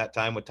to spend that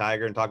time with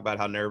Tiger and talk about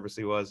how nervous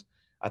he was,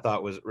 I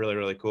thought was really,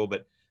 really cool.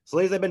 But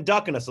Sleaze, they've been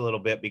ducking us a little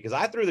bit because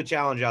I threw the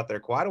challenge out there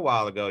quite a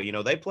while ago. You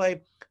know, they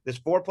play this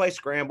 4-play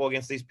scramble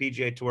against these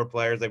PGA Tour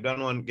players. They've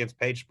done one against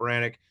Paige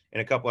Sporanic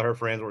and a couple of her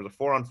friends where it was a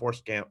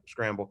 4-on-4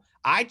 scramble.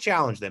 I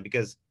challenged them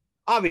because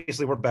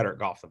obviously we're better at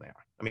golf than they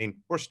are. I mean,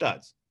 we're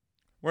studs.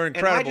 We're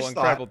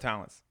incredible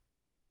talents.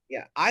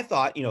 Yeah, I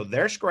thought, you know,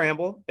 their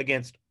scramble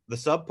against the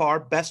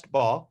subpar best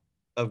ball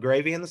of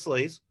Gravy and the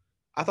Sleaze,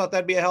 I thought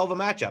that'd be a hell of a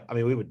matchup. I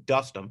mean, we would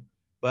dust them,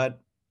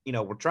 but you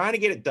know, we're trying to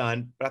get it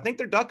done, but I think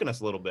they're ducking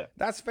us a little bit.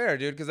 That's fair,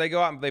 dude, because they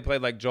go out and they play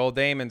like Joel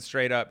Damon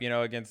straight up, you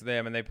know, against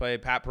them, and they play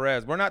Pat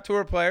Perez. We're not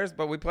tour players,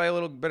 but we play a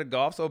little bit of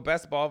golf, so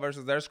best ball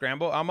versus their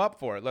scramble, I'm up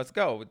for it. Let's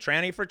go.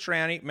 Tranny for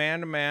tranny, man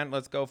to man.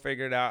 Let's go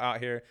figure it out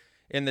here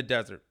in the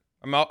desert.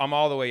 I'm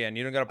all the way in.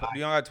 You don't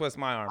gotta twist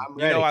my arm.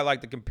 You know I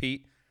like to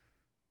compete.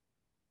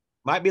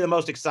 Might be the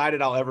most excited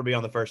I'll ever be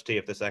on the first tee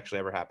if this actually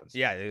ever happens.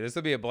 Yeah, dude, this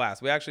will be a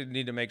blast. We actually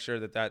need to make sure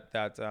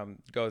that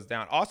goes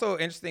down. Also,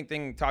 interesting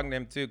thing talking to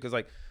him too, because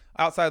like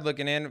outside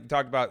looking in, we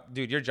talked about,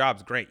 dude, your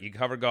job's great. You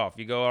cover golf.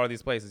 You go all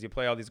these places. You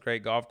play all these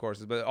great golf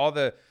courses. But all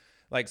the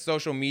like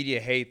social media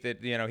hate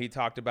that, you know, he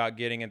talked about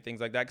getting and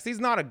things like that, because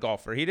he's not a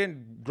golfer. He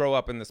didn't grow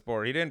up in the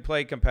sport. He didn't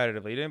play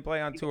competitively. He didn't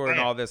play on tour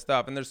and all this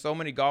stuff. And there's so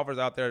many golfers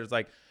out there that's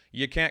like,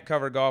 you can't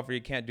cover golf or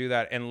you can't do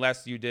that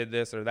unless you did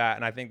this or that.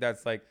 And I think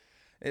that's like,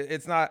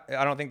 it's not,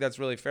 I don't think that's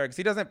really fair, because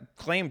he doesn't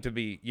claim to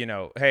be, you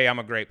know, hey, I'm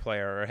a great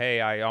player, or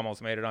hey, I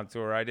almost made it on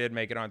tour. I did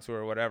make it on tour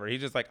or whatever.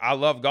 He's just like, I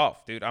love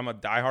golf, dude. I'm a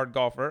diehard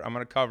golfer. I'm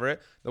going to cover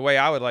it the way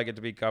I would like it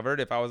to be covered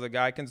if I was a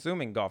guy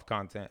consuming golf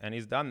content. And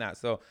he's done that.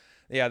 So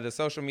yeah, the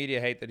social media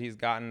hate that he's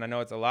gotten, I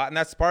know it's a lot. And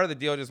that's part of the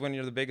deal. Just when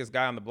you're the biggest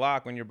guy on the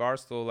block, when you're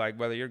Barstool, like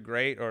whether you're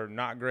great or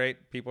not great,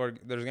 there's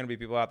going to be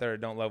people out there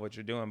that don't love what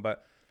you're doing,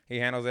 but he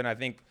handles it. And I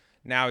think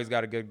now he's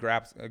got a good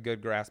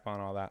grasp on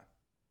all that.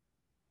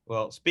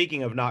 Well,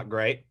 speaking of not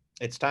great,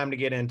 it's time to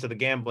get into the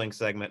gambling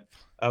segment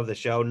of the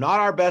show. Not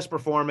our best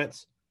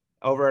performance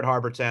over at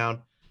Harbor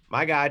Town.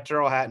 My guy,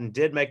 Tyrrell Hatton,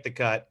 did make the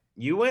cut.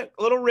 You went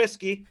a little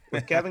risky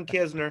with Kevin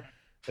Kisner,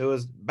 who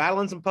was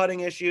battling some putting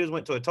issues,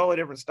 went to a totally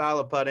different style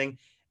of putting,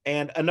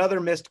 and another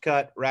missed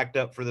cut racked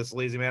up for this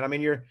Sleazy man. I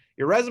mean, your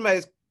resume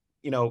is,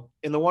 you know,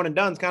 in the one and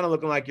done's kind of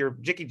looking like your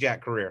Jicky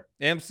Jack career.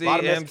 MC,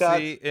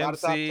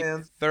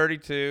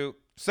 32,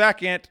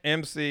 second,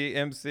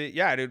 MC.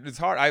 Yeah, dude, it's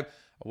hard. I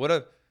would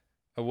have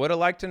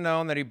liked to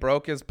know that he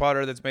broke his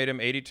putter that's made him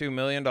 $82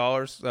 million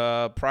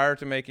prior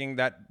to making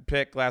that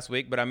pick last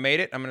week, but I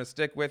made it. I'm going to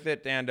stick with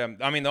it. And,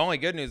 I mean, the only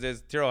good news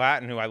is Tyrrell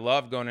Hatton, who I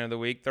loved going into the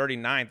week,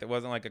 39th. It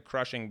wasn't like a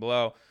crushing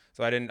blow,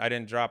 so I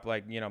didn't drop,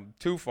 like, you know,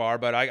 too far.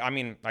 But, I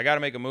mean, I got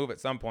to make a move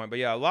at some point. But,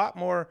 yeah, a lot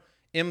more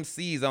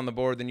MCs on the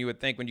board than you would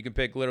think when you can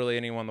pick literally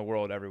anyone in the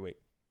world every week.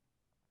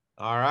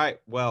 All right.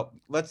 Well,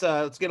 let's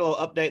get a little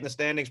update in the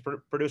standings.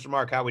 Producer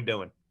Mark, how we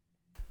doing?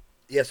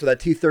 Yeah, so that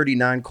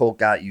T39 Colt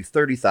got you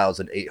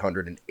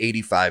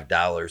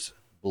 $30,885,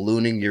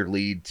 ballooning your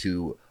lead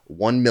to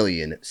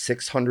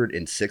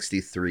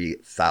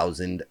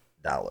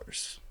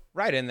 $1,663,000.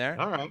 Right in there.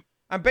 All right.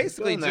 I'm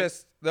basically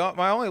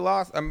my only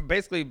loss. I'm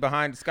basically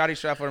behind Scotty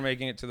Scheffler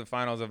making it to the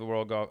finals of the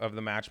World Golf of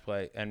the match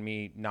play, and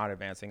me not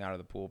advancing out of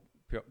the pool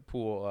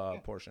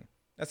portion.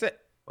 That's it.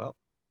 Well,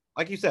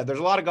 like you said, there's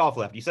a lot of golf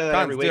left. You say that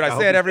Tons, every week. Dude, I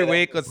say it every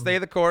week. Let's stay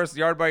the course,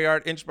 yard by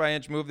yard, inch by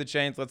inch, move the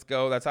chains. Let's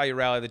go. That's how you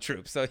rally the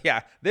troops. So,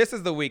 yeah, this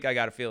is the week I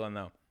got a feeling,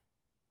 though.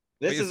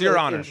 This is your an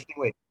honor. Interesting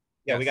week.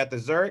 Yeah, Yes. We got the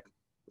Zurich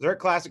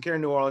Classic here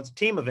in New Orleans,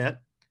 team event.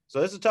 So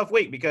this is a tough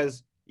week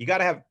because you got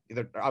to have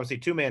either obviously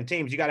two-man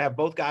teams. You got to have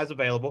both guys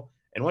available.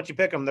 And once you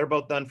pick them, they're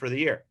both done for the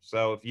year.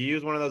 So if you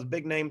use one of those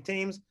big-name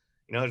teams,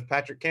 you know, there's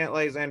Patrick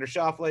Cantlay, Xander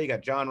Schauffele, you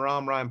got John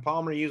Rahm, Ryan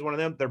Palmer. You use one of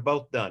them, they're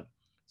both done.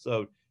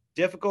 So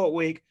difficult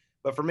week.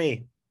 But for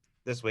me,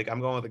 this week,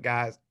 I'm going with the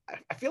guys.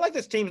 I feel like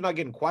this team's not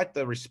getting quite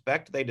the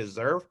respect they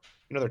deserve.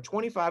 You know, they're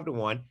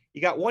 25-1.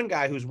 You got one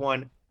guy who's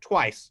won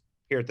twice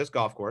here at this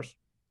golf course,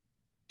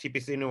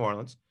 TPC New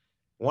Orleans.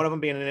 One of them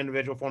being an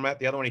individual format.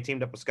 The other one, he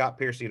teamed up with Scott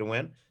Piercy to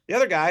win. The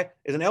other guy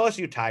is an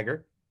LSU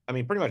Tiger. I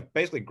mean, pretty much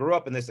basically grew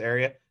up in this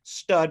area.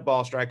 Stud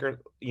ball striker.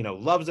 You know,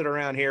 loves it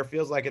around here.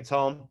 Feels like it's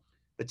home.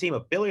 The team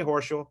of Billy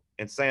Horschel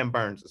and Sam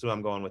Burns is who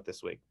I'm going with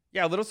this week.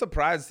 Yeah, a little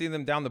surprised seeing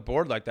them down the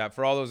board like that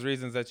for all those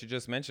reasons that you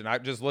just mentioned.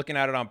 I'm just looking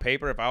at it on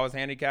paper. If I was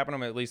handicapping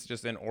them, at least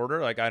just in order,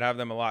 like I'd have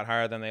them a lot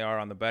higher than they are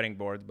on the betting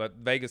boards. But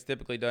Vegas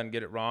typically doesn't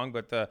get it wrong.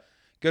 But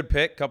good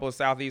pick. Couple of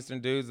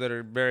Southeastern dudes that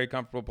are very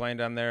comfortable playing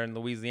down there in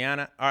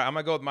Louisiana. All right, I'm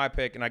going to go with my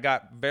pick, and I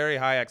got very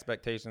high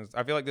expectations.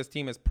 I feel like this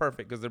team is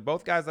perfect because they're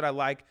both guys that I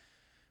like.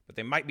 but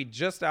they might be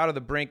just out of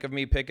the brink of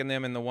me picking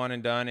them in the one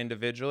and done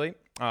individually.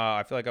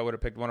 I feel like I would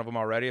have picked one of them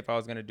already if I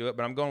was going to do it,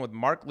 but I'm going with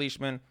Mark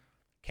Leishman,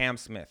 Cam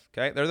Smith.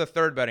 Okay, they're the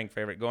third betting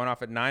favorite, going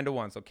off at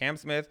 9-1. So Cam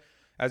Smith,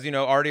 as you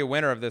know, already a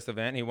winner of this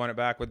event. He won it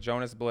back with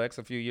Jonas Blix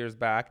a few years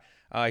back.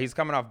 He's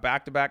coming off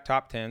back-to-back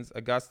top 10s,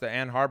 Augusta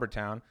and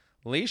Harbortown.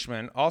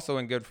 Leishman, also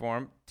in good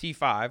form,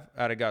 T5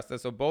 at Augusta.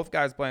 So both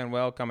guys playing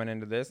well coming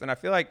into this. And I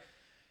feel like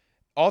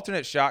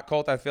alternate shot,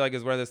 Colt, I feel like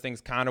is where this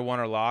thing's kind of won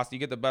or lost. You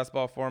get the best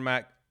ball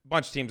format, a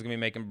bunch of teams going to be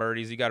making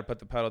birdies. You got to put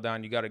the pedal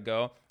down. You got to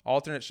go.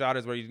 Alternate shot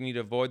is where you need to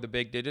avoid the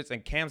big digits.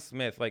 And Cam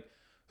Smith, like,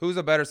 who's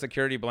a better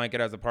security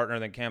blanket as a partner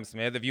than Cam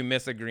Smith? If you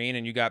miss a green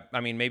and you got, I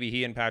mean, maybe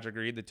he and Patrick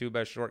Reed, the two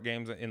best short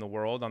games in the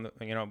world on the,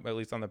 at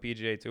least on the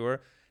PGA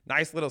Tour.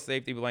 Nice little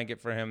safety blanket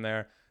for him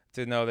there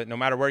to know that no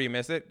matter where you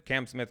miss it,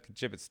 Cam Smith can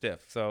chip it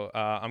stiff. So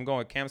I'm going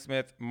with Cam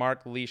Smith,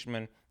 Mark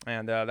Leishman,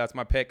 and that's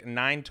my pick.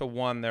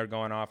 9-1 they're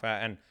going off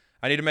at, and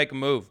I need to make a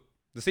move.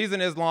 The season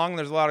is long.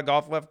 There's a lot of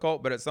golf left,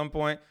 Colt, but at some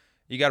point,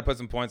 you got to put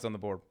some points on the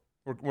board.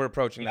 We're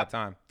approaching that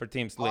time for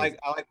teams to leave.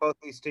 I like both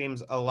these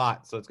teams a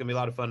lot, so it's going to be a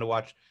lot of fun to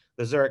watch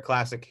the Zurich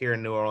Classic here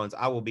in New Orleans.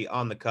 I will be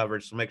on the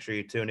coverage, so make sure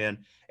you tune in.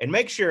 And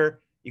make sure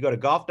you go to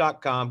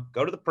golf.com,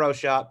 go to the Pro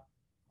Shop,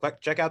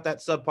 check out that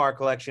Subpar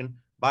collection,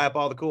 buy up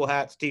all the cool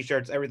hats,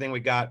 T-shirts, everything we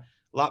got.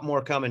 A lot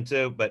more coming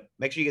too, but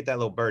make sure you get that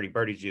little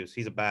birdie juice.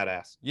 He's a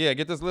badass. Yeah,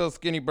 get this little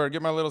skinny bird.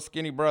 Get my little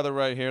skinny brother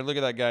right here. Look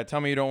at that guy. Tell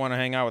me you don't want to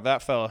hang out with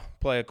that fella.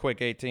 Play a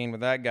quick 18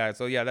 with that guy.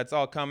 So yeah, that's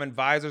all coming.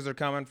 Visors are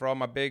coming for all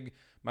my big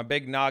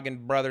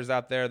noggin brothers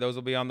out there. Those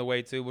will be on the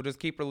way too. We'll just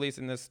keep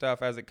releasing this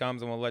stuff as it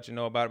comes, and we'll let you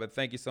know about it. But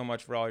thank you so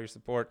much for all your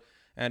support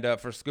and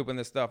for scooping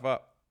this stuff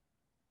up.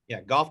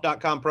 Yeah,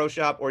 golf.com Pro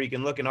Shop, or you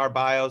can look in our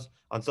bios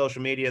on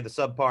social media, the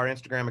Subpar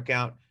Instagram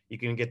account. You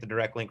can get the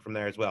direct link from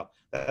there as well.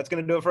 That's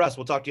going to do it for us.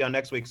 We'll talk to you on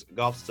next week's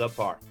Golf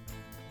Subpar.